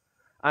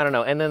 I don't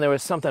know. And then there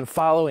was something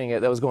following it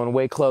that was going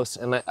way close,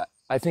 and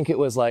I think it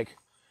was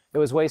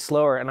way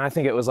slower, and I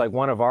think it was like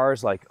one of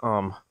ours, like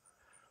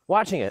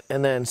watching it.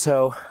 And then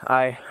so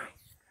I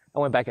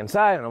went back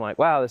inside and I'm like,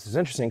 wow, this is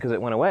interesting because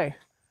it went away.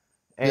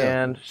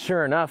 And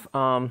sure enough,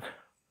 I'm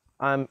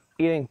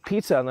eating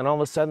pizza and then all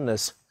of a sudden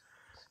this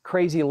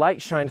crazy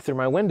light shined through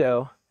my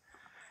window.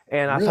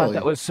 And I thought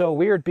that was so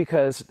weird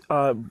because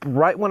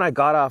right when I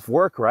got off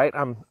work, right,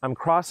 I'm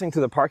crossing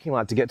through the parking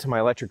lot to get to my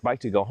electric bike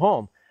to go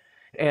home.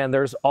 And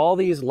there's all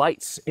these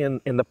lights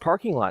in the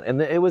parking lot.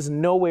 And it was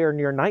nowhere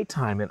near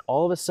nighttime. And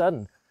all of a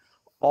sudden,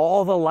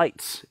 all the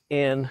lights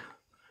in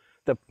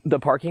the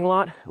parking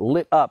lot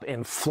lit up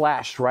and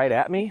flashed right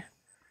at me.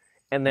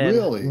 And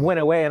then went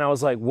away. And I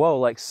was like, whoa,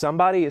 like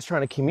somebody is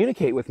trying to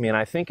communicate with me. And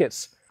I think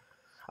it's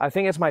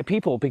my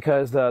people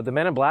because the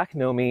men in black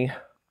know me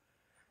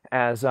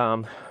as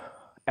an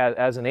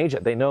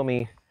agent. They know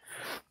me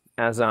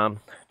as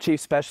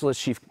chief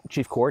specialist,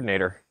 chief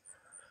coordinator,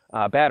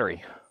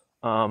 battery.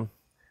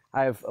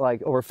 I have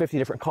like over 50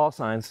 different call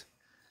signs.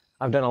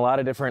 I've done a lot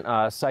of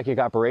different psychic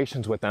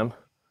operations with them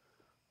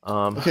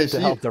to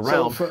help the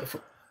realm.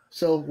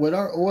 So with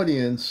our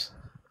audience,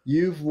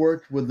 you've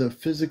worked with the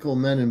physical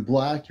men in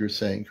black, you're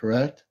saying,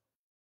 correct?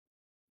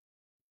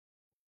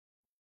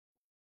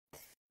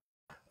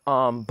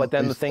 But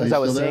then the things I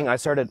was seeing, I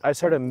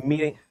started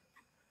meeting.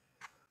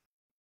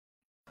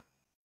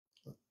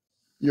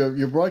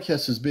 Your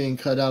broadcast is being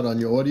cut out on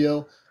your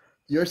audio.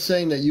 You're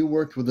saying that you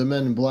worked with the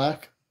men in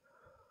black?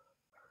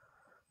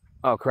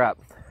 Oh, crap.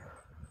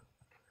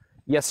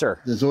 Yes, sir.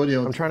 There's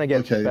audio. I'm trying to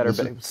get better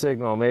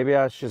signal. Maybe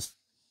I should just...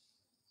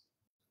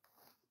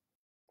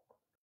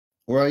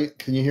 Where are you?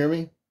 Can you hear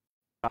me?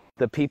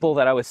 The people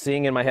that I was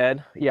seeing in my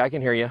head. Yeah, I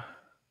can hear you.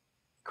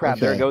 Crap,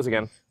 there it goes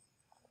again.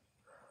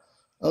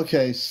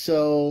 Okay,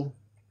 so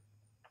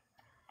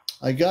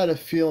I got a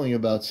feeling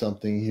about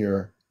something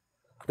here.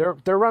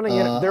 They're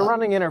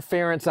running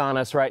interference on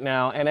us right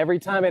now, and every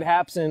time it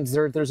happens,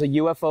 there's a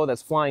UFO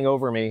that's flying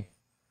over me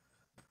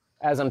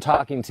as I'm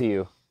talking to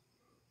you.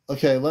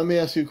 Okay, let me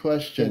ask you a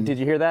question. Did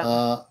you hear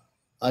that?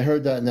 I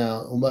heard that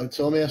now.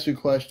 So let me ask you a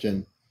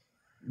question.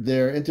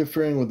 They're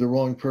interfering with the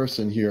wrong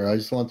person here. I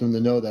just want them to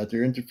know that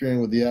they're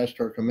interfering with the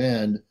Ashtar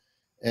Command,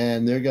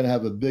 and they're going to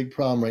have a big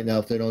problem right now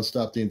if they don't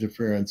stop the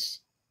interference,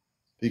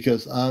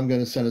 because I'm going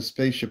to send a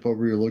spaceship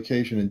over your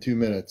location in 2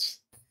 minutes.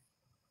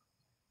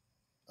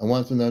 I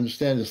want them to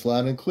understand this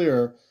loud and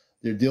clear.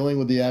 They're dealing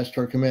with the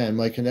Ashtar Command.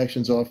 My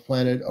connections off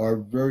planet are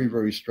very,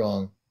 very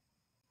strong.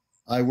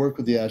 I work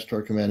with the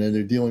Ashtar Command, and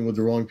they're dealing with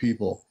the wrong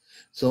people.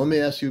 So let me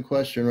ask you a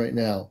question right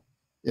now.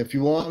 If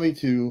you want me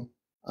to,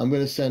 I'm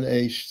going to send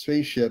a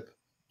spaceship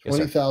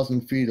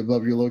 20,000 feet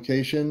above your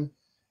location,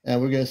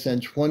 and we're going to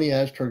send 20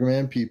 Ashtar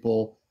Command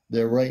people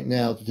there right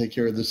now to take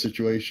care of this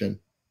situation.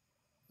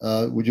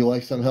 Would you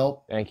like some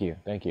help? Thank you.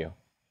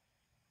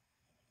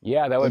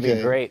 Yeah, that would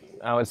be great.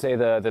 I would say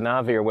the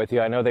Navi are with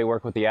you. I know they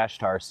work with the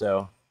Ashtar,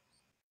 so.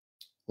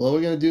 Well,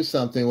 we're going to do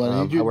something. What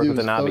I need you to do is I work with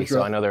the Navi,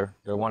 so I know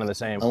they're one and the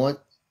same.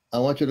 I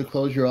want you to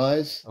close your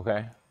eyes.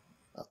 Okay.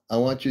 I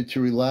want you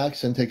to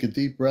relax and take a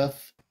deep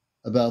breath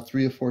about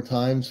 3 or 4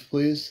 times,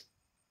 please.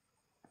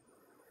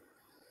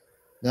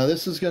 Now,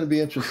 this is going to be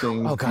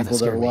interesting, people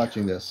that are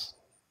watching this.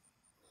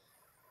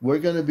 We're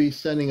going to be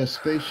sending a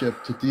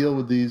spaceship to deal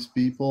with these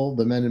people,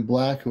 the men in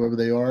black, whoever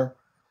they are,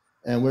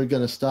 and we're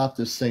going to stop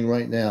this thing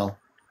right now.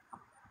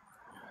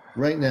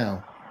 Right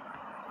now.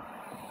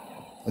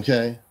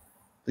 Okay?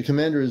 The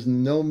commander is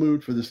in no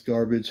mood for this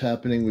garbage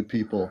happening with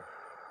people.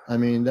 I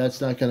mean,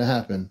 that's not going to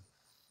happen.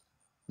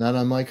 Not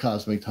on my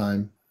cosmic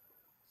time.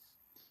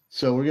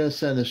 So we're going to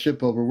send a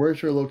ship over.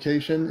 Where's your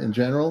location in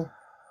general?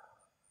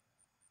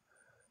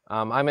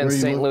 I'm in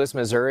St. Louis,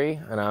 Missouri,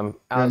 and I'm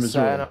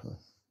outside.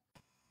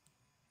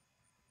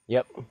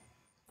 Yep.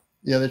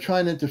 Yeah, they're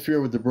trying to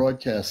interfere with the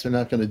broadcast. They're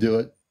not going to do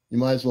it. You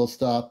might as well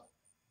stop.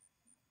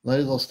 Might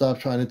as well stop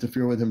trying to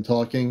interfere with him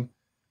talking.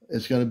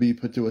 It's going to be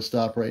put to a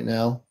stop right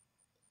now.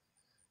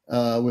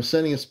 We're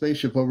sending a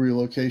spaceship over your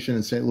location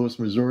in St. Louis,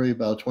 Missouri,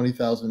 about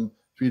 20,000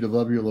 feet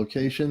above your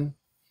location.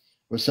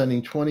 We're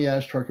sending 20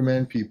 Ashtar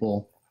Command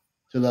people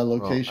to that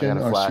location.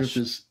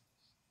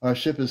 Our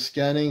ship is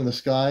scanning the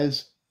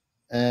skies,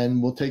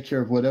 and we'll take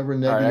care of whatever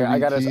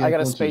negative. I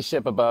got a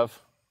spaceship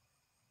above.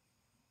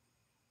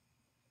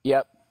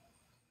 Yep,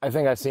 I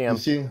think I see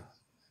him.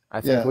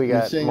 I think we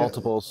got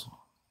multiples.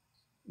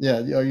 Yeah,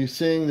 are you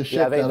seeing the ship?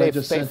 Yeah, that I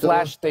just sent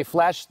over?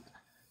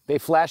 They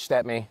flashed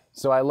at me,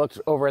 so I looked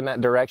over in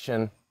that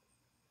direction,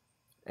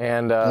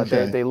 and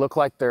they look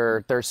like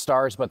they're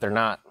stars, but they're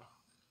not.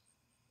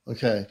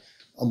 Okay.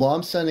 Well,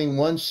 I'm sending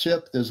one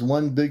ship. There's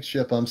one big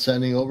ship I'm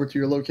sending over to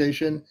your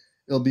location.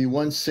 It'll be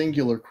one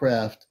singular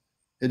craft.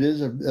 It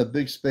is a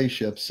big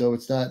spaceship, so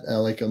it's not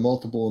like a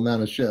multiple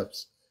amount of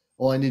ships.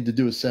 All I need to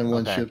do is send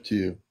one ship to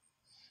you.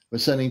 We're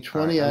sending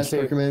 20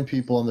 Ashtar Command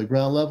people on the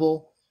ground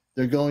level.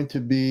 They're going to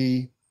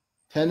be,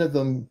 10 of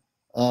them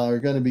are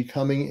going to be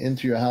coming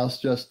into your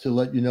house just to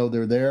let you know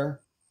they're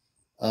there.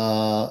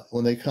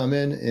 When they come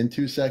in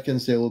 2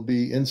 seconds, they will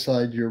be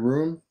inside your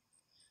room.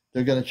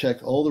 They're going to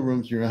check all the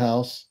rooms in your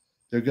house.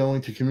 They're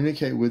going to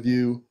communicate with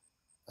you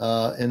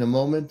in a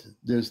moment.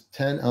 There's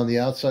 10 on the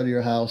outside of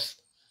your house,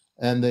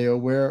 and they are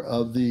aware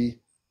of the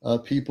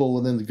people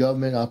within the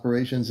government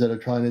operations that are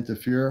trying to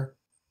interfere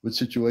with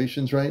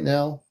situations right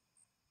now.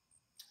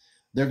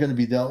 They're going to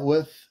be dealt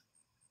with.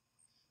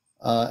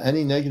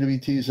 Any negative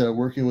ETs that are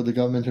working with the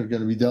government are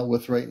going to be dealt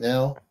with right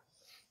now.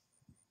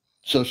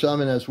 So,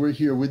 Shaman, as we're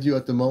here with you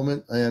at the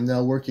moment, I am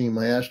now working in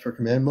my Ashtar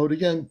Command mode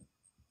again.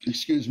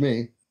 Excuse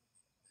me.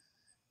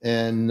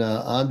 And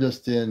I'm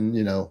just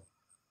in,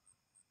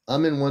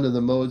 I'm in one of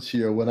the modes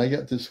here when I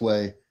get this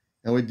way,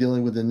 and we're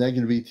dealing with the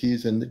negative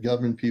ETs and the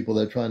government people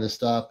that are trying to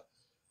stop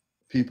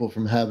people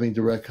from having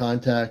direct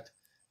contact.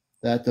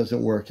 That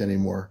doesn't work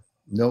anymore.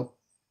 Nope,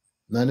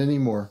 not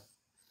anymore.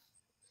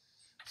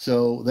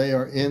 So they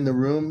are in the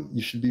room.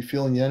 You should be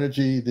feeling the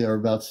energy. They are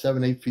about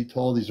 7-8 feet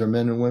tall. These are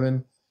men and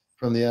women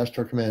from the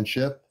Ashtar Command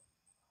ship.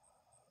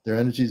 Their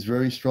energy is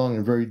very strong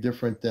and very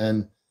different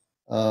than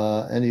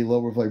any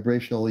lower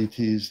vibrational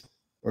ETs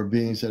or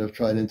beings that have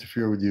tried to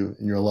interfere with you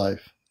in your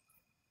life.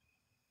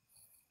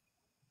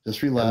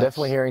 Just relax. I'm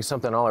definitely hearing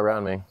something all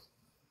around me.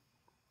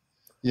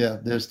 Yeah,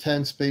 there's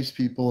 10 space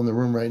people in the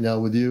room right now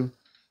with you.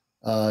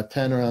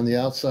 10 are on the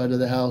outside of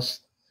the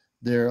house.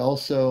 They're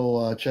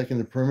also checking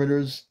the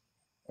perimeters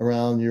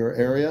around your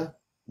area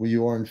where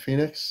you are in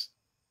Phoenix.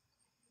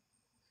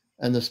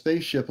 And the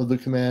spaceship of the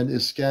command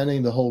is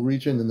scanning the whole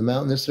region in the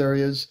mountainous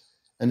areas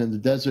and in the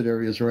desert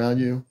areas around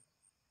you.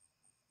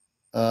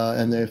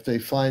 And if they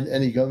find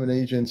any government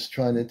agents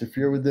trying to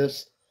interfere with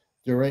this,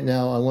 right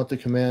now I want the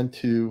command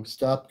to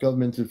stop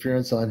government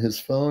interference on his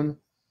phone.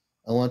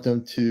 I want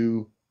them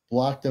to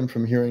block them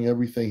from hearing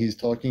everything he's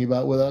talking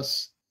about with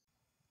us.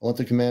 I want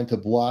the command to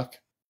block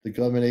the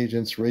government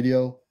agents'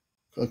 radio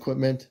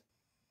equipment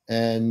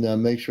and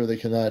make sure they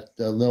cannot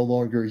no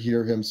longer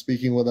hear him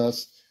speaking with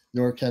us,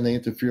 nor can they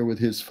interfere with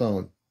his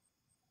phone.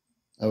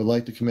 I would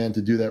like the command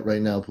to do that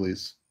right now,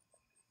 please.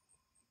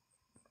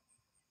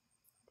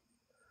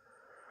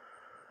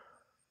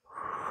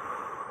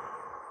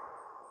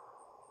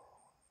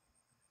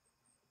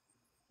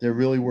 They're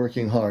really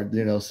working hard,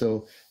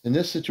 So in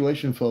this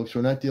situation, folks,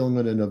 we're not dealing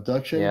with an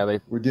abduction. Yeah,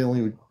 we're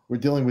dealing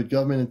with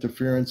government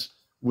interference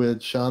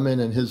with Shaman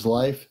and his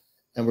life,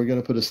 and we're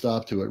going to put a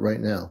stop to it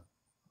right now.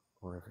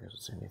 Or if I have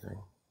to say anything.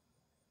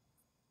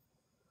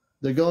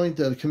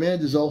 The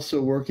command is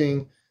also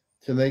working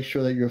to make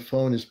sure that your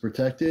phone is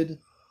protected,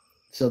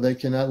 so they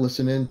cannot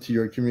listen in to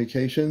your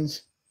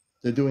communications.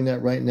 They're doing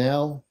that right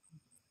now.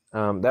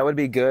 That would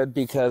be good,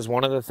 because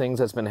one of the things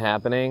that's been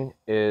happening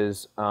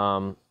is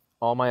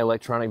all my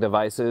electronic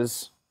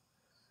devices,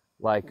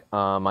 like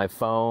my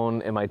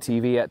phone and my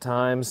TV at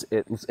times,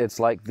 it's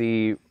like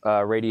the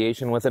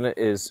radiation within it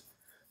is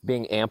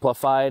being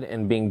amplified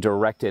and being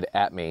directed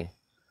at me.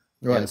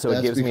 Right. And so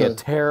it gives me a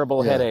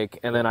terrible headache,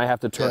 and then I have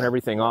to turn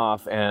everything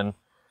off and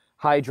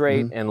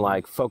hydrate and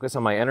like focus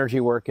on my energy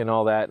work and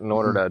all that in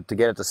order to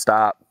get it to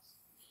stop.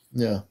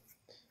 Yeah.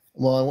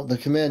 Well, I want the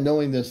command,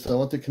 knowing this, I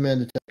want the command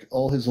to check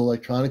all his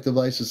electronic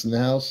devices in the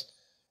house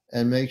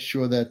and make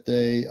sure that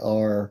they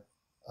are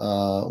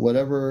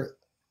whatever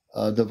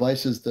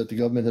devices that the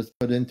government has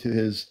put into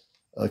his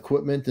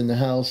equipment in the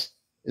house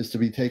is to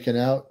be taken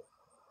out.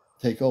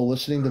 Take all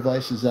listening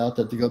devices out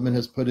that the government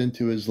has put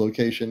into his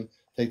location,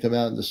 take them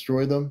out and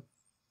destroy them.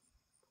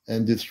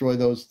 And destroy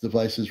those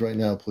devices right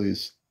now,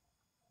 please.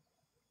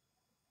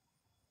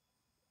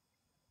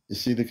 You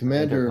see, the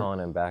commander... They're calling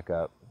him back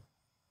up.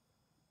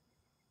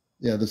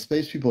 Yeah, the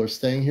space people are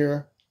staying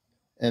here,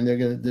 and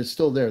they're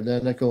still there.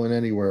 They're not going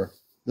anywhere.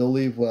 They'll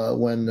leave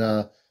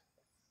when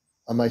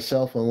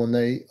myself, and when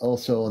they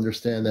also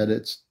understand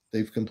that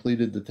they've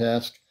completed the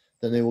task,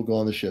 then they will go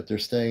on the ship. They're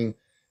staying,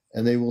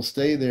 and they will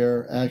stay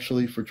there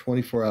actually for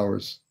 24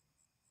 hours.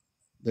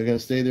 They're going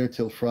to stay there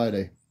till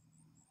Friday.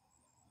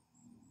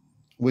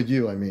 With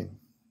you, I mean.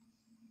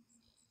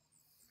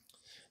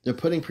 They're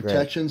putting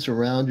protections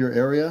around your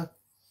area.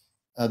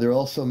 They're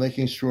also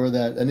making sure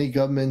that any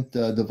government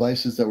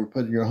devices that were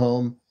put in your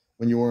home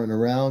when you weren't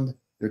around,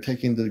 they're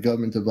taking the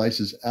government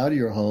devices out of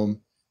your home,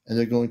 and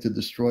they're going to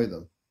destroy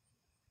them.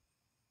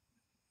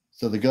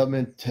 So the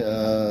government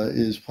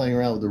is playing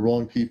around with the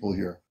wrong people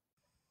here.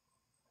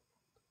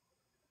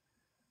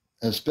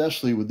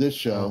 Especially with this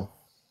show,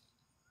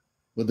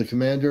 with the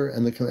commander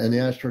and the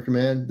Ashtar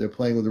Command, they're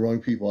playing with the wrong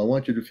people. I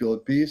want you to feel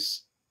at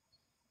peace.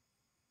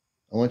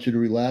 I want you to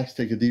relax,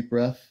 take a deep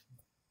breath.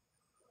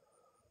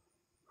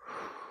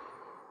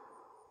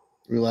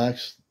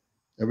 Relax.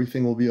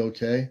 Everything will be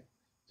okay.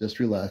 Just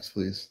relax,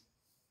 please.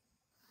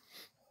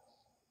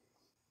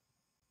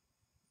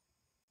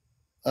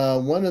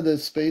 One of the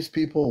space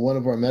people, one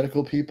of our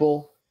medical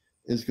people,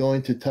 is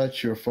going to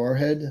touch your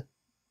forehead.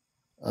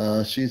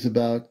 She's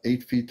about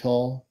 8 feet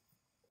tall.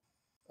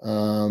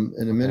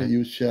 In a minute,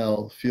 you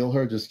shall feel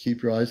her. Just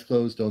keep your eyes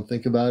closed. Don't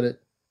think about it.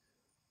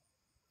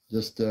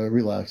 Just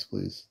relax,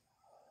 please.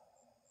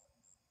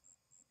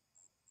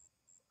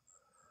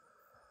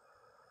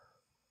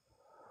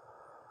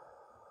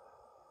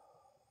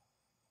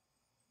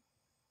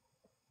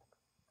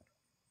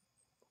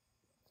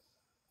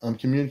 I'm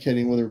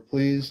communicating with her.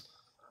 Please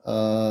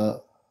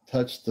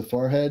touch the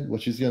forehead.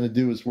 What she's going to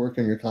do is work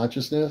on your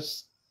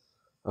consciousness.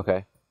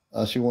 Okay.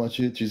 She wants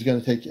you. She's going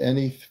to take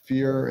any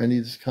fear, any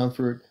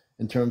discomfort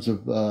in terms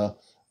of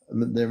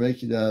they're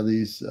making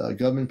these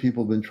government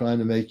people have been trying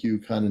to make you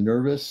kind of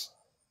nervous.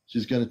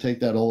 She's going to take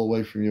that all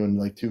away from you in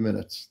like 2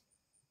 minutes.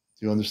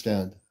 Do you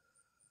understand?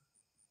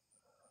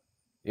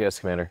 Yes,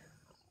 Commander.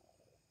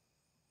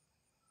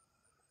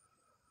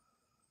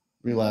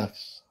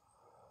 Relax.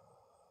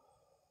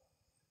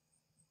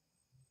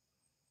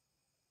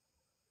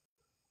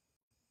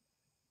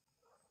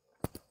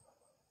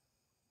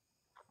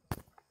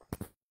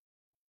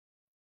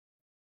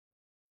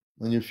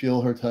 When you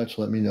feel her touch,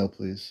 let me know,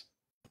 please.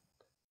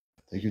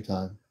 Take your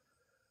time.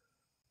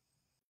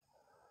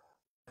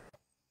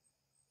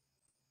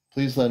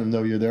 Please let him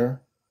know you're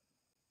there.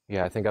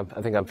 Yeah, I think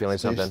I'm feeling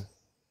Space. something.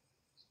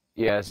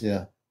 Yes.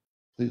 Yeah.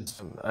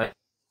 Please. I'm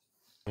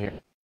here.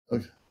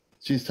 Okay.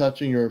 She's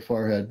touching your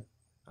forehead.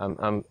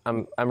 I'm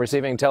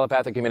receiving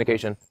telepathic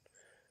communication.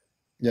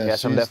 Yeah,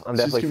 yes, I'm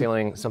definitely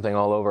feeling something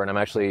all over, and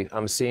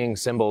I'm seeing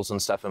symbols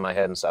and stuff in my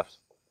head and stuff.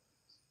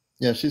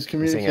 Yeah, she's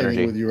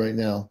communicating with you right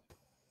now.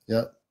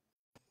 Yep.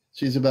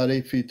 She's about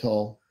 8 feet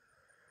tall.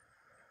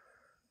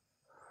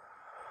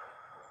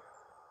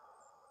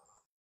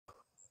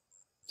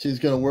 She's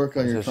going to work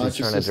on your consciousness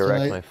tonight. She's trying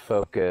to direct my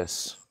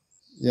focus.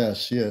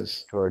 Yes, she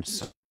is.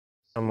 Towards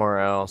somewhere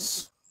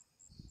else.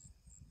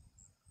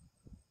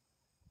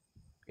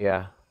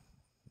 Yeah.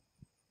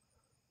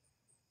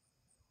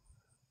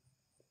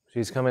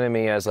 She's coming to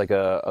me as like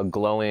a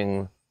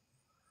glowing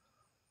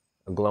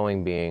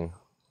being.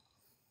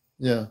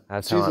 Yeah.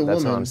 That's how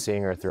I'm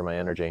seeing her through my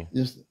energy.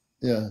 Yes.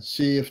 Yeah.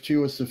 If she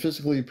was to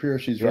physically appear,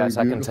 she's very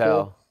beautiful. Yes, I can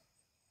tell.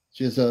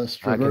 She has a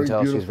very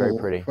beautiful, she's very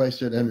pretty.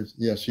 Christ-like energy.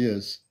 Yes, she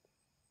is.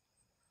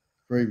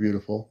 Very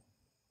beautiful.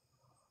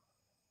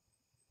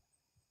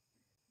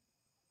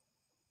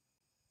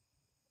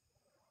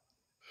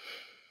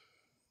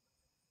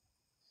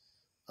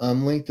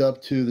 I'm linked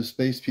up to the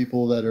space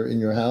people that are in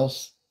your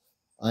house.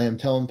 I am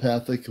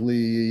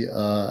telepathically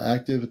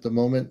active at the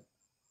moment,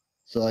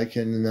 so I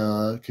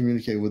can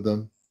communicate with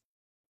them.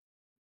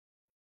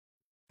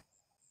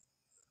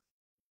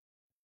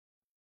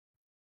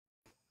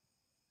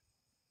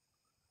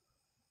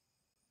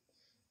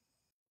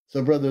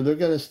 So, brother, they're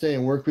going to stay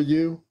and work with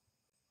you.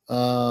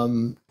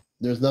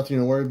 There's nothing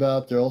to worry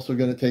about. They're also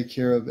going to take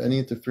care of any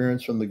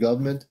interference from the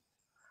government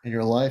in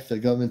your life. The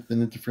government's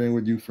been interfering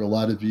with you for a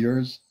lot of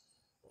years.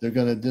 They're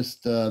going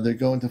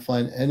to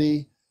find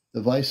any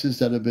devices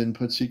that have been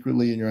put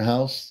secretly in your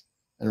house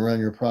and around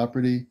your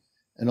property,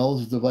 and all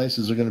those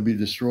devices are going to be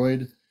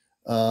destroyed.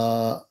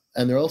 And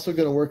they're also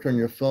going to work on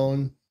your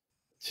phone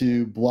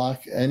to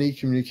block any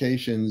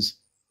communications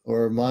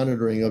or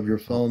monitoring of your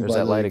phone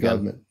by the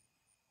government.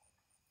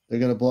 They're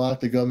going to block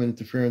the government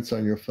interference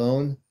on your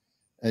phone,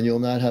 and you'll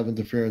not have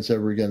interference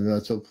ever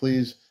again. So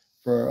please,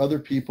 for our other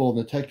people in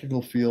the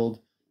technical field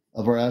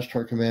of our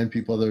Ashtar Command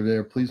people that are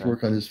there, please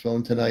work on his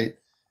phone tonight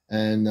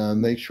and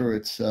make sure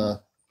it's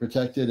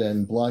protected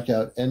and block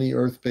out any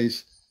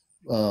Earth-based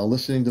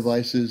listening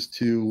devices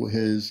to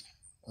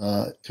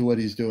to what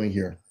he's doing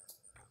here,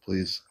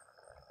 please.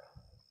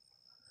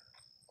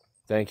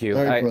 Thank you.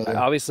 Right,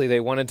 obviously,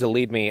 they wanted to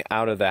lead me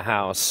out of the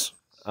house,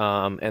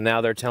 and now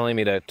they're telling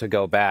me to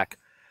go back.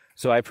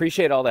 So I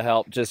appreciate all the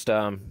help. Just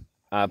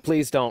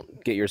please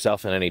don't get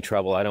yourself in any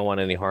trouble. I don't want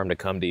any harm to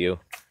come to you.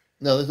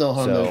 No, there's no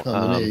harm to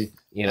come to me.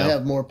 You know, I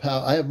have more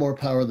power. I have more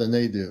power than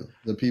they do.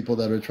 The people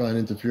that are trying to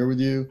interfere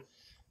with you,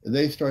 if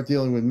they start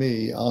dealing with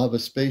me, I'll have a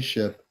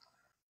spaceship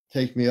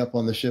take me up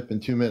on the ship in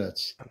 2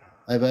 minutes.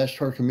 I have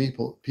Ashtar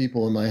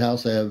people in my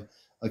house. I have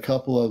a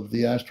couple of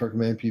the Ashtar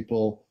Command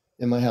people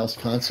in my house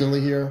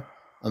constantly here.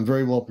 I'm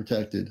very well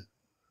protected.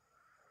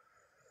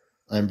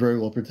 I'm very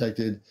well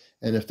protected.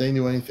 And if they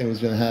knew anything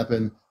was going to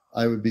happen,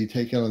 I would be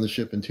taken on the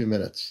ship in 2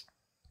 minutes.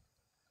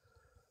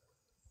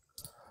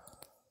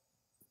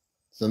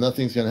 So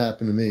nothing's going to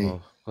happen to me.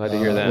 Oh, glad to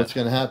hear that. What's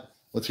going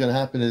to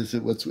happen is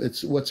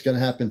what's going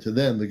to happen to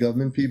them. The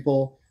government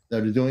people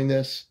that are doing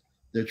this,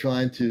 they're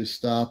trying to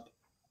stop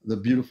the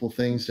beautiful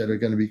things that are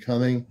going to be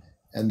coming,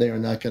 and they are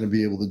not going to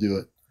be able to do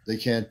it. They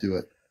can't do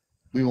it.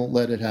 We won't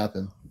let it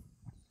happen.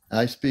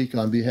 I speak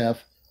on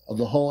behalf of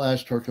the whole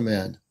Ashtar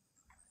Command.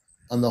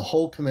 On the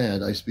whole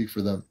command, I speak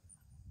for them.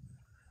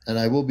 And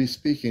I will be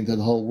speaking to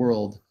the whole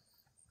world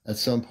at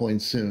some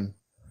point soon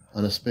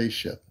on a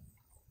spaceship.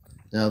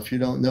 Now, if you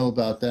don't know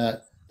about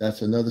that,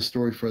 that's another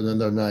story for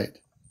another night.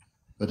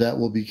 But that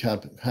will be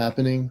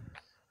happening,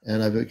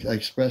 and I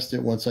expressed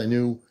it once I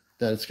knew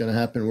that it's going to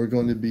happen. We're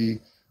going to be,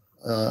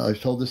 I've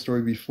told this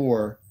story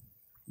before,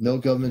 no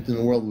government in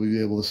the world will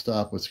be able to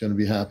stop what's going to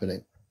be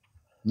happening.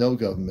 No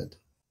government.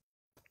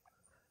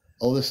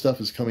 All this stuff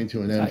is coming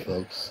to an end,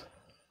 folks.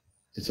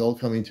 It's all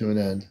coming to an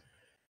end.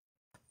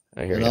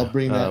 I hear and you. I'll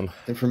bring that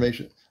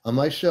information. On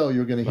my show,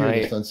 you're going to hear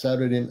this on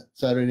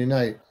Saturday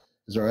night.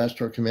 Is our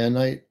Ashtar Command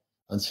night.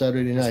 On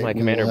Saturday night, my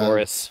Commander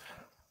Boris.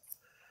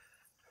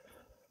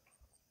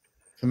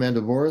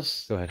 Commander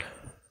Boris? Go ahead.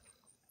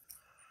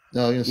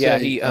 No, I'm going to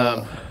say...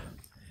 Yeah,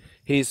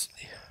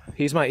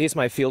 he's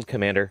my field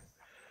commander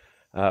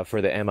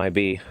for the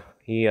MIB.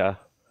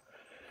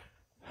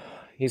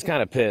 he's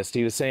kind of pissed.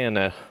 He was saying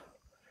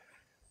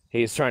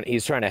he's trying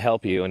to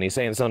help you, and he's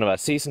saying something about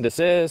cease and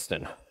desist,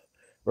 and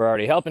we're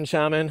already helping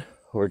shaman.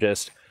 We're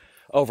just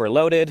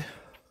overloaded.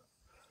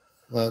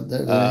 Well,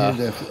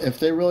 if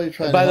they really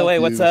try to by the help way,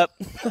 you, what's up?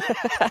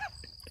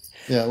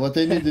 yeah, what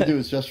they need to do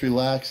is just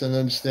relax and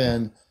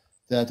understand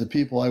that the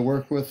people I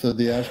work with, the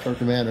Ashtar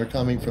Command, are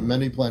coming from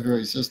many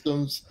planetary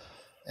systems,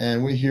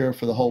 and we're here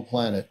for the whole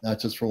planet, not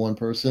just for one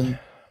person.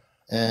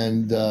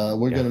 And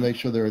we're going to make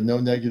sure there are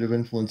no negative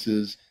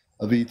influences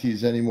of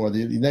ETs anymore.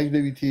 The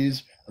negative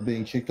ETs are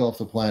being kicked off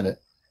the planet.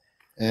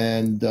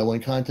 And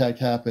when contact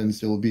happens,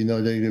 there will be no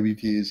negative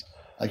ETs.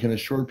 I can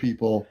assure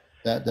people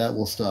that that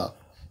will stop.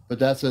 But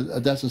that's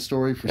a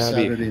story for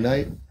Saturday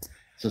night.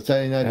 So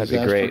Saturday night is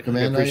Ashtar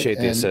Command night. I appreciate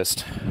the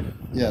assist.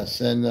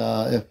 Yes, and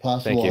if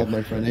possible, I'll have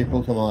my friend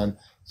April come on.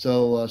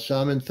 So,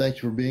 Shaman, thank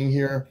you for being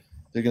here.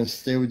 They're going to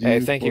stay with you. Hey,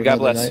 thank you. God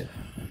bless. Night.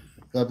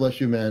 God bless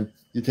you, man.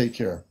 You take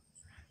care.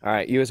 All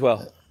right, you as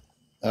well.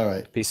 All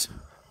right. Peace.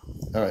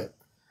 All right.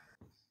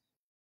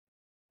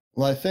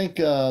 Well, I think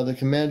the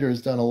commander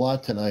has done a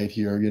lot tonight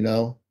here, you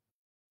know.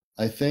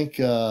 I think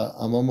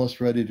I'm almost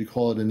ready to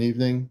call it an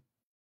evening.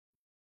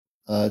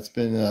 It's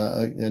been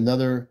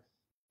another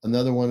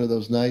one of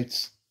those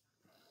nights.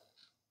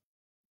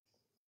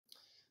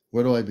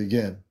 Where do I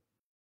begin?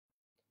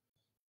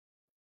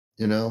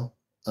 You know?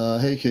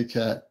 Hey, Kit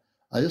Kat.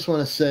 I just want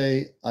to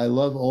say I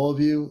love all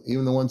of you,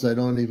 even the ones I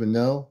don't even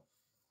know.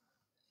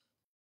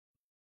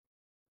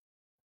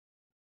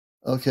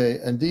 Okay,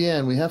 and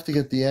Deanne, we have to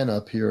get Deanne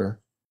up here.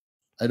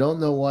 I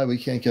don't know why we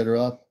can't get her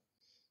up.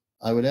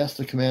 I would ask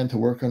the command to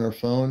work on her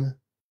phone.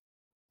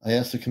 I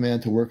asked the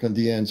command to work on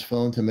Deanne's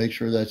phone to make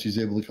sure that she's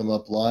able to come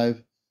up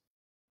live.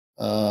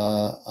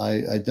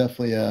 I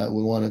definitely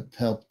would want to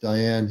help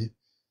Deanne,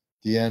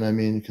 I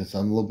mean, because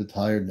I'm a little bit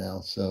tired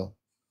now. So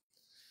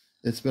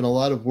it's been a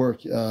lot of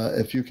work.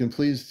 If you can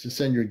please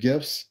send your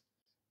gifts,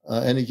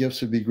 any gifts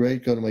would be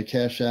great. Go to my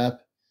Cash App.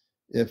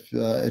 If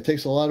it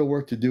takes a lot of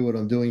work to do what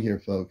I'm doing here,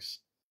 folks.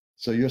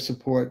 So your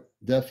support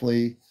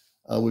definitely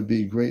would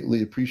be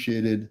greatly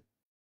appreciated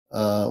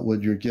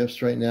with your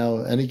gifts right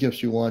now. Any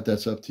gifts you want,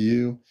 that's up to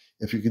you.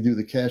 If you can do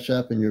the Cash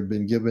App and you've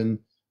been given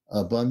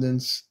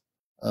abundance,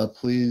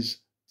 please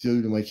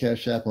do to my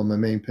Cash App on my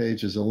main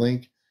page. There's a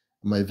link.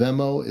 My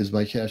Venmo is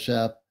my Cash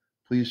App.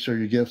 Please share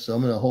your gifts. So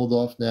I'm going to hold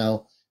off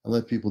now and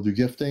let people do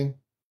gifting.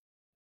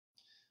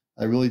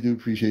 I really do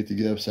appreciate the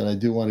gifts, and I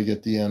do want to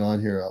get Deanne on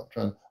here.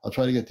 I'll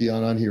try to get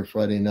Deanne on here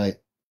Friday night.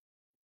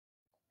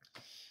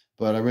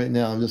 But right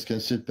now, I'm just going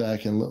to sit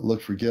back and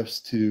look for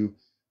gifts to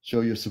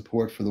show your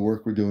support for the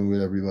work we're doing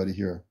with everybody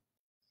here.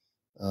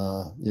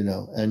 You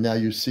know, and now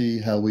you see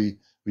how we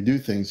do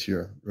things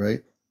here,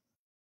 right?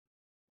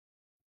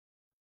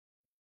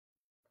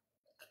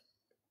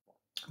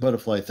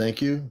 Butterfly,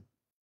 thank you.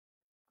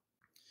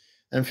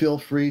 And feel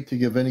free to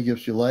give any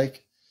gifts you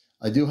like.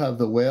 I do have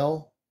the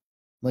whale.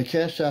 My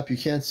Cash App, you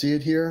can't see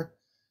it here.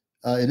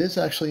 It is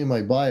actually in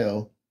my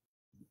bio.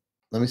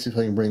 Let me see if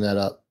I can bring that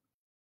up.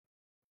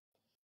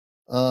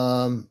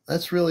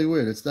 That's really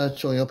weird. It's not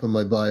showing up in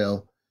my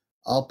bio.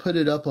 I'll put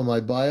it up on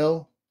my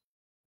bio.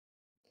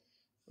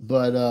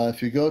 But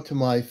if you go to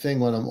my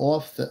thing when I'm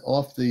off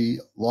the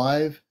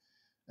live,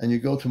 and you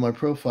go to my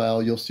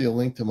profile, you'll see a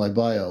link to my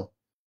bio.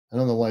 I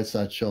don't know why it's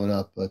not showing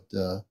up, but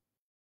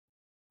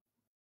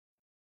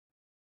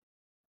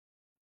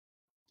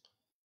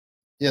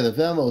yeah, the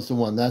Venmo is the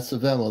one. That's the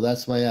Venmo.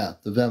 That's my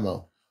app, the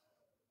Venmo.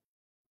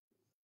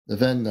 The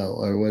Venmo,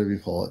 or whatever you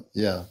call it.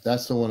 Yeah,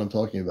 that's the one I'm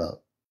talking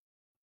about.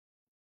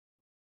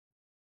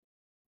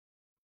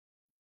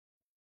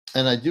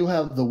 And I do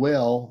have the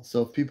whale,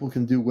 so if people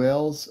can do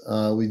whales,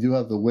 we do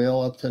have the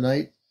whale up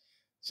tonight.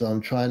 So I'm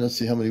trying to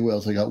see how many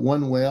whales. I got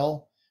one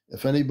whale.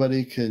 If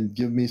anybody can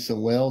give me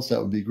some whales,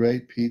 that would be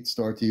great. Pete,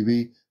 Star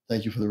TV,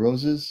 thank you for the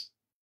roses.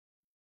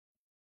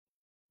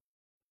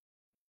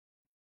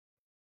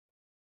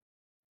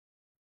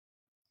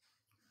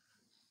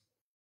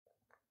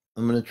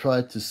 I'm going to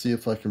try to see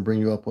if I can bring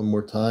you up one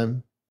more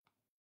time.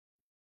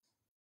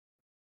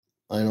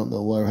 I don't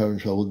know why we're having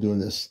trouble doing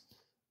this.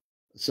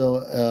 So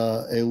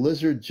a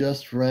lizard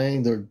just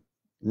rang the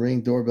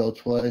ring doorbell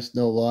twice,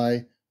 no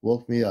lie,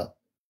 woke me up.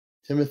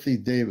 Timothy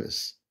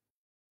Davis.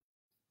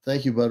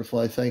 Thank you,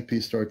 Butterfly. Thank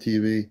P-Star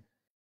TV.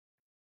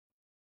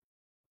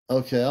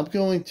 Okay, I'm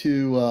going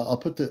to, I'll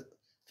put the,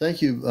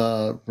 thank you,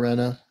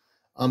 Brenna.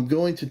 I'm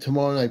going to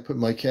tomorrow night put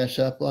my Cash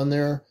App on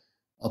there.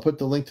 I'll put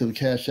the link to the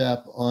Cash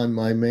App on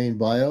my main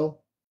bio.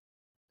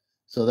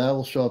 So that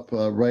will show up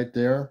right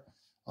there.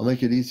 I'll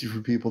make it easy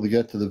for people to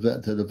get to the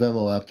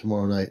Venmo app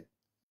tomorrow night.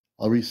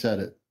 I'll reset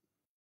it.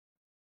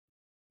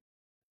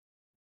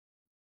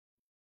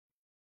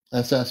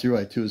 That's actually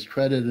right, too. It's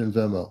credit and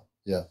Venmo.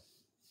 Yeah.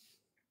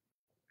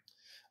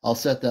 I'll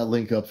set that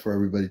link up for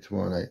everybody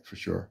tomorrow night for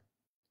sure.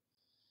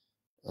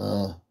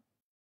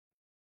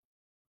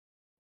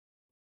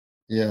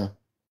 Yeah.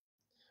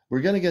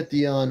 We're going to get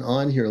Dion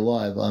on here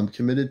live. I'm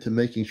committed to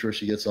making sure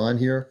she gets on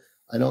here.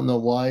 I don't know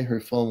why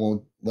her phone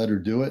won't let her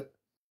do it.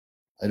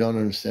 I don't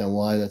understand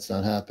why that's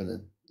not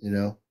happening, you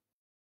know?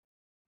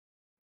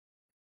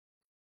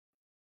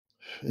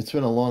 It's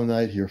been a long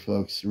night here,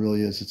 folks. It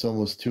really is. It's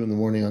almost 2 in the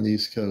morning on the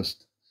East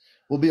Coast.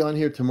 We'll be on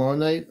here tomorrow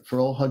night for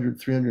all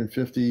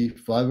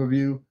 355 of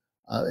you.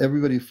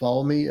 Everybody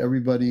follow me.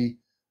 Everybody,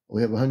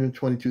 we have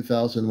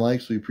 122,000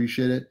 likes. We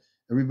appreciate it.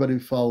 Everybody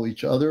follow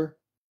each other.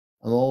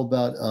 I'm all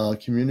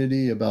about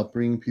community, about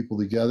bringing people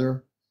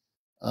together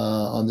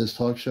on this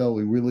talk show.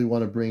 We really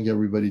want to bring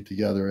everybody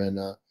together. And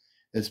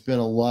it's been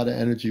a lot of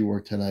energy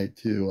work tonight,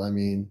 too. I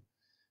mean,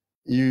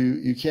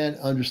 you can't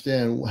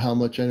understand how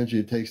much energy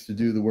it takes to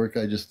do the work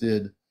I just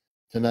did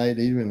tonight,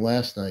 even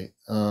last night.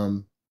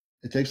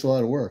 It takes a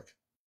lot of work,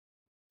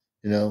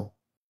 a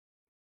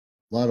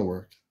lot of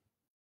work.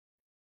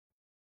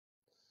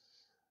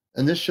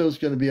 And this show is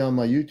going to be on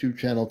my YouTube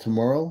channel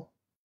tomorrow.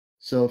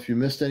 So if you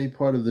missed any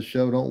part of the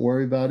show, don't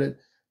worry about it.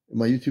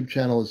 My YouTube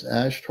channel is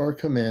Ashtar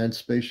Command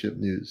Spaceship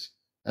News.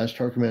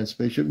 Ashtar Command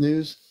Spaceship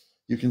News.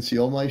 You can see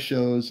all my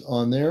shows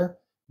on there.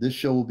 This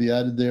show will be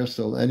added there.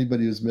 So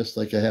anybody who's missed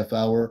like a half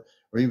hour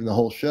or even the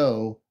whole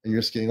show and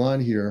you're just getting on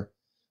here,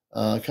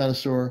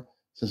 Connoisseur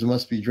says it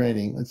must be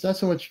draining. It's not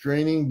so much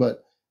draining,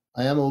 but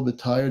I am a little bit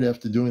tired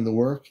after doing the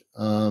work.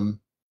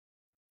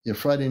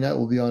 Friday night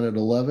will be on at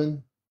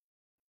 11.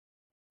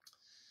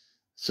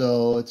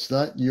 So it's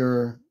not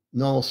your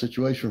normal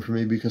situation for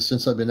me because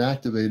since I've been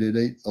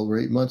activated over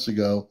 8 months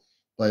ago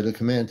by the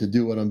command to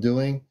do what I'm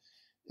doing,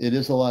 it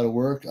is a lot of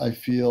work. I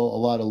feel a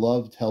lot of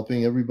love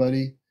helping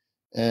everybody,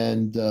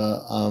 and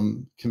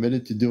I'm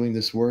committed to doing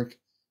this work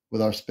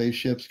with our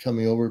spaceships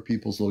coming over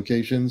people's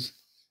locations,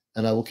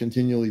 and I will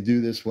continually do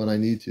this when I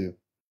need to.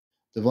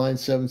 Divine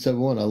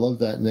 771, I love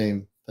that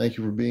name. Thank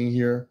you for being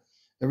here.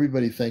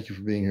 Everybody, thank you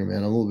for being here,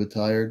 man. I'm a little bit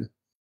tired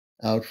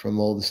out from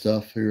all the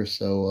stuff here,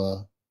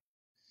 so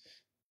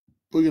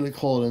we're going to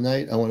call it a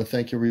night. I want to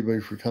thank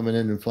everybody for coming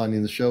in and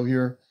finding the show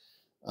here.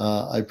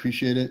 I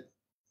appreciate it.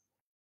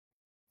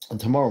 And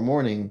tomorrow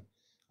morning,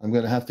 I'm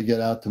going to have to get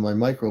out to my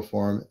micro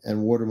farm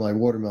and water my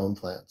watermelon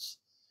plants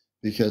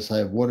because I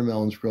have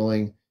watermelons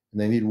growing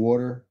and they need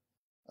water.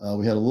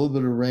 We had a little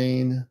bit of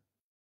rain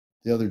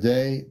the other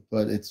day,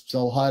 but it's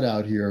so hot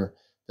out here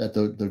that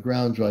the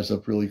ground dries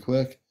up really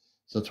quick.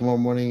 So tomorrow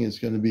morning is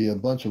going to be a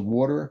bunch of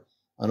water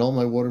on all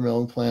my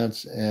watermelon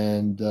plants,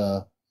 and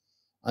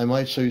I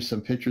might show you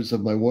some pictures of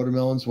my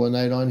watermelons one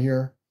night on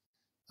here.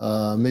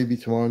 Maybe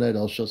tomorrow night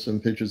I'll show some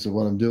pictures of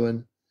what I'm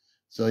doing.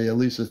 So yeah,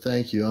 Lisa,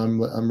 thank you.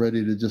 I'm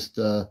ready to just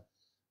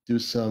do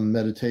some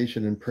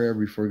meditation and prayer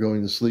before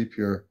going to sleep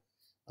here.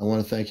 I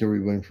want to thank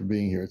everyone for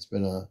being here. It's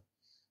been a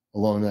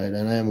long night,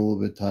 and I am a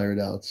little bit tired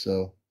out.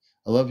 So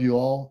I love you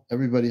all.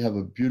 Everybody have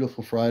a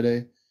beautiful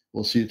Friday.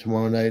 We'll see you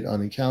tomorrow night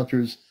on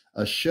Encounters,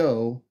 a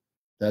show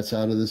that's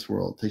out of this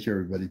world. Take care,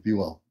 everybody. Be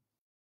well.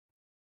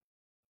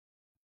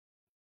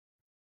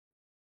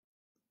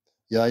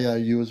 Yeah,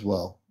 you as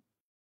well.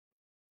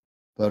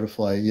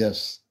 Butterfly,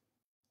 yes.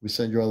 We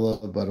send you all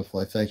love,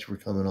 Butterfly. Thanks for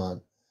coming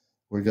on.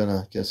 We're going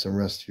to get some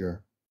rest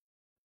here.